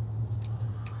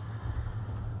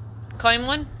 Claim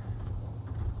one?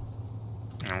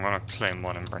 I'm gonna claim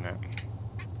one and burn it.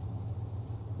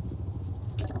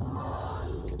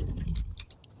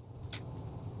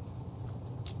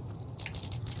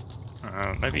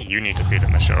 Maybe you need to feed it,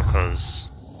 Michelle, because...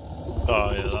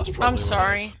 Oh yeah, that's probably I'm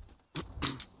sorry.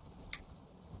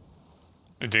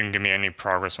 It didn't give me any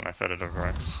progress when I fed it a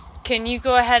Rex. Can you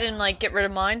go ahead and, like, get rid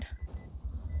of mine?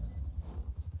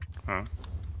 Huh?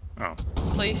 Oh.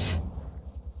 Please.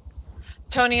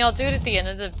 Tony, I'll do it at the end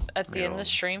of the end of the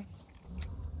stream.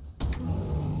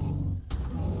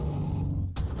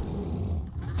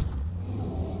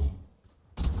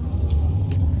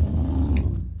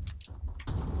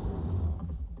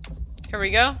 Here we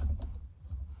go.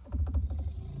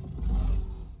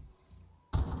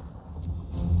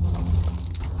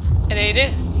 It ate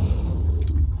it.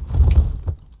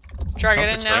 Drag it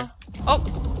in now. Ready. Oh!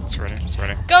 It's ready, it's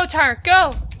ready. Go, Tyrant,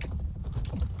 go!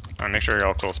 Alright, make sure you're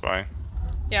all close by.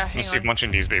 Yeah, hang Let's see if on.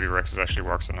 munching these baby Rexes actually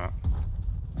works or not.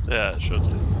 Yeah, it should.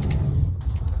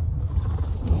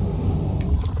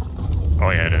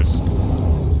 Oh yeah, it is.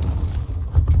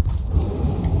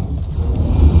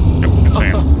 Yep, it's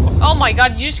sand. Oh my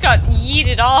god, you just got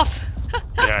yeeted off.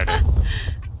 Yeah, I did.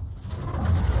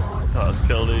 Oh, let's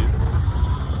kill these.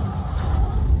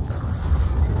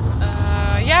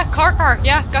 Yeah, car,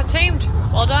 yeah, got tamed.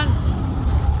 Well done.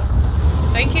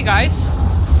 Thank you, guys.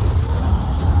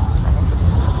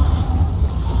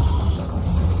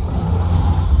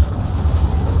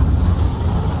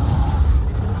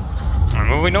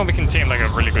 Well, we know we can tame like a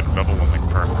really good level one, like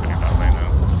perfectly that way now.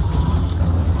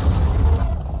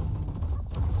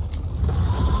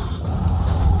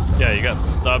 Yeah,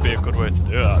 that'd be a good way to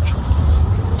do it actually.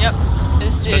 Yep.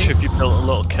 Especially if you built a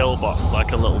little kill box,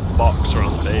 like a little box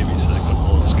around the baby so they couldn't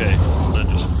all escape, and then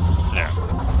just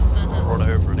run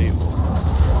over and eat them.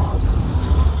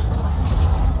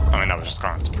 I mean, that was just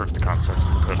to prove the concept.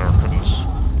 Could or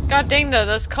couldn't. God dang though,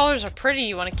 those colors are pretty.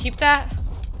 You want to keep that?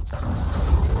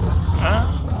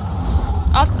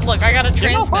 Look, I got a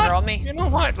transmitter on me. You know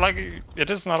what? Like, it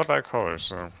is not a bad color,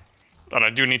 so... And I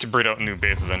do need to breed out new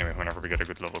bases anyway whenever we get a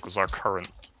good level, because our current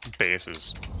base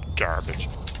is garbage.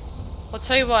 I'll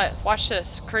tell you what, watch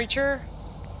this. Creature.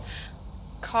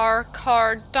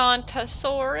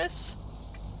 Cardontosaurus.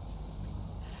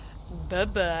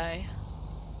 Bye-bye.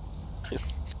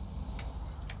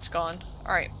 It's gone.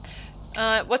 Alright.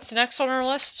 What's next on our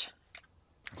list?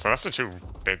 So that's the two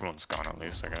big ones gone, at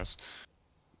least, I guess.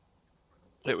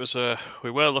 It was, we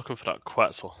were looking for that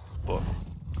Quetzal, but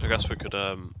I guess we could,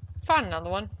 Find another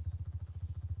one.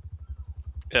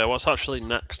 Yeah, what's actually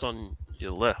next on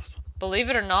your list?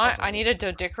 Believe it or not, I need a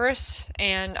Dodicarus,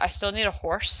 and I still need a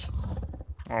horse.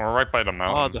 Well, we're right by the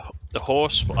mountain. Oh, the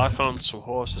horse. I found some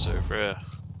horses over here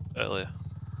earlier.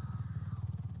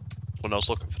 When I was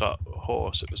looking for that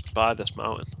horse, it was by this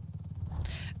mountain.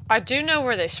 I do know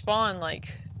where they spawn,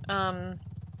 like, I've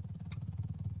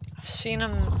seen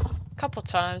them a couple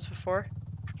times before.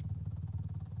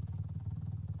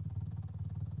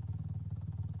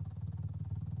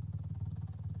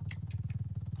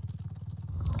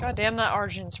 God damn, that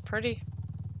Argent's pretty.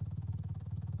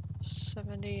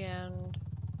 70 and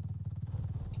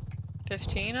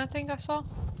 15, I think I saw.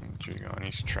 Here you go, I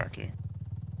need to track you.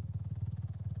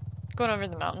 Going over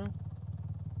the mountain.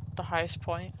 The highest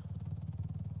point.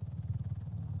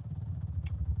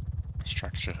 Let's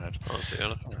track shithead. Oh, is the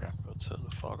anything? Yeah. Go turn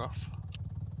the fog off.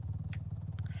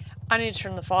 I need to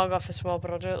turn the fog off as well, but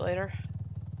I'll do it later.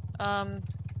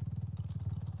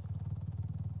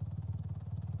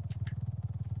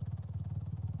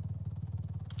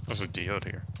 There's a diode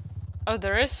here. Oh,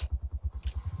 there is?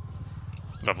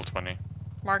 Level 20.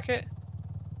 Mark it.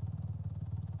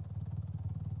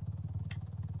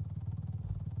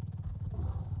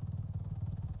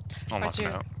 Almost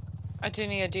out. I do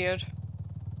need a diode.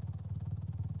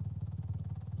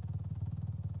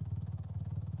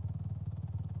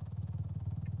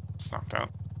 It's knocked out.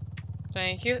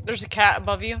 Thank you. There's a cat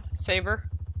above you. Saber.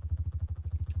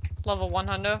 Level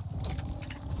 100.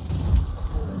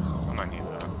 I might need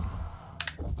that.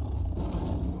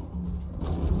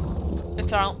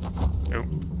 It's out. Oh.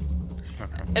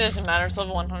 Okay. It doesn't matter. It's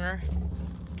level 100.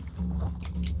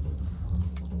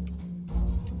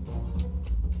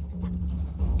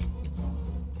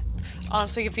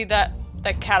 Honestly, if you that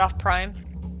cat off Prime.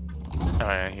 Oh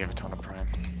yeah, you have a ton of prime.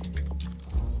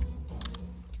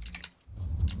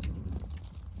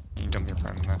 You dump your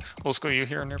prime in there. Oldskool, you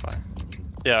here nearby?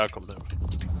 Yeah, I'll come down.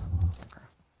 Okay.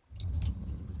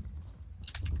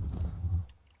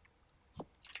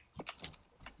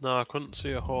 No, I couldn't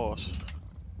see a horse.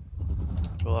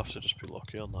 We'll have to just be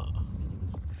lucky on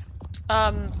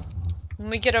that. When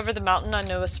we get over the mountain, I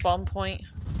know a spawn point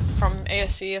from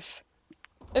ASC if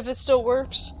it still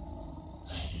works.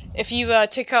 If you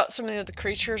take out some of the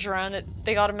creatures around it,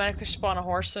 they automatically spawn a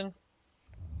horse in.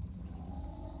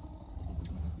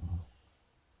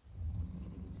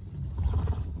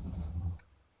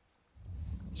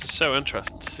 It's just so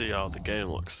interesting to see how the game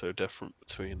looks so different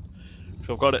between.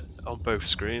 So I've got it on both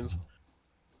screens.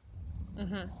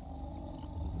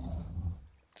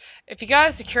 If you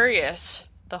guys are curious,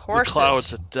 the horses... The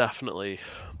clouds are definitely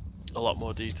a lot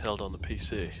more detailed on the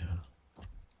PC.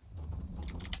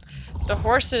 The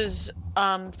horses,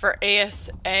 for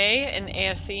ASA and But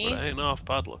ASE it ain't half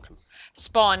bad looking.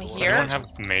 spawn Does here. anyone have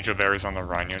major berries on the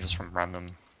Rhino just from random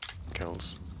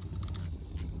kills?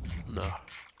 No.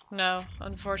 No,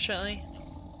 unfortunately.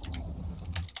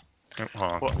 Oh,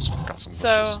 hold on, What? I just got some bushes.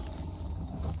 So,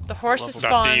 the horses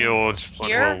Level- That spawn yield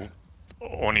here.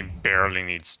 well, only barely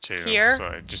needs two. Here. So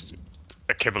it just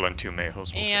a kibble and two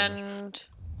mayholes will kill it. and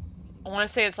I want to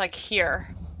say it's like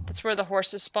here. That's where the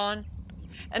horses spawn.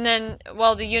 And then,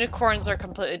 well, the unicorns are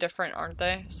completely different, aren't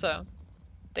they? So,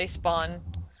 they spawn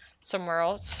somewhere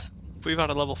else. If we've had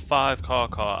a level 5 car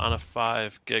and a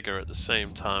 5 giga at the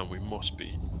same time, we must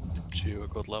be due a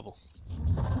good level.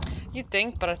 You'd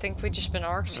think, but I think we've just been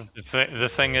arced. The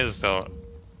thing is, though,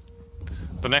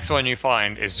 the next one you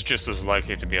find is just as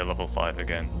likely to be a level 5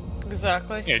 again.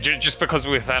 Exactly. Yeah, just because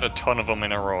we've had a ton of them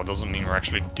in a row doesn't mean we're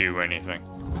actually do anything.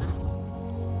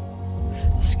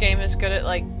 This game is good at,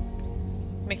 like,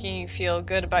 making you feel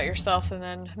good about yourself and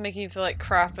then making you feel like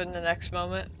crap in the next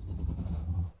moment.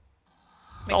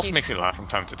 It also makes you laugh from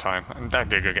time to time, and that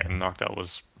Giga getting knocked out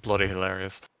was bloody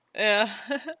hilarious. Yeah.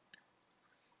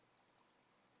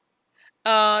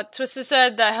 Twisted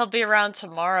said that he'll be around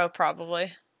tomorrow,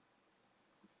 probably.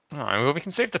 Alright, well, we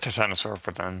can save the Titanosaur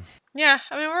for then. Yeah,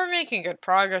 I mean, we're making good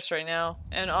progress right now.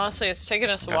 And honestly, it's taken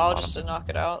us a Got a while lot just of to knock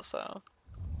it out, so...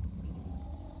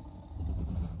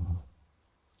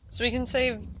 So we can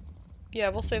save... Yeah,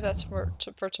 we'll save that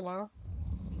for tomorrow.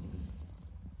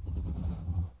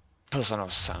 Plus, I know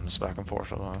Sam's back and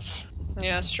forth a lot.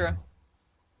 Yeah, that's true.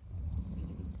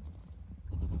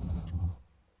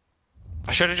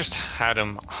 I should have just had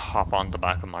him hop on the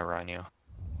back of my Rhino.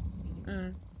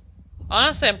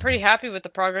 Honestly, I'm pretty happy with the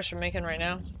progress we're making right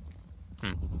now.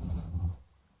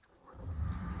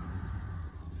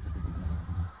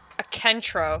 A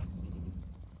Kentro.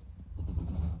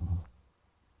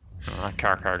 That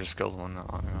car just killed one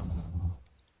not long ago.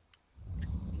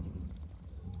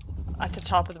 At the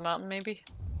top of the mountain, maybe?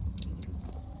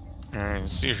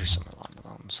 It's usually somewhere along the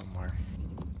mountain somewhere.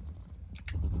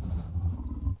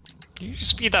 You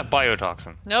just feed that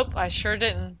biotoxin. Nope, I sure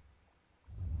didn't.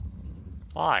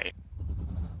 Why?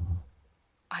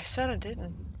 I said I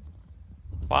didn't.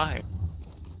 Why?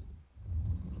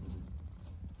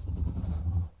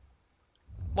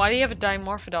 Why do you have a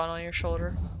Dimorphodon on your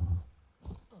shoulder?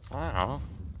 I don't know.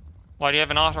 Why do you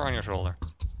have an otter on your shoulder?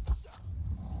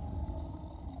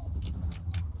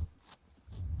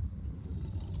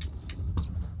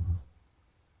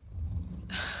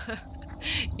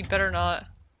 You better not.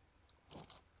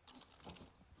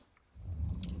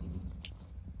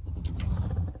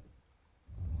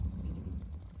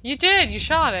 You did! You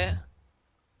shot it!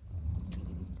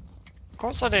 Of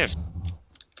course I did.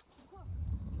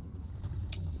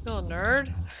 You little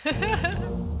nerd.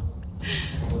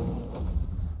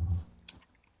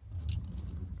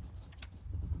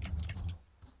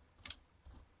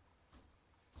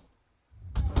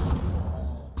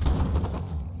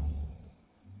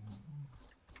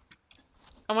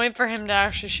 I'm waiting for him to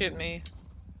actually shoot me.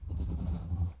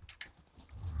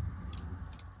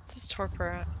 What's this torpor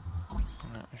at?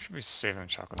 I should be saving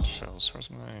chocolate shells for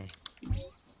something.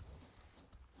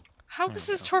 How is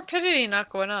his torpidity not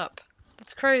going up?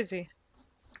 That's crazy.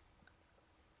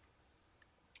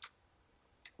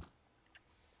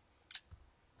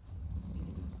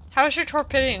 How is your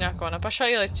torpidity not going up? I shot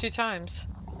you like 2 times.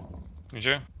 Did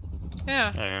you? Yeah.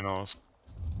 I didn't know.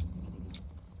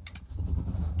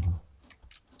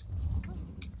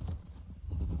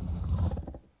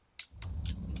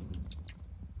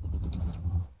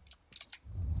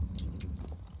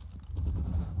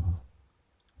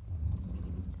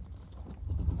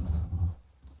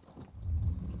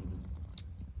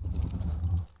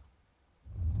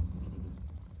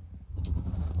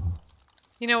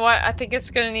 You know what? I think it's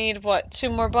gonna need, what, 2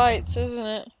 more bites, isn't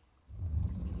it?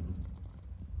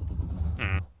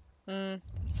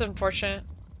 It's unfortunate.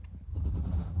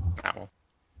 Ow.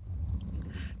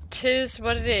 'Tis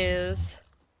what it is.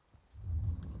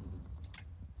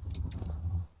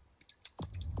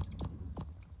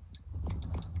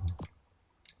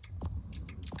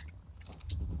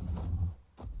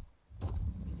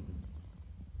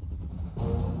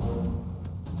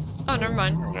 Oh, never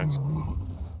mind. There it is.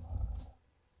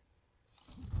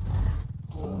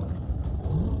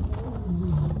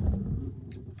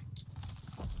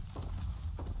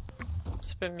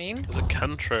 It's a bit mean. There's a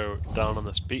Cantro down on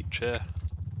this beach here.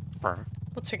 Perfect.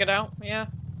 We'll check it out, yeah.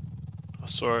 I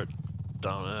saw it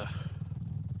down there.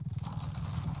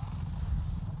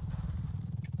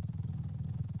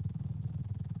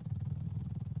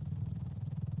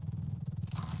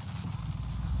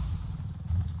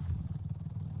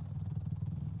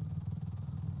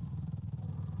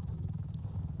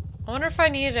 I wonder if I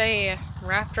need a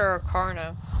raptor or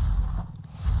carno.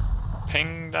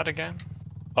 Ping that again?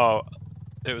 Oh,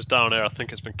 it was down there. I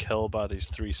think it's been killed by these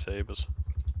 3 sabers.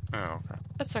 Oh, okay.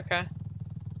 That's okay.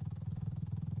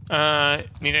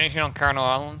 Need anything on Carnal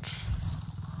Island?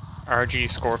 RG,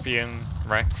 Scorpion,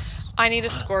 Rex? I need a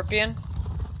scorpion.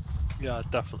 Yeah, I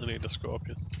definitely need a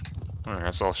scorpion.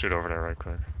 Alright, so I'll shoot over there right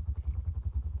quick.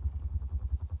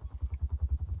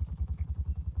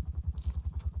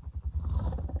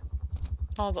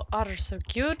 Oh, the otter's so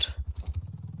cute.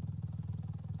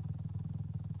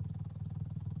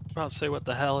 I can't say what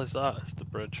the hell is that. It's the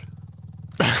bridge.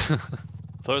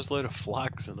 Those load of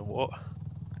flags in the water.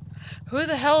 Who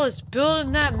the hell is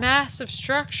building that massive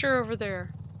structure over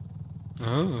there?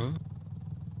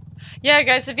 Yeah,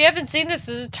 guys, if you haven't seen this,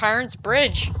 this is Tyrant's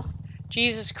Bridge.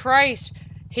 Jesus Christ.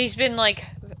 He's been, like,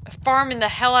 farming the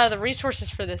hell out of the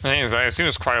resources for this. The thing is, as soon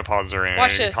as cryopods are in,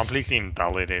 Watch it this. completely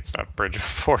invalidates that bridge,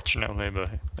 unfortunately, but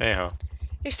anyhow.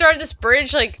 He started this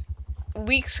bridge, like,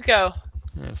 weeks ago.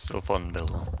 Yeah, it's still fun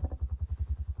building.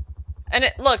 And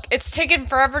look, it's taken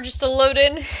forever just to load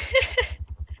in.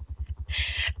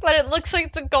 But it looks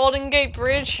like the Golden Gate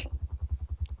Bridge.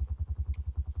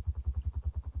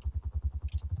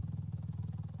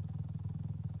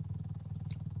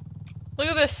 Look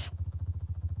at this.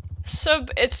 So,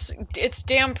 it's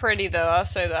damn pretty though, I'll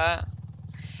say that.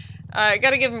 I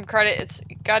gotta give him credit, it's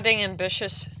goddamn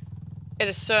ambitious. It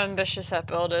is so ambitious, that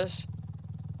build is.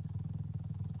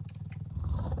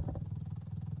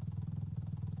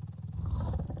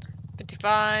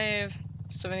 $55,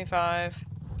 $75.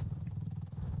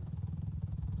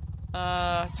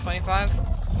 25.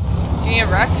 Do you need a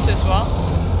Rex as well?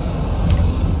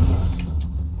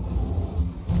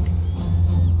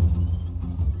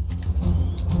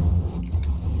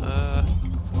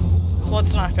 Well,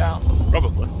 it's knocked out.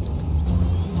 Probably.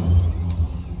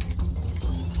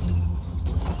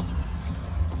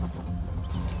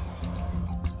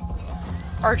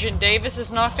 Argent Davis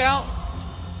is knocked out.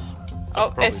 Oh,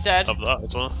 Probably it's dead. Have that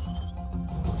as well.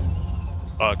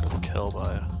 Oh, I got killed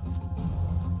by it.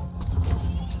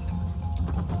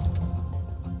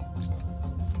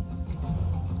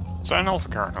 Is that an Alpha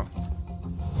Carno?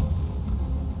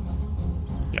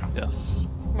 Yeah. Yes.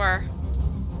 Where?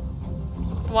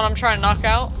 The one I'm trying to knock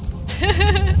out?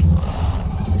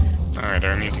 Alright,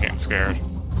 I need to get scared.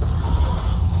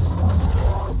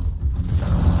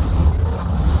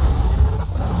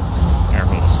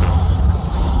 Careful, let's go.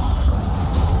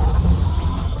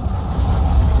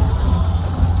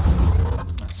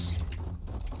 Nice.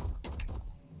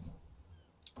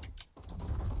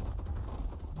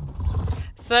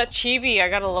 So that chibi, I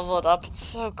gotta level it up. It's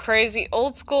so crazy.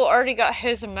 Oldskool already got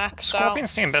his maxed out.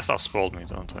 Scorpions seem best off spoiled me,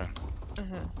 don't they?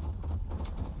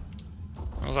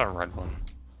 What was that red one?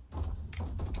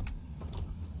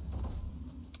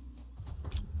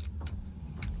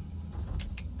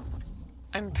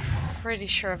 I'm pretty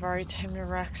sure I've already tamed a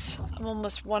Rex. I'm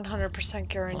almost 100%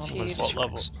 guaranteed. What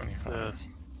level? 25. Yeah.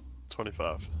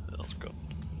 25. Yeah, that's good.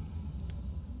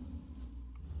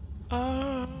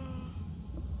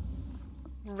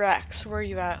 Rex, where are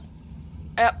you at?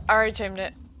 Yep, I already tamed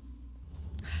it.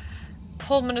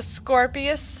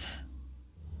 Pulmonoscorpius.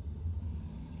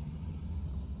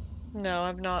 No,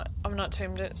 I'm not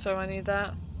tamed it, so I need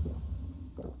that.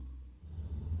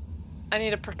 I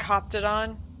need a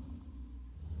Procoptodon.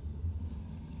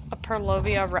 A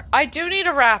Perlovia. I do need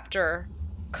a raptor.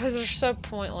 Because they're so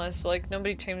pointless. Like,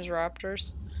 nobody tames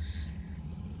raptors.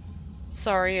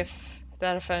 Sorry if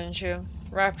that offends you.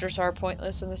 Raptors are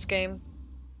pointless in this game.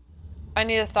 I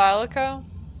need a Thylaco.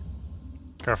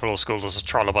 Careful, Oldskool, there's a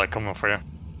trilobite coming for you.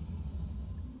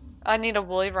 I need a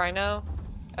woolly rhino.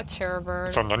 A terror bird.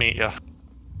 It's underneath you.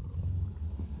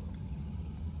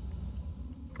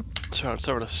 Sorry, I'm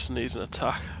starting to sneeze and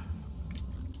attack.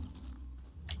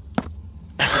 Oh,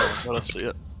 I gotta see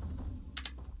it.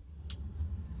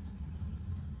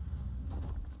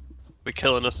 We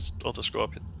killing this other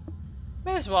scorpion.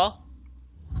 May as well.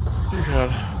 You can.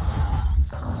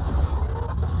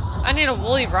 I need a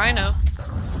woolly rhino.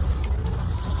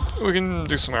 We can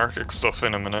do some Arctic stuff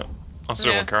in a minute. I'll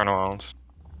do on Carno Island.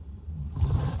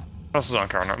 This is on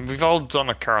Carno. We've all done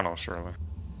a Carno, surely.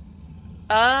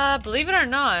 Believe it or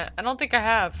not, I don't think I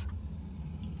have.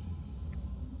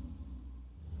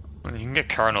 You can get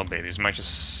Carno babies. You might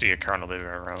just see a Carno baby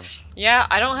around. Yeah,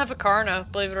 I don't have a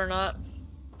Carno, believe it or not.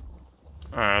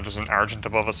 There's an Argent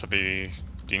above us. Do you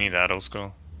need that,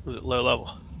 Oldskool? Is it low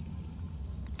level?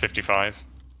 55.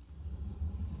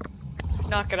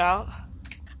 Knock it out.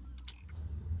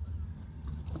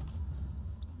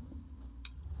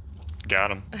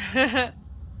 Got him. Let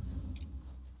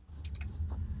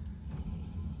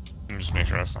me just make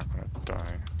sure that's not gonna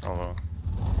die. Although,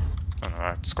 oh no,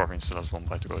 that scorpion still has one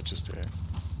bite to go. It just did.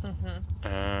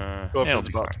 Yeah, it'll be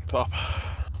about fine. to pop.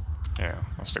 Yeah,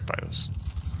 I'll stick by this.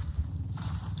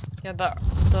 Yeah,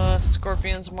 the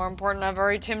scorpion's more important. I've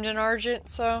already tamed an Argent,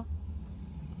 so...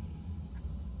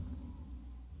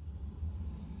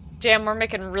 Damn, we're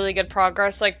making really good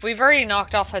progress. Like, we've already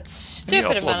knocked off a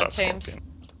stupid amount of tames. Scorpion.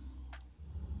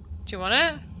 Do you want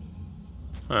it?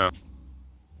 Yeah.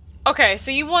 Okay,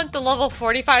 so you want the level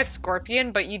 45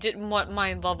 scorpion, but you didn't want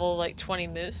my level, like, 20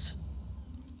 moose.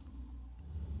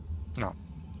 No.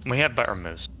 We have better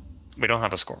moves. We don't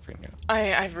have a scorpion yet.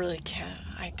 I really can't.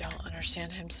 I don't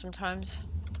understand him sometimes.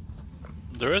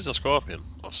 There is a scorpion.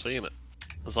 I've seen it.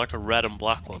 There's like a red and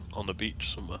black one on the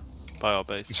beach somewhere by our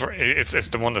base. It's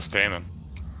the one that's taming.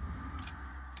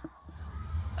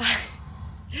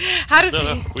 How does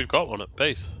No, he... we've got one at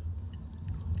base.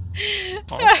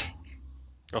 Oh.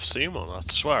 I've seen one. I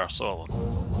swear I saw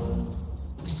one.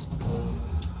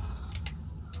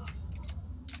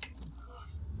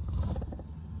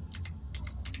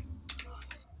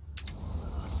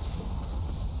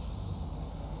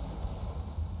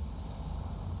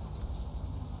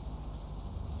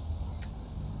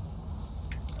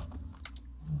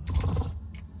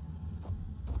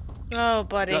 Oh,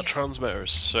 buddy. That transmitter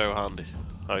is so handy.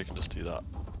 How you can just do that.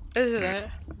 Isn't it?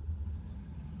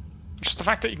 Just the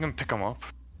fact that you can pick them up.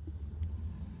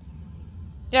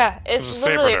 Yeah, There's it's a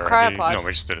literally saber a there. cryopod. No,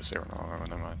 we just did a saber. No,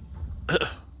 never mind.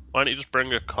 Why don't you just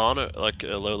bring a Carno, like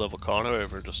a low-level Carno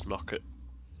over and just knock it?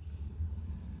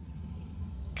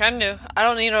 Can do. I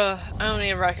don't need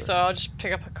a Rex, so I'll just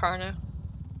pick up a Carno.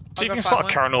 So you go can find spot a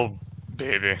one. Carno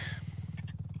baby.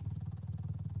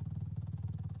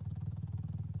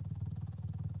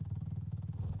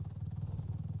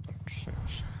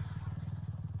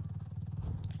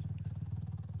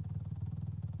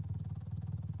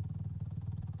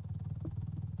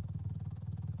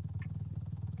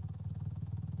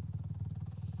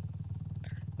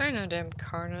 There are no damn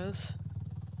Carnos.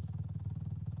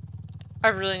 I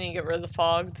really need to get rid of the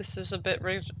fog. This is a bit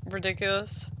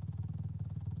ridiculous.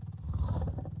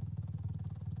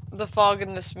 The fog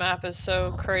in this map is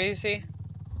so crazy.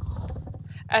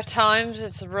 At times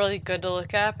it's really good to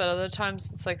look at, but other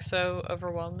times it's like so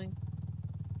overwhelming.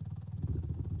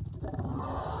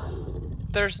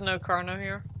 There's no Carno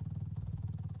here.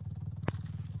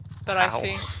 That I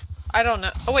see. I don't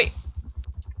know. Oh wait.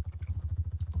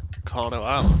 Carno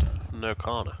Island. No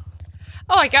Carno.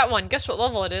 Oh, I got one. Guess what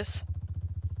level it is?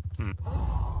 Hmm.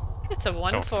 It's a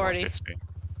 140. 150.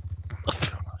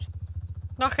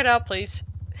 Knock it out, please.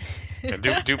 Yeah,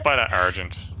 do buy that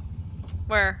Argent.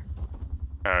 Where?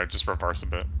 Just reverse a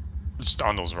bit. Just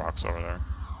on those rocks over there.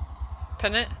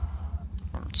 Pin it?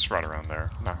 Or just right around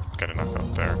there. Get it knocked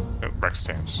out there. Rex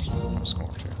tames. I'm just going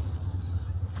to.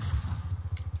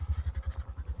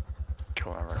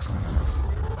 Kill that Rex.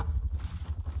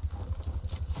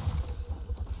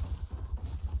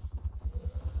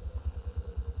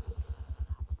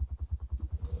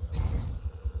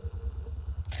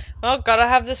 Well, gotta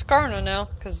have this Carno now,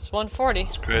 because it's 140.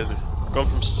 It's crazy. I've gone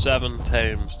from 7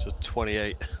 tames to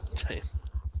 28 tame.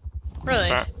 Really?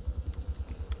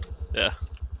 Yeah.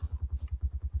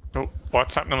 Oh,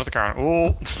 what's happening with the car?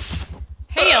 Oh!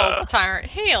 Help, Tyrant,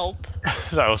 help!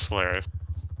 That was hilarious.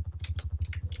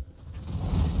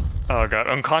 Oh god,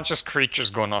 unconscious creatures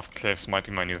going off cliffs might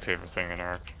be my new favorite thing in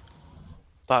Ark.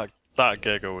 That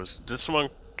Giga was. Did someone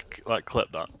like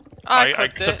clip that? I I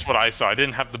clipped clipped it. what I saw. I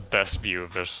didn't have the best view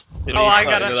of it. You Oh, you I saw-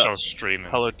 gotta- you know I that was streaming.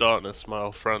 Hello Darkness, my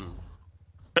old friend.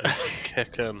 Just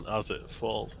kicking as it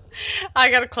falls.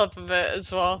 I got a clip of it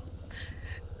as well.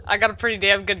 I got a pretty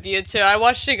damn good view too. I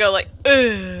watched it go like,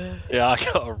 ugh. Yeah, I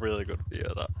got a really good view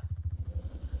of that.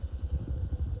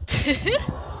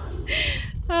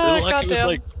 Oh, It looked like it was goddamn.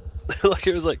 like, like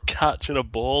it was like catching a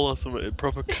ball or something. It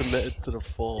proper committed to the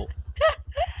fall.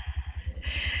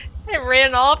 It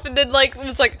ran off and then like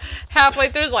was like halfway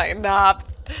through, it's like, nah,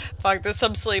 fuck this,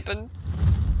 I'm sleeping.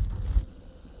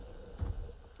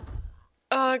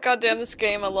 Oh, goddamn, this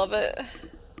game, I love it.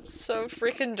 It's so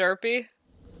freaking derpy.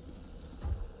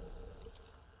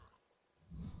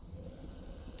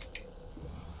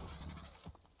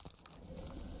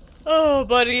 Oh,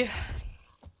 buddy.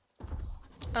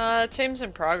 Tame's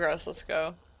in progress, let's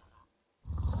go.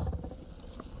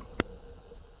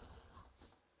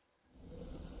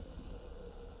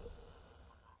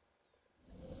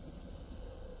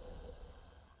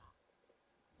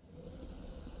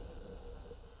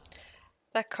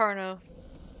 That Carno.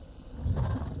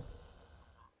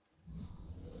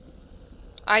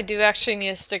 I do actually need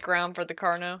to stick around for the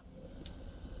Carno.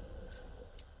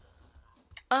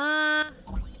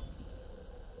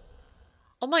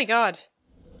 Oh my god.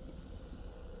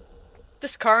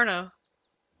 This Carno.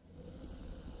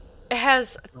 It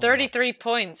has 33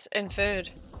 points in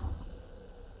food.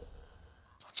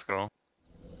 Let's go.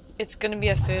 It's gonna be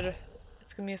a food.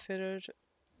 It's gonna be a food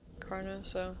Carno,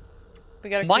 so we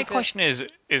gotta My keep it. question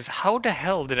is how the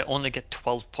hell did it only get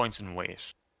 12 points in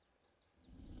weight?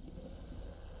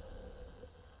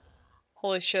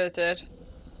 Holy shit, it did.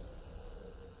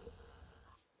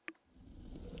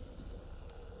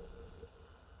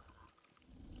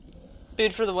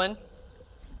 Food for the win.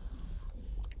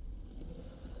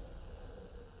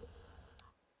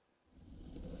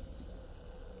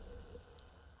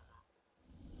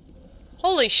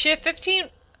 Holy shit, 15?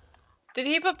 Did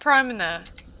he put Prime in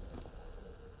that?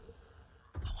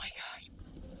 Oh my god.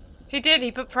 He did,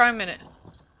 he put Prime in it.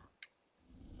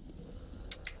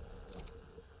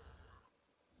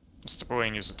 Step away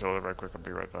and use the toilet right quick, I'll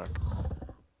be right back.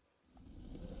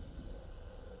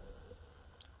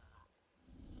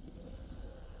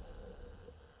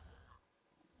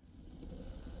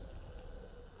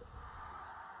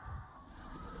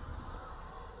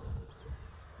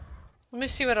 Let me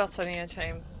see what else I need to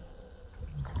tame.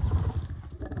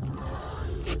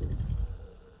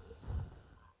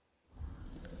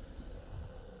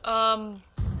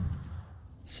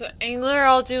 So Angler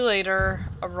I'll do later,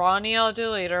 Arani I'll do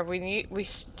later. We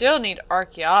still need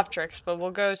Archaeopteryx, but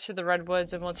we'll go to the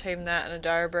Redwoods and we'll tame that and a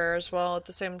Dire Bear as well at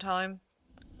the same time.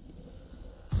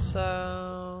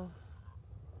 So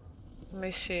let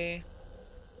me see.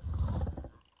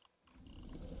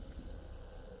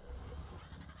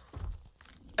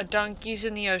 A donkey's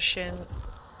in the ocean.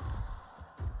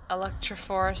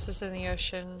 Electroforest is in the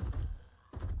ocean.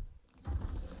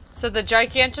 So the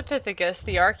Gigantopithecus,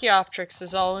 the Archaeopteryx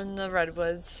is all in the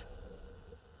Redwoods.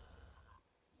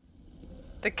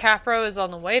 The Capro is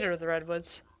on the way to the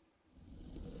Redwoods.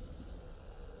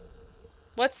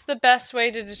 What's the best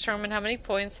way to determine how many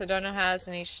points a dono has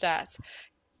in each stats?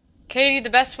 Katie, the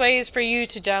best way is for you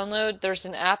to download, there's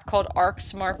an app called Ark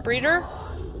Smart Breeder.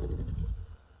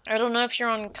 I don't know if you're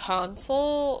on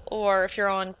console or if you're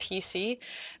on PC,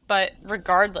 but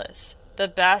regardless, the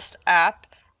best app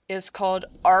is called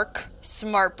Ark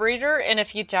Smart Breeder, and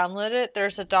if you download it,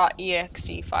 there's a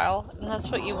 .exe file, and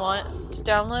that's what you want to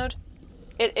download.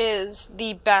 It is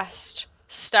the best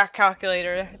stat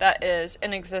calculator that is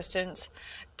in existence.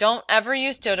 Don't ever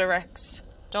use Dodorex.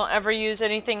 Don't ever use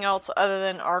anything else other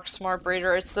than Ark Smart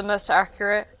Breeder. It's the most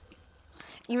accurate.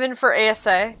 Even for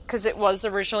ASA, because it was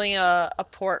originally a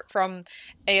port from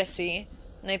ASE, and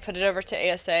they put it over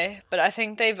to ASA, but I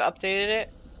think they've updated it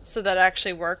so that it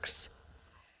actually works.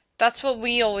 That's what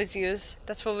we always use.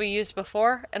 That's what we used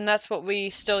before, and that's what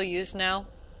we still use now.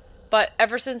 But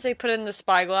ever since they put in the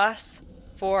spyglass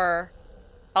for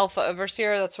Alpha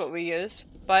Overseer, that's what we use.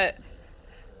 But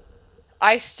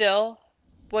I still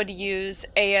would use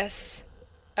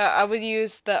I would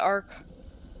use the Ark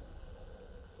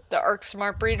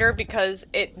Smart Breeder because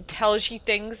it tells you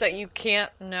things that you can't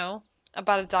know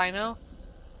about a dino.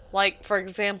 Like, for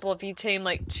example, if you tame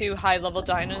like 2 high-level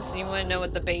dinos and you want to know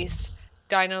what the base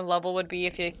dino level would be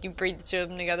if you breed the 2 of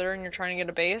them together and you're trying to get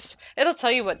a base, it'll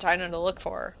tell you what dino to look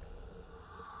for.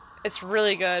 It's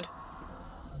really good.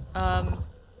 I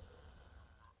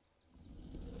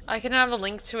can have a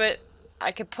link to it.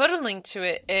 I could put a link to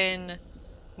it in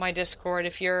my Discord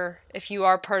if you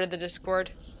are part of the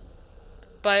Discord.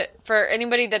 But for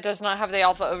anybody that does not have the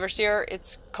Alpha Overseer,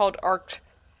 it's called Arc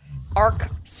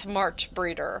Smart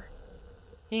Breeder.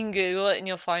 You can Google it and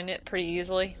you'll find it pretty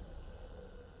easily.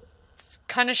 It's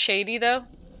kind of shady though,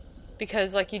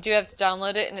 because like you do have to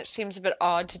download it, and it seems a bit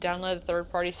odd to download a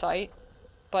third-party site,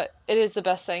 but it is the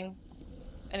best thing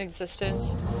in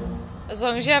existence. As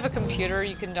long as you have a computer,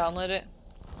 you can download it.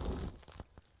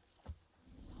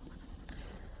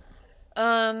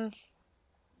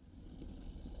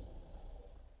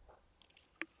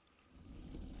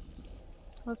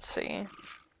 Let's see.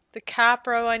 The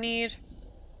Capro I need.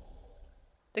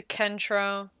 The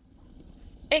Kentro.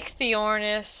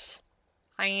 Ichthyornis.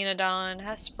 Hyenodon.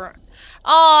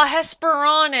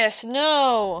 Hesperornis!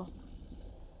 No!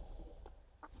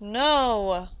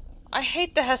 No! I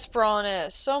hate the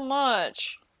Hesperornis so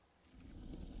much.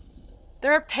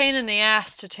 They're a pain in the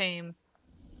ass to tame.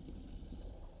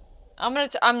 I'm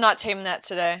not taming that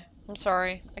today. I'm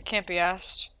sorry. I can't be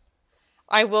asked.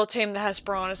 I will tame the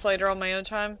Hesperornis later on my own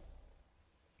time.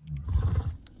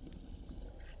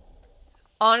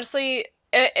 Honestly,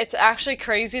 it's actually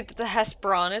crazy that the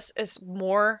Hesperornis is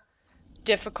more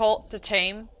difficult to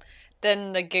tame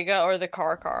than the Giga or the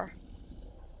Karkar.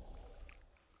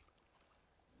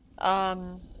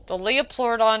 The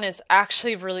Leopleurodon is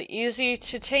actually really easy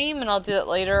to tame, and I'll do it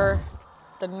later.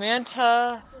 The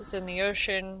Manta is in the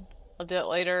ocean. I'll do it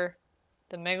later.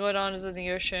 The Megalodon is in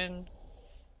the ocean.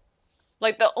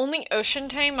 Like, the only ocean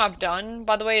tame I've done,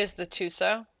 by the way, is the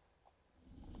Tuso.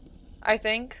 I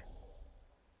think.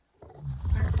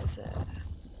 Where is it?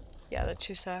 Yeah, the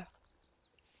Tuso.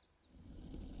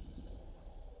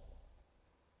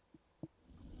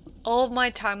 All of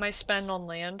my time I spend on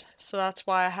land, so that's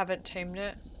why I haven't tamed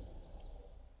it.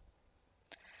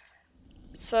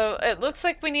 So, it looks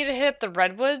like we need to hit up the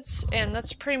redwoods, and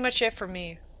that's pretty much it for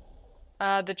me.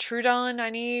 The Trudon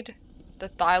I need, the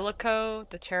Thylaco,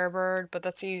 the Terrorbird, but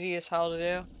that's easy as hell to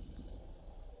do.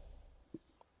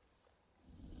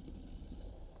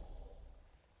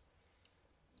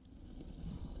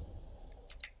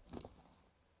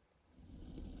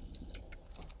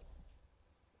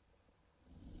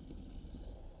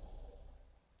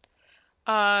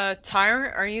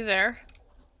 Tyrant, are you there?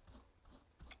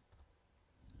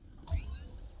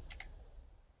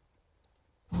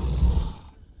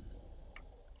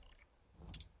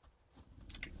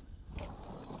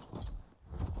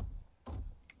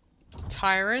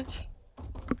 Tyrant?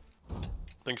 I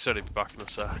think he said he'd be back in a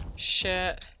sec.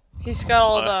 Shit. He's got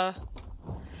all the...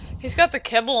 He's got the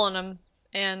kibble on him,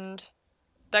 and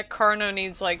that Carno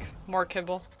needs, like, more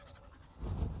kibble.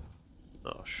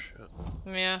 Oh, shit.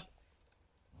 Yeah.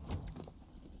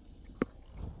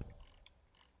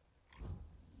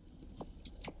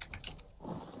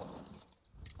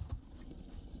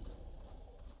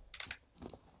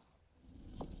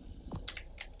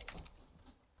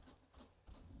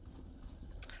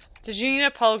 Did you need a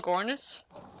Pelagornis?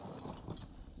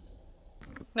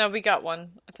 No, we got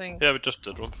one, I think. Yeah, we just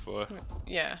did one before.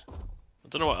 Yeah. I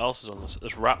don't know what else is on this.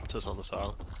 There's raptors on this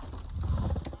island.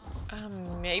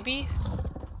 Maybe?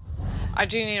 I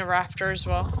do need a raptor as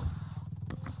well.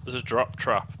 There's a drop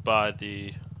trap by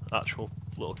the actual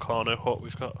little corner hut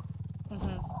we've got.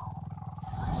 Mm-hmm.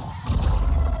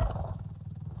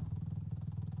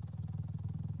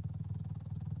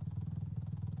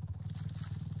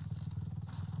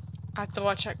 I have to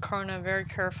watch that Carno very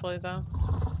carefully, though.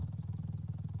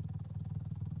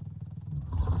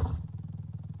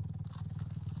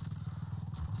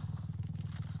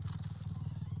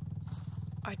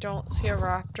 I don't see a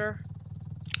raptor.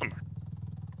 Come on.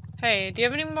 Hey, do you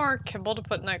have any more kibble to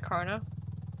put in that Carno?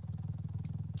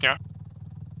 Yeah.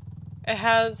 It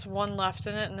has one left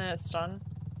in it, and then it's done.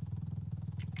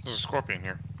 There's a scorpion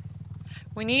here.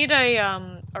 We need a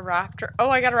raptor. Oh,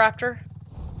 I got a raptor.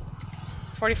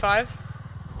 45.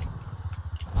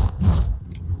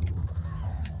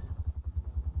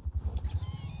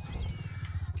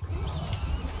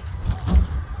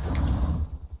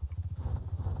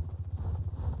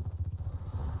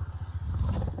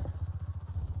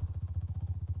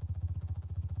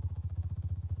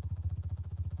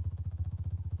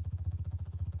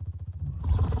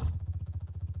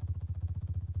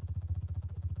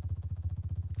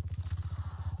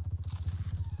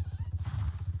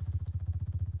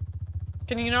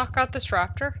 Can you knock out this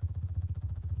raptor?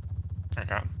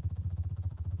 Okay.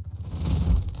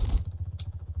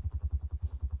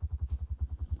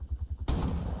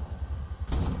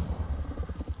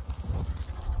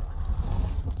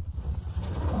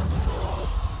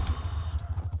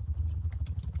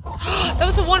 That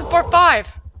was a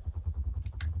 145!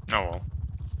 Oh well.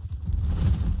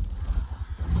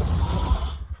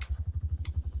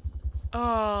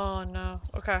 Oh no.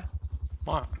 Okay.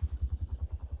 What?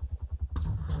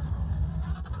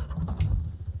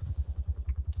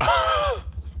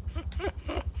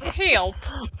 Help.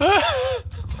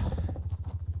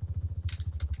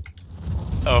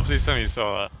 Oh, please tell me you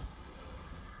saw that.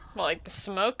 Well, like the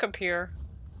smoke up here.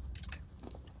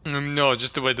 No,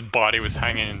 just the way the body was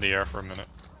hanging in the air for a minute.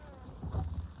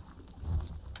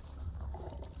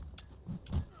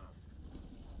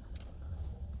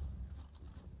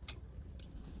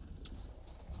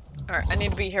 Alright, I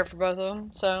need to be here for both of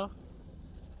them, so.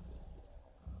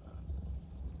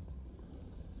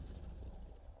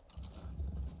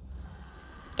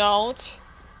 Don't.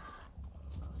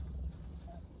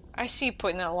 I see you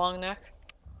putting that long neck.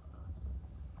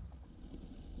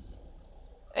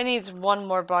 It needs one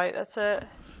more bite, that's it.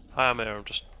 Hi, I'm here. I'm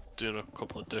just doing a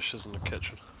couple of dishes in the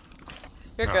kitchen.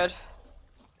 You're No. good.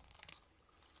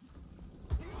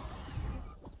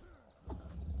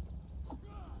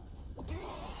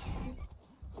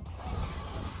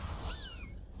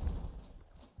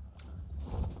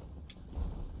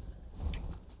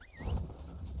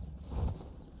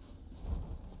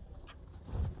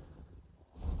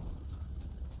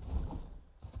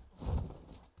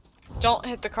 Don't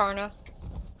hit the Karna.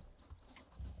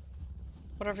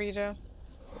 Whatever you do.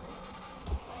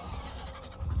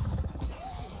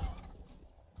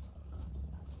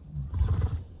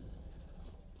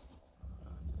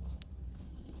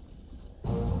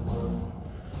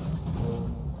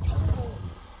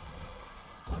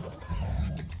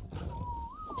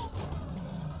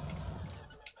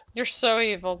 You're so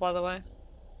evil, by the way.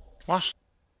 What?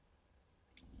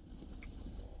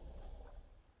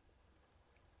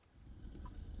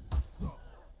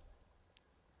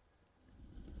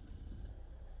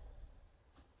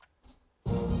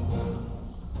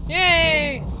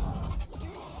 Yay!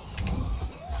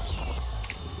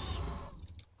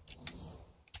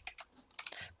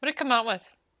 What did it come out with?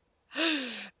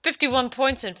 51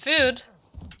 points in food.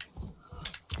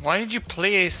 Why did you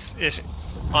place it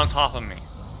on top of me?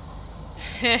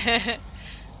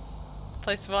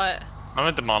 Place what? I'm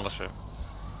gonna demolish it.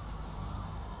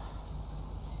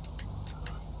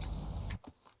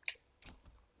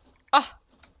 Ah!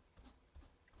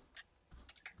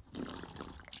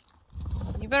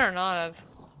 You better not have.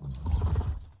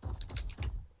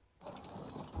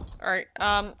 Alright,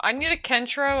 I need a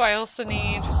Kentro. I also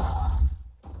need...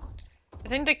 I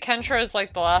think the Kentro is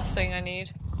like the last thing I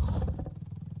need.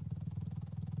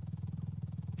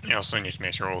 You also need to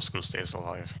make sure Oldskool stays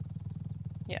alive.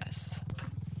 Yes.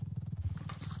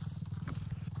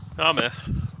 I'm here.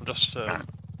 I'm just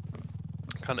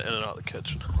kind of in and out of the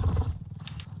kitchen. I'll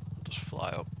just fly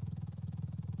up.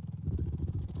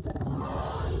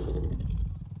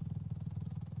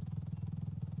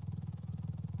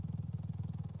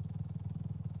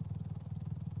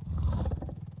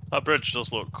 That bridge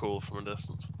does look cool from a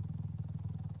distance.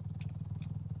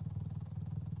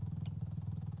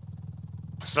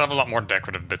 I still have a lot more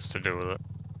decorative bits to do with it.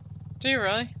 Do you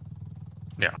really?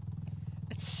 Yeah.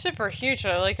 It's super huge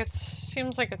though, like it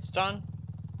seems like it's done.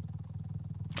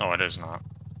 Oh, it is not.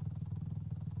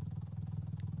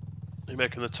 You're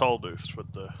making a toll booth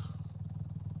with the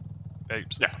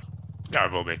apes. Yeah. Yeah,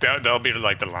 it will be. That'll be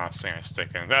like the last thing I stick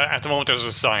in. At the moment, there's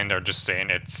a sign there just saying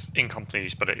it's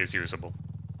incomplete, but it is usable.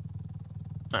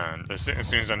 And as soon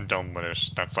as I'm done with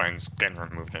it, that sign's getting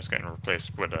removed and it's getting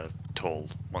replaced with a toll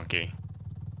monkey.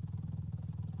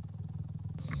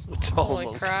 A toll Holy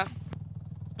monkey. crap.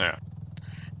 Yeah.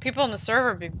 People on the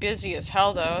server would be busy as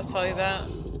hell though, I'll tell you that.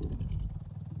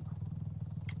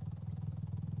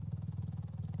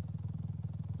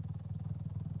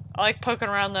 I like poking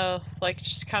around though, like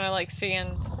just kind of like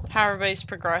seeing how everybody's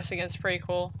progressing, it's pretty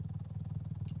cool.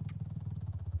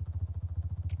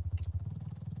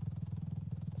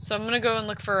 So I'm gonna go and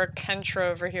look for a Kentro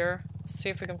over here, see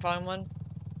if we can find one.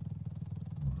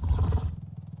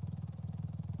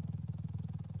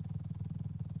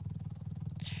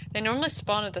 They normally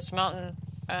spawn at this mountain,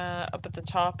 up at the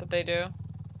top, but they do.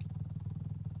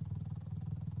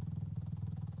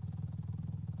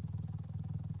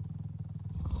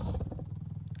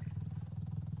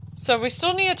 So we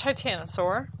still need a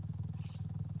Titanosaur.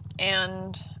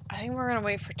 And I think we're gonna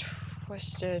wait for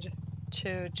Twisted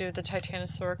to do the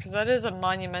Titanosaur, because that is a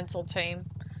monumental tame.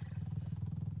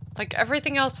 Like,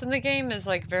 everything else in the game is,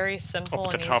 like, very simple Up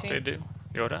at and the top easy. they do,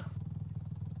 Yoda.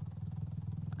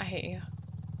 I hate you.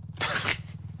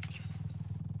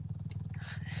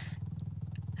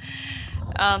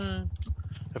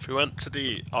 If we went to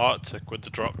the Arctic with the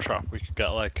drop trap, we could get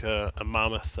like a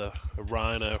mammoth, a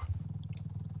rhino,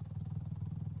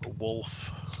 a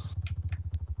wolf.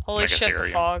 Holy shit, the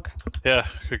Megatherium. fog. Yeah,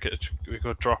 we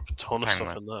could drop a ton of Hang stuff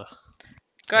on. in there.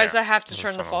 Guys, Yeah, I have to there's a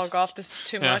turn the tunnel. fog off. This is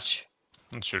too Yeah. much.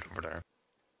 Let's shoot over there.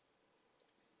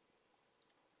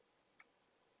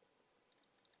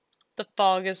 The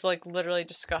fog is like literally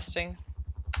disgusting.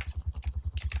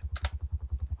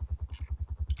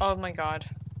 Oh my god.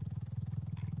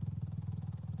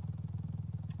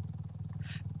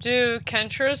 Do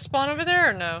Kentras spawn over there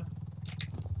or no?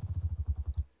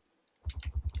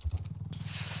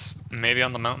 Maybe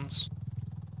on the mountains?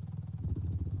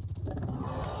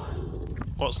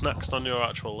 What's next on your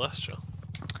actual list, John?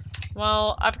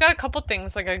 Well, I've got a couple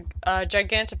things, like a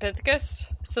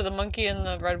Gigantopithecus, so the monkey in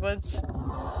the redwoods.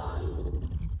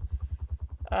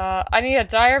 I need a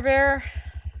dire bear,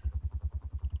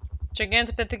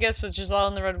 Gigantopithecus, which is all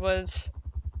in the redwoods,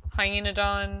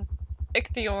 Hyenodon,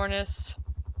 Ichthyornis,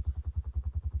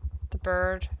 the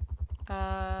bird.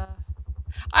 I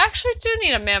actually do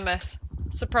need a mammoth,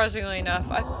 surprisingly enough.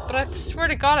 But I swear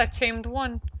to God, I tamed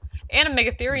one. And a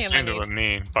Megatherium I Same need. with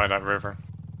me by that river.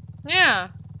 Yeah.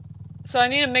 So I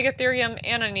need a Megatherium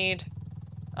and I need,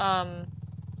 a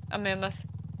mammoth.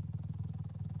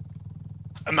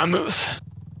 A mammoth.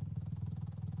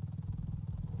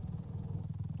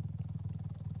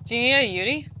 Do you need a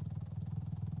Yeti?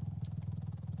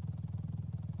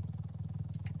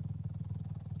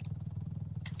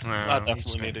 I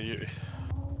definitely need a Yeti.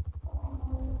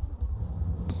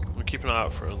 We're keeping an eye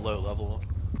out for a low level one.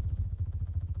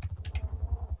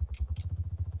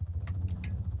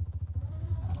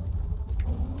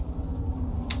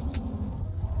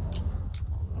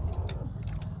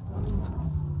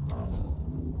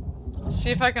 See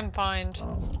if I can find...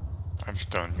 I've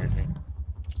done Yuji.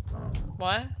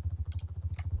 What?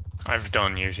 I've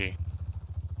done Yuji.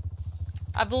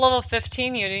 I have a level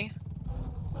 15 Yeti.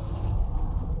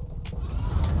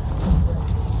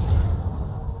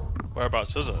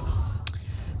 Whereabouts is it?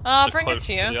 I'll Is bring it close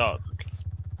to the you. yard?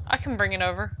 I can bring it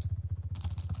over.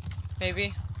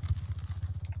 Maybe.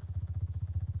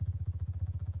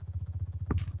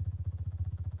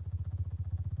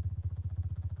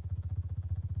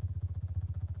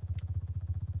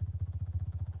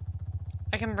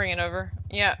 I can bring it over.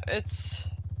 Yeah, it's...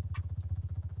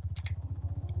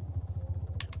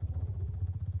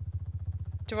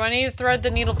 Do I need to thread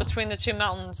the needle between the two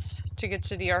mountains to get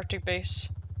to the Arctic base?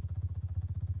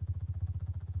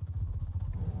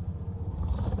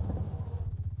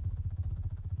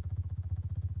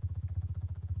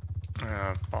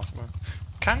 Possibly.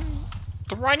 Can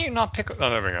the rhino not pick up? Oh,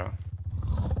 there we go.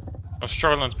 I was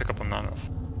struggling to pick up a mammoth.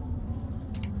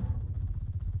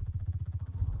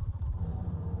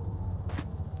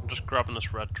 I'm just grabbing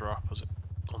this red drop as it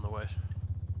on the way.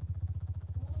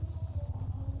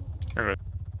 You're good.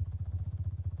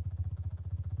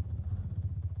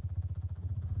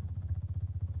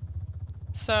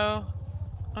 So,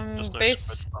 There's no base...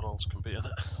 spread panels can be in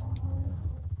it.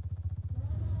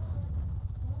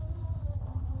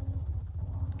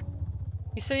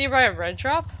 You said you buy a red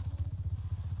drop?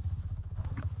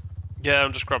 Yeah,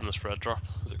 I'm just grabbing this red drop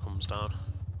as it comes down.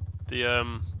 The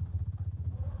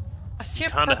I see a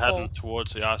kind of purple. heading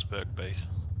towards the iceberg base.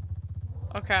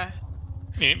 Okay.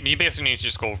 You basically need to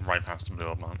just go right past the blue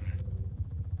mountain.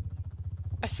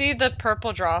 I see the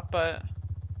purple drop, but...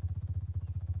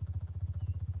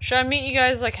 Should I meet you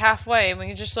guys, like, halfway and we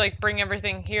can just, like, bring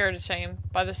everything here to tame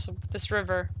by this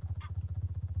river?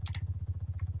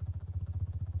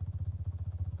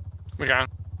 We can.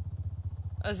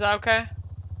 Is that okay?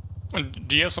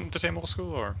 Do you have something to tame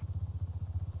Oldskool, or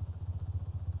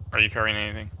are you carrying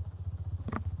anything?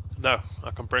 No, I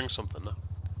can bring something now.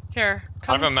 Here, I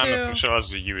come have a mammoth to... which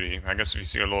has a Yeti. I guess if you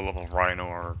see a low level rhino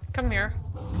or Come here.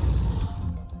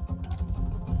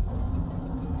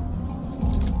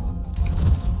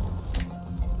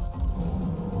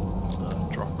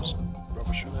 Drop is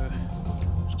rubbish in there.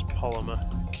 Just polymer,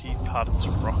 keypad and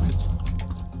some rockets.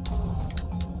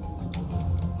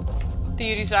 The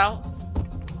Yeti's out.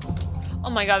 Oh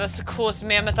my god, that's the coolest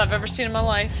mammoth I've ever seen in my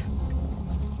life.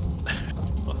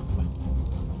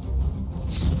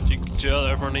 Do you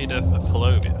ever need a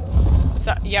Palovia? What's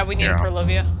that? Yeah, we need a Yeah.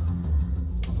 Perlovia.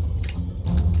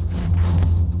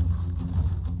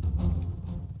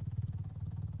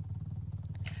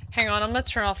 Hang on, I'm gonna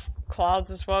turn off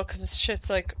clouds as well, because this shit's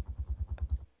like...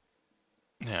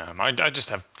 yeah. I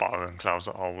just have fog and clouds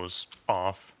that are always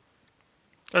off.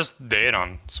 There's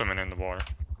Daedon swimming in the water.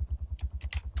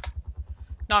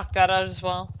 Knock that out as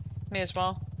well. Me as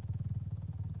well.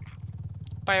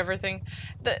 By everything.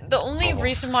 The only Level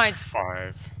reason why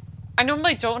 5. I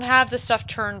normally don't have this stuff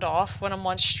turned off when I'm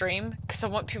on stream, because I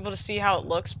want people to see how it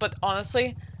looks, but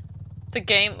honestly, The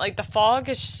game, like the fog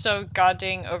is just so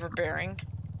goddamn overbearing.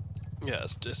 Yeah,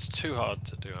 it's too hard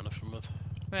to do anything with.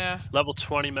 Yeah. Level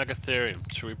 20 Megatherium.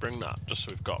 Should we bring that just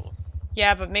so we've got one?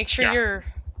 Yeah, but make sure Yeah. you're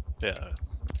Yeah.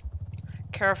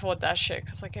 careful with that shit,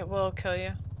 because like it will kill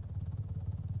you.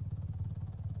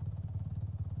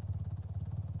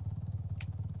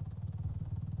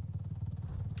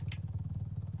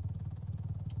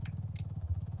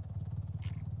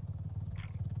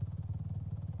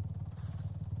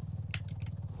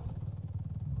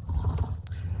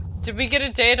 Did we get a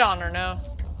date on or no?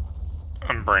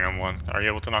 I'm bringing one. Are you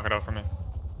able to knock it out for me?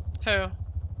 Who?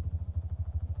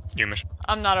 You, Michelle?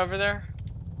 I'm not over there.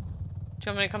 Do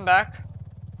you want me to come back?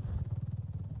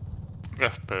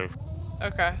 Yeah, boo.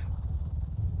 Okay.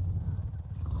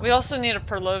 We also need a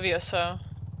Perlovia, so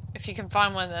if you can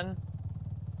find one then.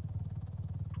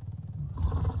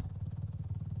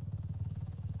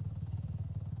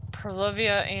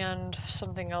 Perlovia and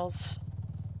something else.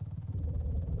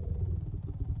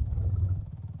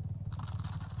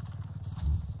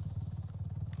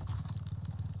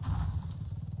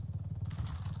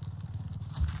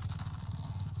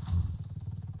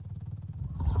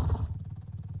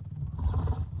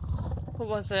 What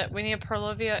was it? We need a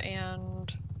Perlovia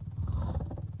and...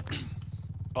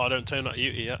 Oh, I don't tame that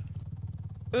Yeti yet.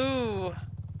 Ooh!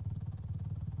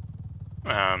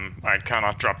 I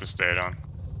cannot drop this date on.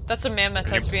 That's a mammoth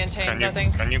that's being tamed, I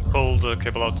think. Can you pull the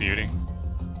kibble out the Yeti?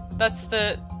 That's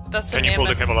the Can you mammoth. pull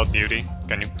the kibble out the Yeti?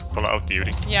 Can you pull it out the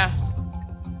Yeti? Yeah.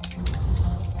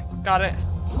 Got it.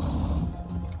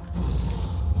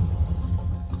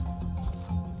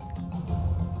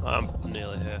 I'm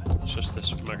nearly here. It's just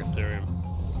this Megatherium.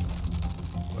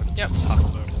 Yep. Attack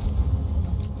mode.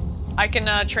 I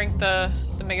can trink the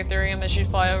Megatherium as you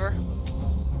fly over.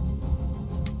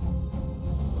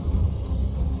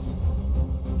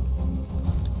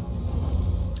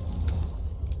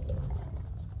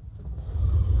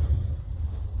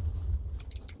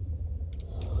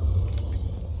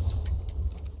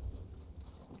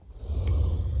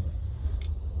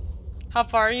 How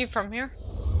far are you from here?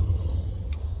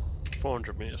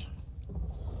 400 meters.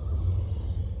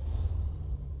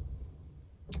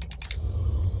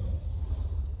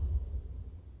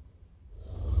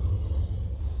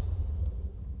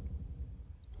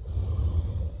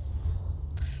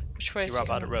 Which way is You're it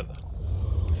right by the coming? river.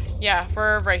 Yeah,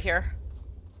 we're right here.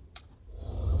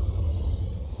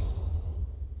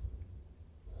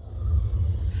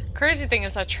 Crazy thing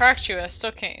is I tracked you and I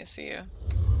still can't see you.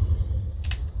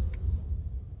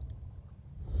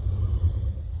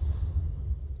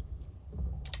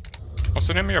 What's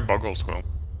the name of your bug, Oldskool?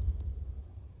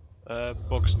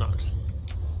 Bug snacks.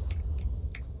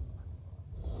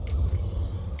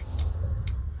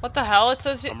 What the hell? It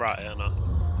says you. I'm right here now.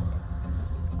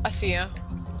 I see you.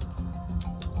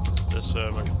 This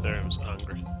Megatherium's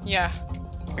angry. Yeah.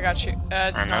 I got you.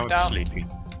 It's I know knocked it's out. sleepy.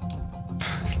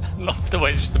 Love the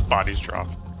way just the bodies drop.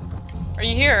 Are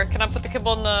you here? Can I put the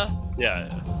kibble in the...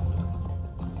 Yeah.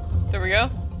 There we go.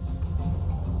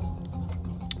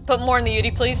 Put more in the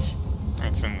Yeti, please.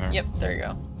 It's in there. Yep, there you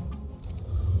go.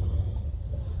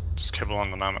 Just kibble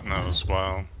on the mammoth now as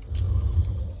well.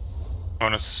 I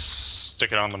want to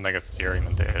stick it on the Megatherium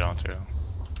and date it onto.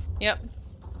 Yep.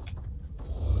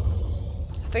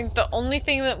 I think the only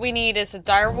thing that we need is a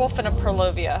direwolf and a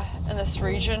Perlovia in this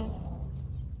region.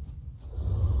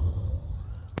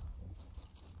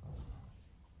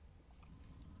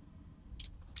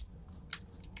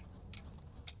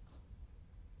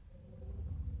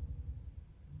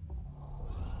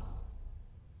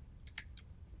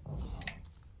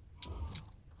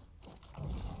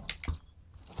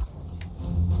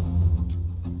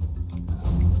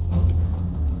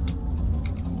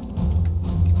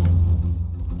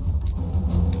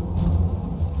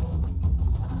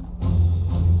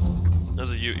 There's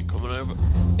a Yeti coming over.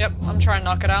 Yep, I'm trying to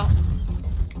knock it out.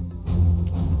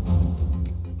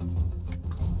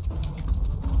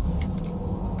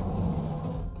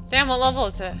 Damn, what level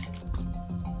is it?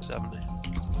 70.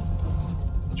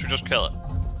 Should we just kill it?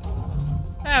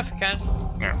 Yeah, if we can.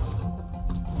 Yeah.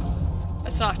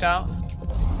 It's knocked out.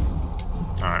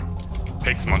 Alright.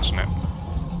 Pig's munching it.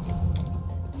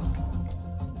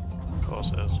 Of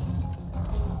course it is.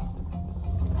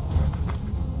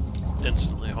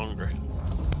 Instantly hungry.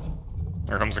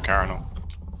 Here comes the Cardinal.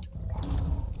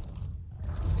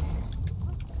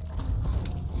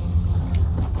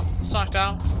 It's knocked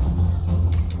out.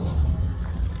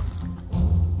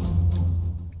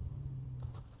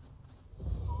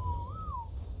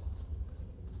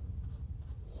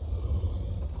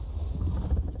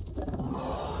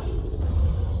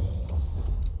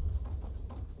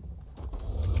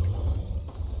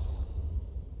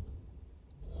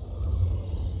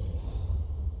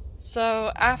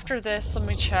 So after this, let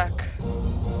me check.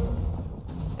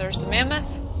 There's the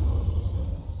mammoth.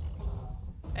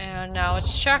 And now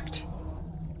it's checked.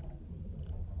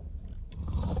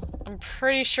 I'm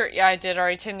pretty sure, yeah, I did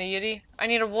already tame the Yeti. I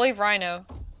need a woolly rhino.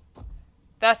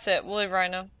 That's it, woolly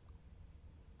rhino.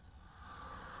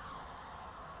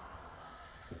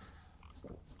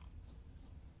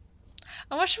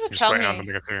 I wish it would tell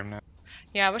me.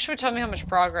 Yeah, I wish it would tell me how much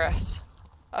progress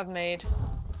I've made.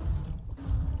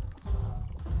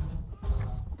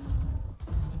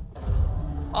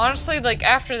 Honestly, like,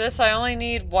 after this, I only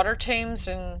need water tames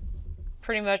and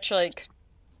pretty much, like...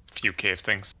 A few cave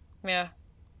things. Yeah.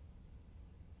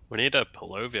 We need a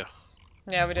Palovia.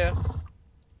 Yeah, we do.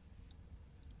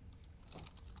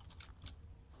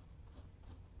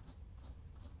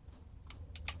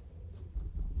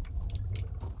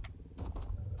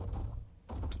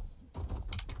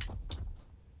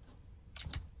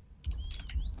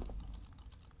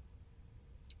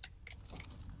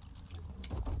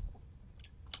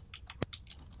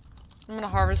 I'm gonna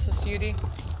harvest this Yeti.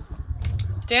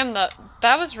 Damn, that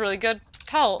was really good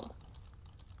pelt.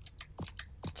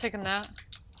 Taking that.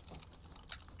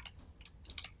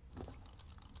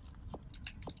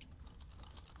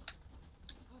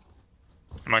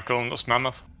 Am I killing this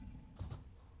mammoth?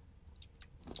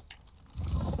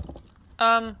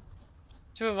 Do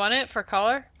we want it for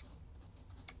color?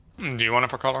 Do you want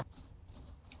it for color?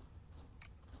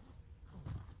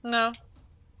 No.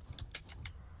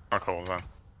 Oh, cool then.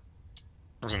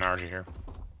 There's an RG here.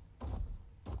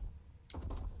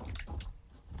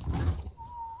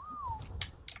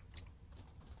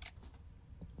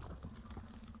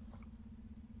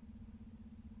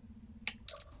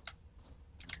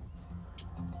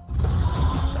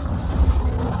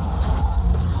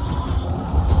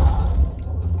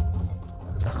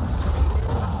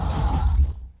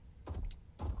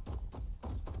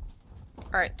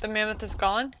 Alright, the mammoth is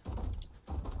gone.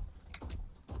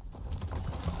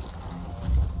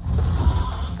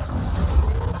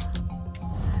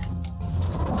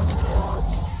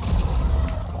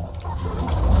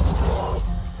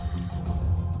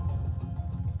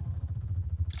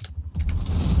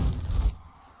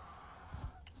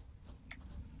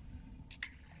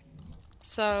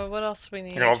 So, what else do we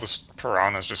need? Look at all this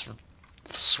piranhas just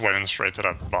swimming straight to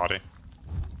that body.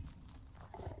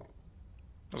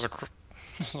 There's a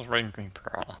red green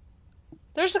piranha.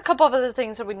 There's a couple of other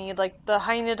things that we need, like the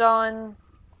Hynodon,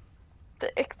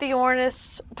 the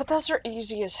Ichthyornis, but those are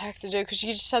easy as heck to do because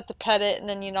you just have to pet it and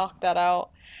then you knock that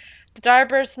out. The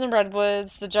Direbear's in the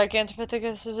redwoods, the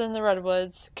Gigantopithecus is in the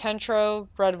redwoods, Kentro,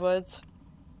 redwoods,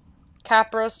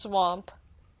 Capro, swamp.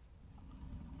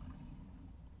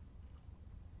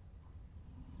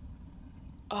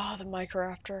 Oh, the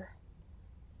Microraptor.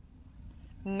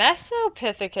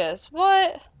 Mesopithecus,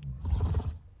 what?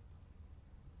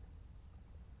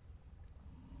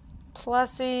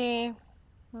 Plessy,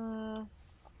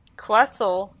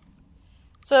 Quetzal.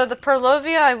 So the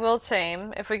Perlovia I will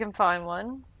tame, if we can find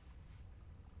one.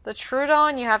 The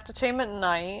Trudon, you have to tame at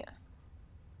night.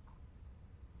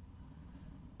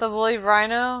 The woolly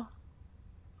rhino.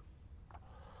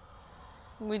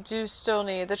 We do still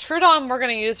need. The Trudon, we're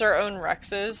going to use our own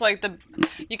Rexes. Like,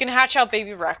 you can hatch out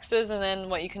baby Rexes, and then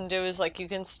what you can do is, like, you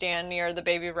can stand near the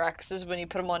baby Rexes when you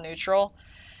put them on neutral.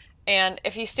 And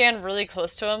if you stand really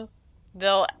close to them,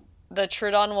 the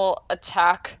Trudon will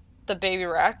attack the baby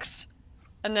Rex,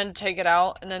 and then take it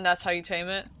out, and then that's how you tame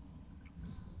it.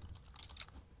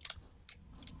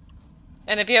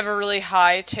 And if you have a really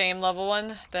high tame level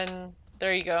one, then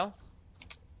there you go.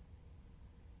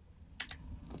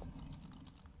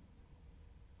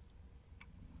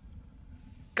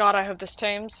 God, I hope this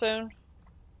tames soon.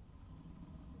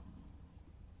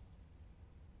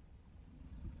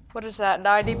 What is that?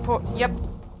 90 Yep.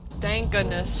 Thank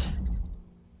goodness.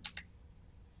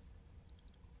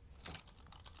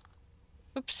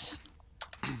 Oops.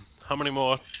 How many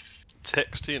more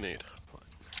ticks do you need?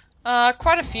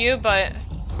 Quite a few, but...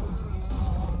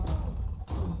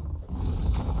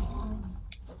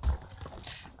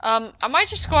 I might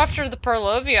just go after the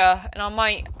Perlovia, and I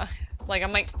might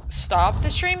stop the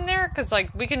stream there, because,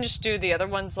 like, we can just do the other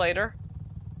ones later.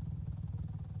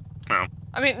 No.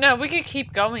 I mean, no, we could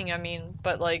keep going, I mean,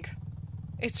 but, like,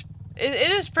 it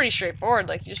is pretty straightforward,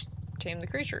 like, you just tame the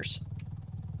creatures.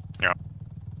 Yeah.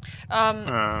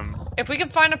 If we can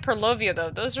find a Perlovia, though,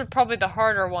 those are probably the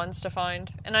harder ones to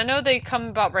find. And I know they come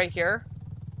about right here.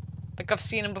 Like, I've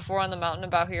seen them before on the mountain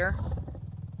about here.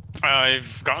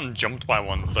 I've gotten jumped by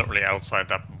one literally outside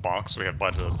that box we have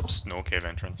by the snow cave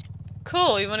entrance.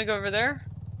 Cool, you want to go over there?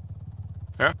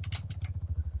 Yeah.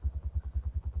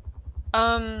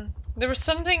 There was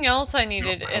something else I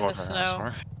needed in the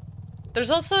snow. There's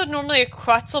also normally a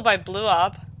Quetzal by Blue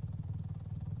Ob.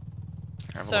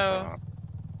 So I'm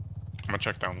gonna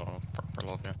check down low for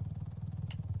Lovia.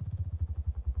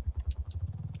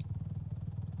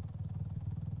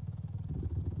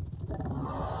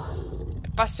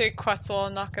 if I see a Quetzal, I'll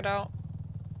knock it out.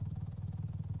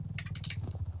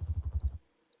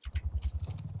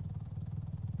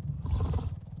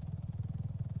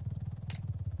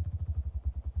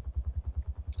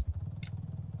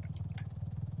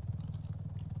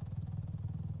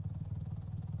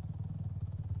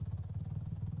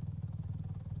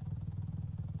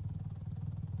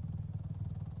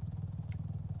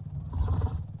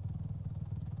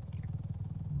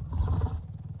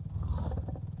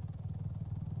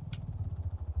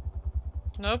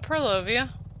 No Perlovia.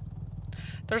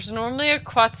 There's normally a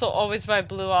Quetzal always by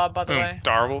Blue Ob, by the way.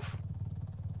 Direwolf.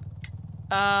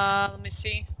 Let me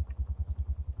see.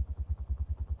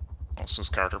 Also, his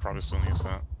character probably still needs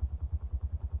that.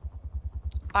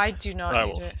 I do not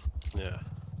need it. Yeah.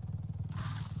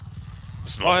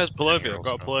 Oh, here's Polovia. I've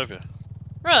got a Polovia.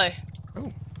 Really?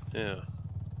 Oh. Yeah.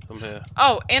 I'm here.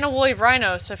 Oh, and a woolly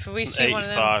rhino, so if we see one of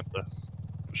them... 85 though.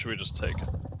 Should we just take it?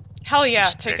 Hell yeah,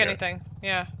 Just take take it. anything.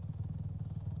 Yeah.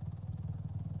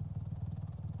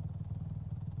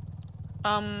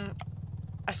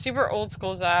 I see where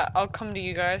Oldschool's at. I'll come to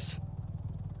you guys.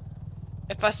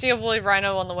 If I see a woolly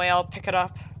rhino on the way, I'll pick it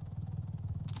up.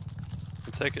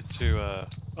 We'll take it to,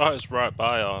 oh, it's right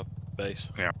by our base.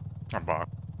 Yeah, our bar.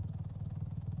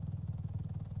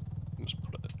 Just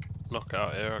put it, knock it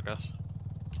out here, I guess.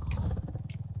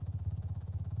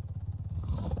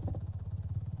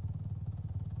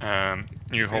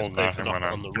 You hold that and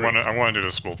I want to do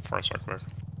the spool first, right quick.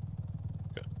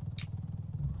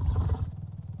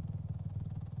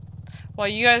 While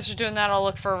you guys are doing that, I'll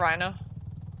look for a rhino.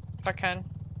 If I can.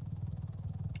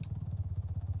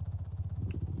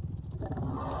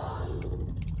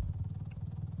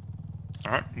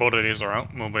 Alright, both of these are out.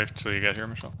 We'll wait till you get here,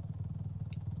 Michelle.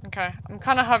 Okay. I'm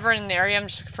kind of hovering in the area. I'm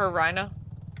just looking for a rhino.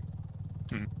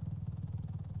 Hmm.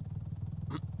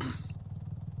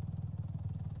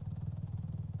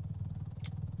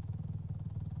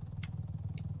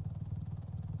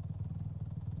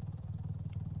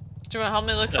 Do you want to help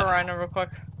me look for a rhino real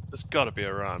quick? There's gotta be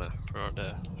a rhino right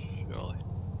there, surely.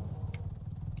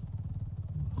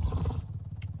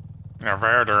 Yeah,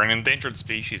 rare, they're an endangered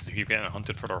species that keep getting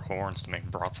hunted for their horns to make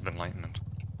broths of enlightenment.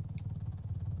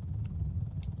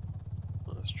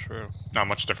 That's true. Not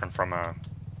much different from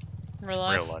Real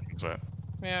life? real life, is it?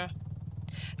 Yeah.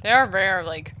 They are rare,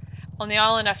 like, on the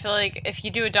island I feel like if you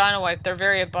do a dino wipe, they're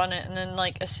very abundant, and then,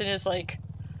 like, as soon as, like,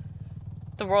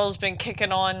 the world's been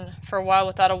kicking on for a while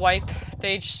without a wipe,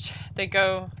 they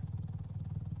go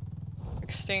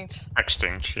extinct.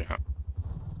 Extinct, yeah.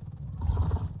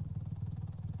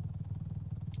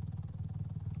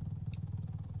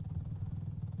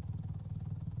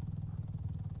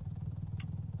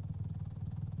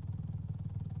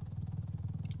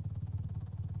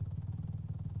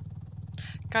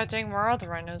 God dang, where are the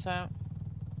rhinos at?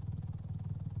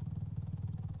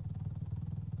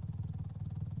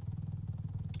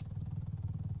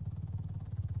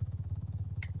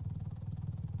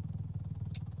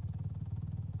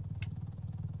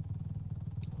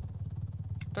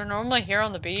 They're normally here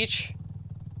on the beach.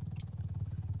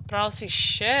 But I don't see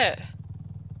shit.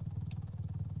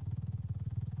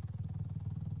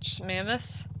 Just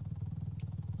mammoths?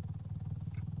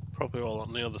 Probably all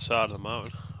on the other side of the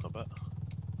mountain, I bet.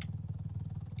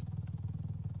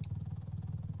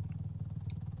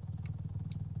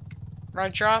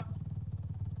 Red drop?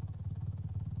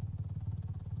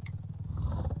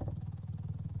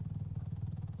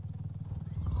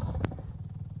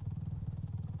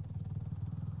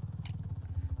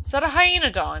 Is that a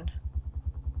hyenodon?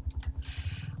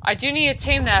 I do need to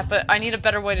tame that, but I need a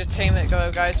better way to tame it,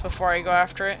 guys, before I go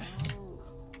after it.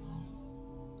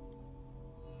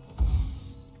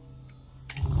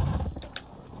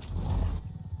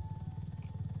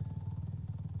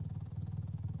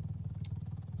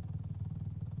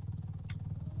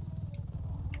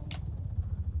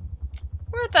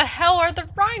 Where the hell are the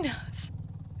rhinos?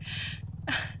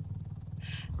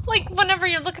 Like, whenever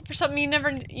you're looking for something,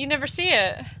 you never see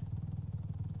it.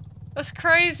 That's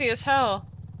crazy as hell.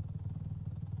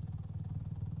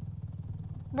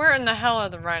 Where in the hell are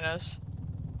the rhinos?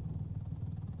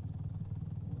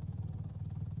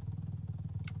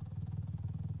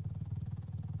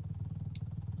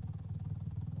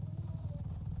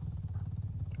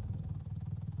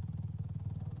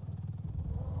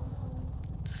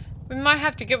 We might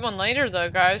have to get one later though,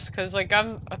 guys, because like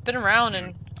I've been around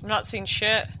and I'm not seeing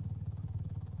shit.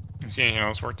 See anything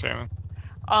else worth taming?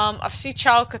 I've seen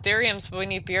Chalcotheriums, but we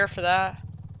need beer for that.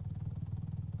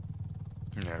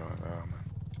 Yeah, I don't know,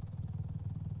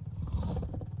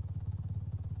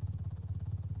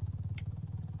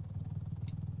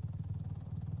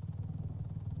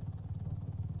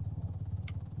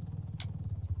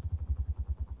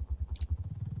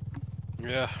 man.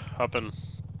 Yeah, I've been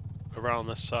around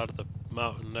this side of the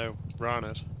mountain now,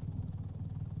 rhinos.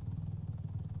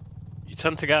 You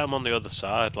tend to get them on the other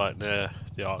side, like near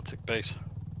the Arctic base.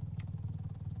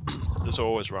 There's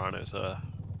always rhinos there.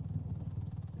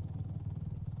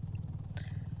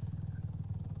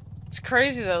 It's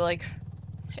crazy though, like,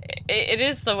 it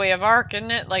is the way of Ark,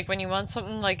 isn't it? Like, when you want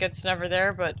something, like, it's never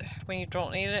there, but when you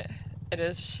don't need it, it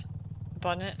is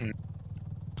abundant.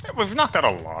 Yeah, we've knocked out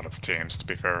a lot of teams, to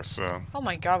be fair, so... Oh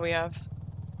my god, we have.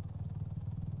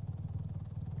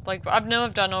 Like,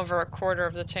 I've done over a quarter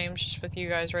of the tames just with you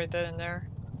guys right then and there.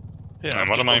 Yeah, And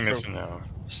what am I missing now?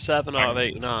 7 out of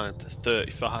 89 to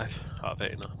 35 out of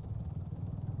 89.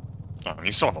 Oh,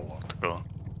 you still have a lot to go.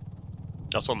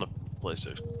 That's on the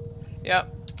PlayStation.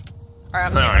 Yep.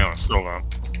 Alright, No, I know, still not.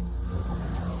 Do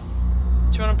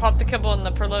you want to pop the kibble and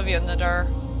the Perlovia in the jar?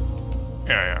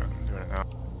 Yeah, I'm doing it now.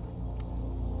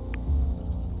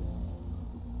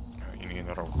 You need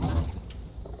another one.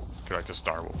 I feel like this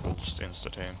direwolf will just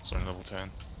insta-tame, so I'm level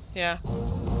 10. Yeah.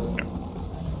 Yeah.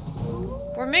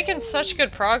 We're making such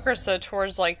good progress though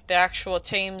towards like the actual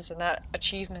tames and that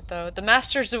achievement though. The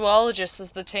Master Zoologist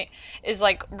is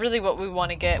like really what we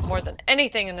want to get more than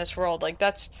anything in this world. Like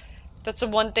that's the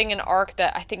one thing in Ark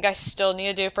that I think I still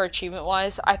need to do for achievement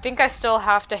wise. I think I still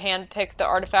have to handpick the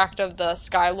artifact of the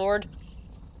Sky Lord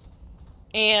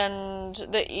and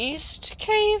the East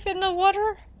Cave in the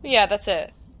water. Yeah, that's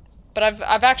it. But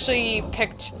I've actually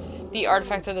picked the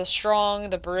artifact of the Strong,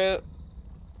 the Brute.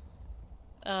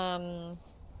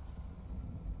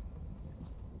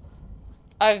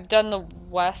 I've done the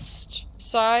west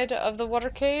side of the water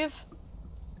cave.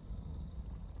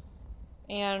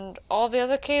 And all the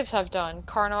other caves I've done.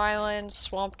 Carno Island,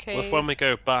 Swamp Cave. Well, if when we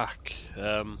go back, if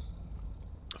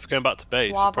we're going back to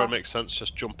base, Lava. it probably makes sense to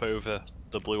just jump over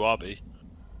the Blue Abbey.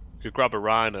 You could grab a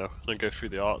rhino and then go through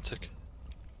the Arctic.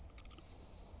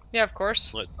 Yeah, of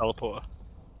course. Like teleporter.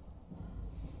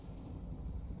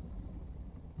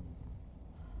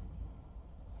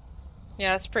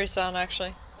 Yeah, that's pretty sound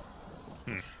actually.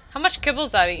 How much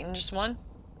kibble's that eating? Just one?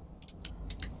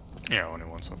 Yeah, only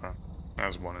one so far. That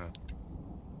was one in it.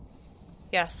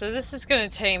 Yeah, so this is gonna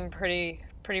tame pretty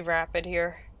rapid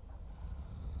here.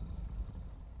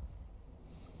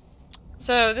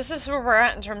 So this is where we're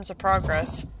at in terms of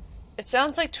progress. It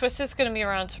sounds like Twisted's gonna be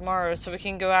around tomorrow, so we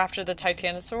can go after the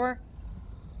Titanosaur,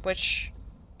 which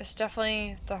is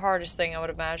definitely the hardest thing I would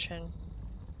imagine.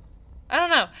 I don't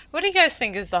know. What do you guys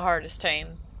think is the hardest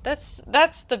tame?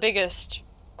 That's the biggest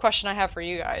question I have for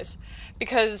you guys.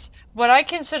 Because what I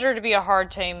consider to be a hard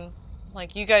tame,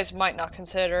 like you guys might not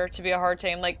consider to be a hard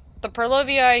tame. Like the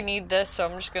Perlovia, I need this, so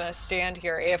I'm just gonna stand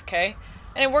here AFK.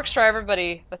 And it works for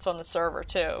everybody that's on the server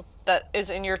too, that is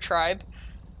in your tribe,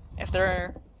 if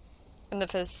they're in the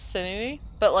vicinity.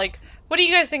 But like, what do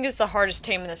you guys think is the hardest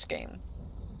tame in this game?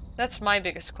 That's my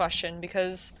biggest question,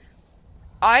 because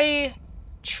I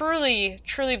truly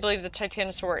believe the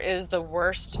Titanosaur is the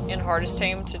worst and hardest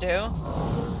tame to do.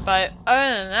 But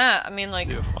other than that, I mean,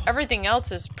 like, everything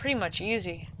else is pretty much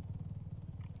easy.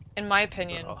 In my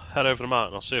opinion. I'll head over the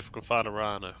mountain, I'll see if I can find a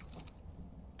rhino.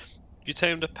 Have you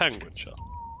tamed a penguin, Shell?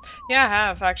 Yeah, I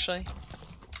have, actually.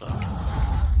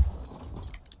 Oh.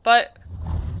 But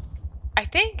I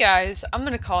think, guys, I'm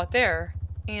gonna call it there.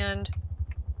 And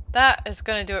that is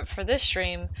gonna do it for this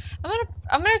stream. I'm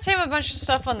gonna tame a bunch of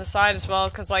stuff on the side as well,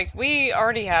 because like we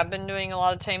already have been doing a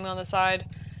lot of taming on the side.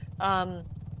 I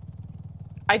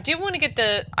do want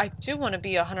to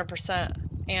be 100%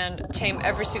 and tame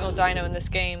every single dino in this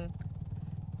game.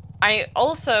 I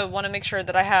also want to make sure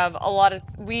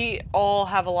that we all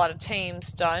have a lot of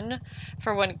tames done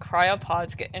for when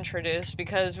cryopods get introduced,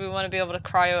 because we want to be able to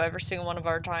cryo every single one of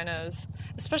our dinos,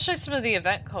 especially some of the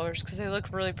event colors, because they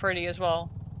look really pretty as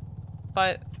well.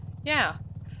 But yeah,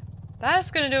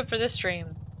 that's gonna do it for this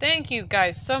stream. Thank you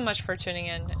guys so much for tuning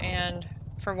in and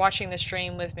for watching the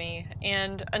stream with me,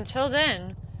 and until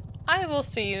then, I will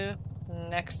see you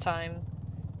next time.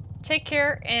 Take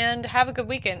care and have a good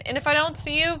weekend. And if I don't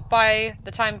see you by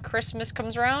the time Christmas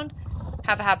comes around,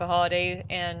 have a happy holiday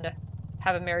and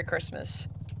have a Merry Christmas.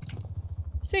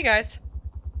 See you guys.